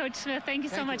 Okay, Coach Smith, thank you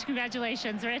so much.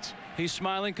 Congratulations, Rich. He's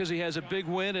smiling because he has a big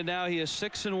win, and now he is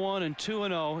 6-1 and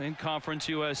 2-0 in Conference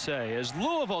USA as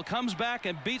Louisville comes back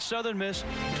and beats Southern Miss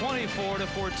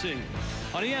 24-14.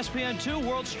 On ESPN2,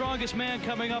 World's Strongest Man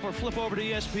coming up, or flip over to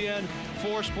ESPN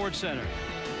 4 Sports Center.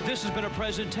 This has been a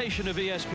presentation of ESPN.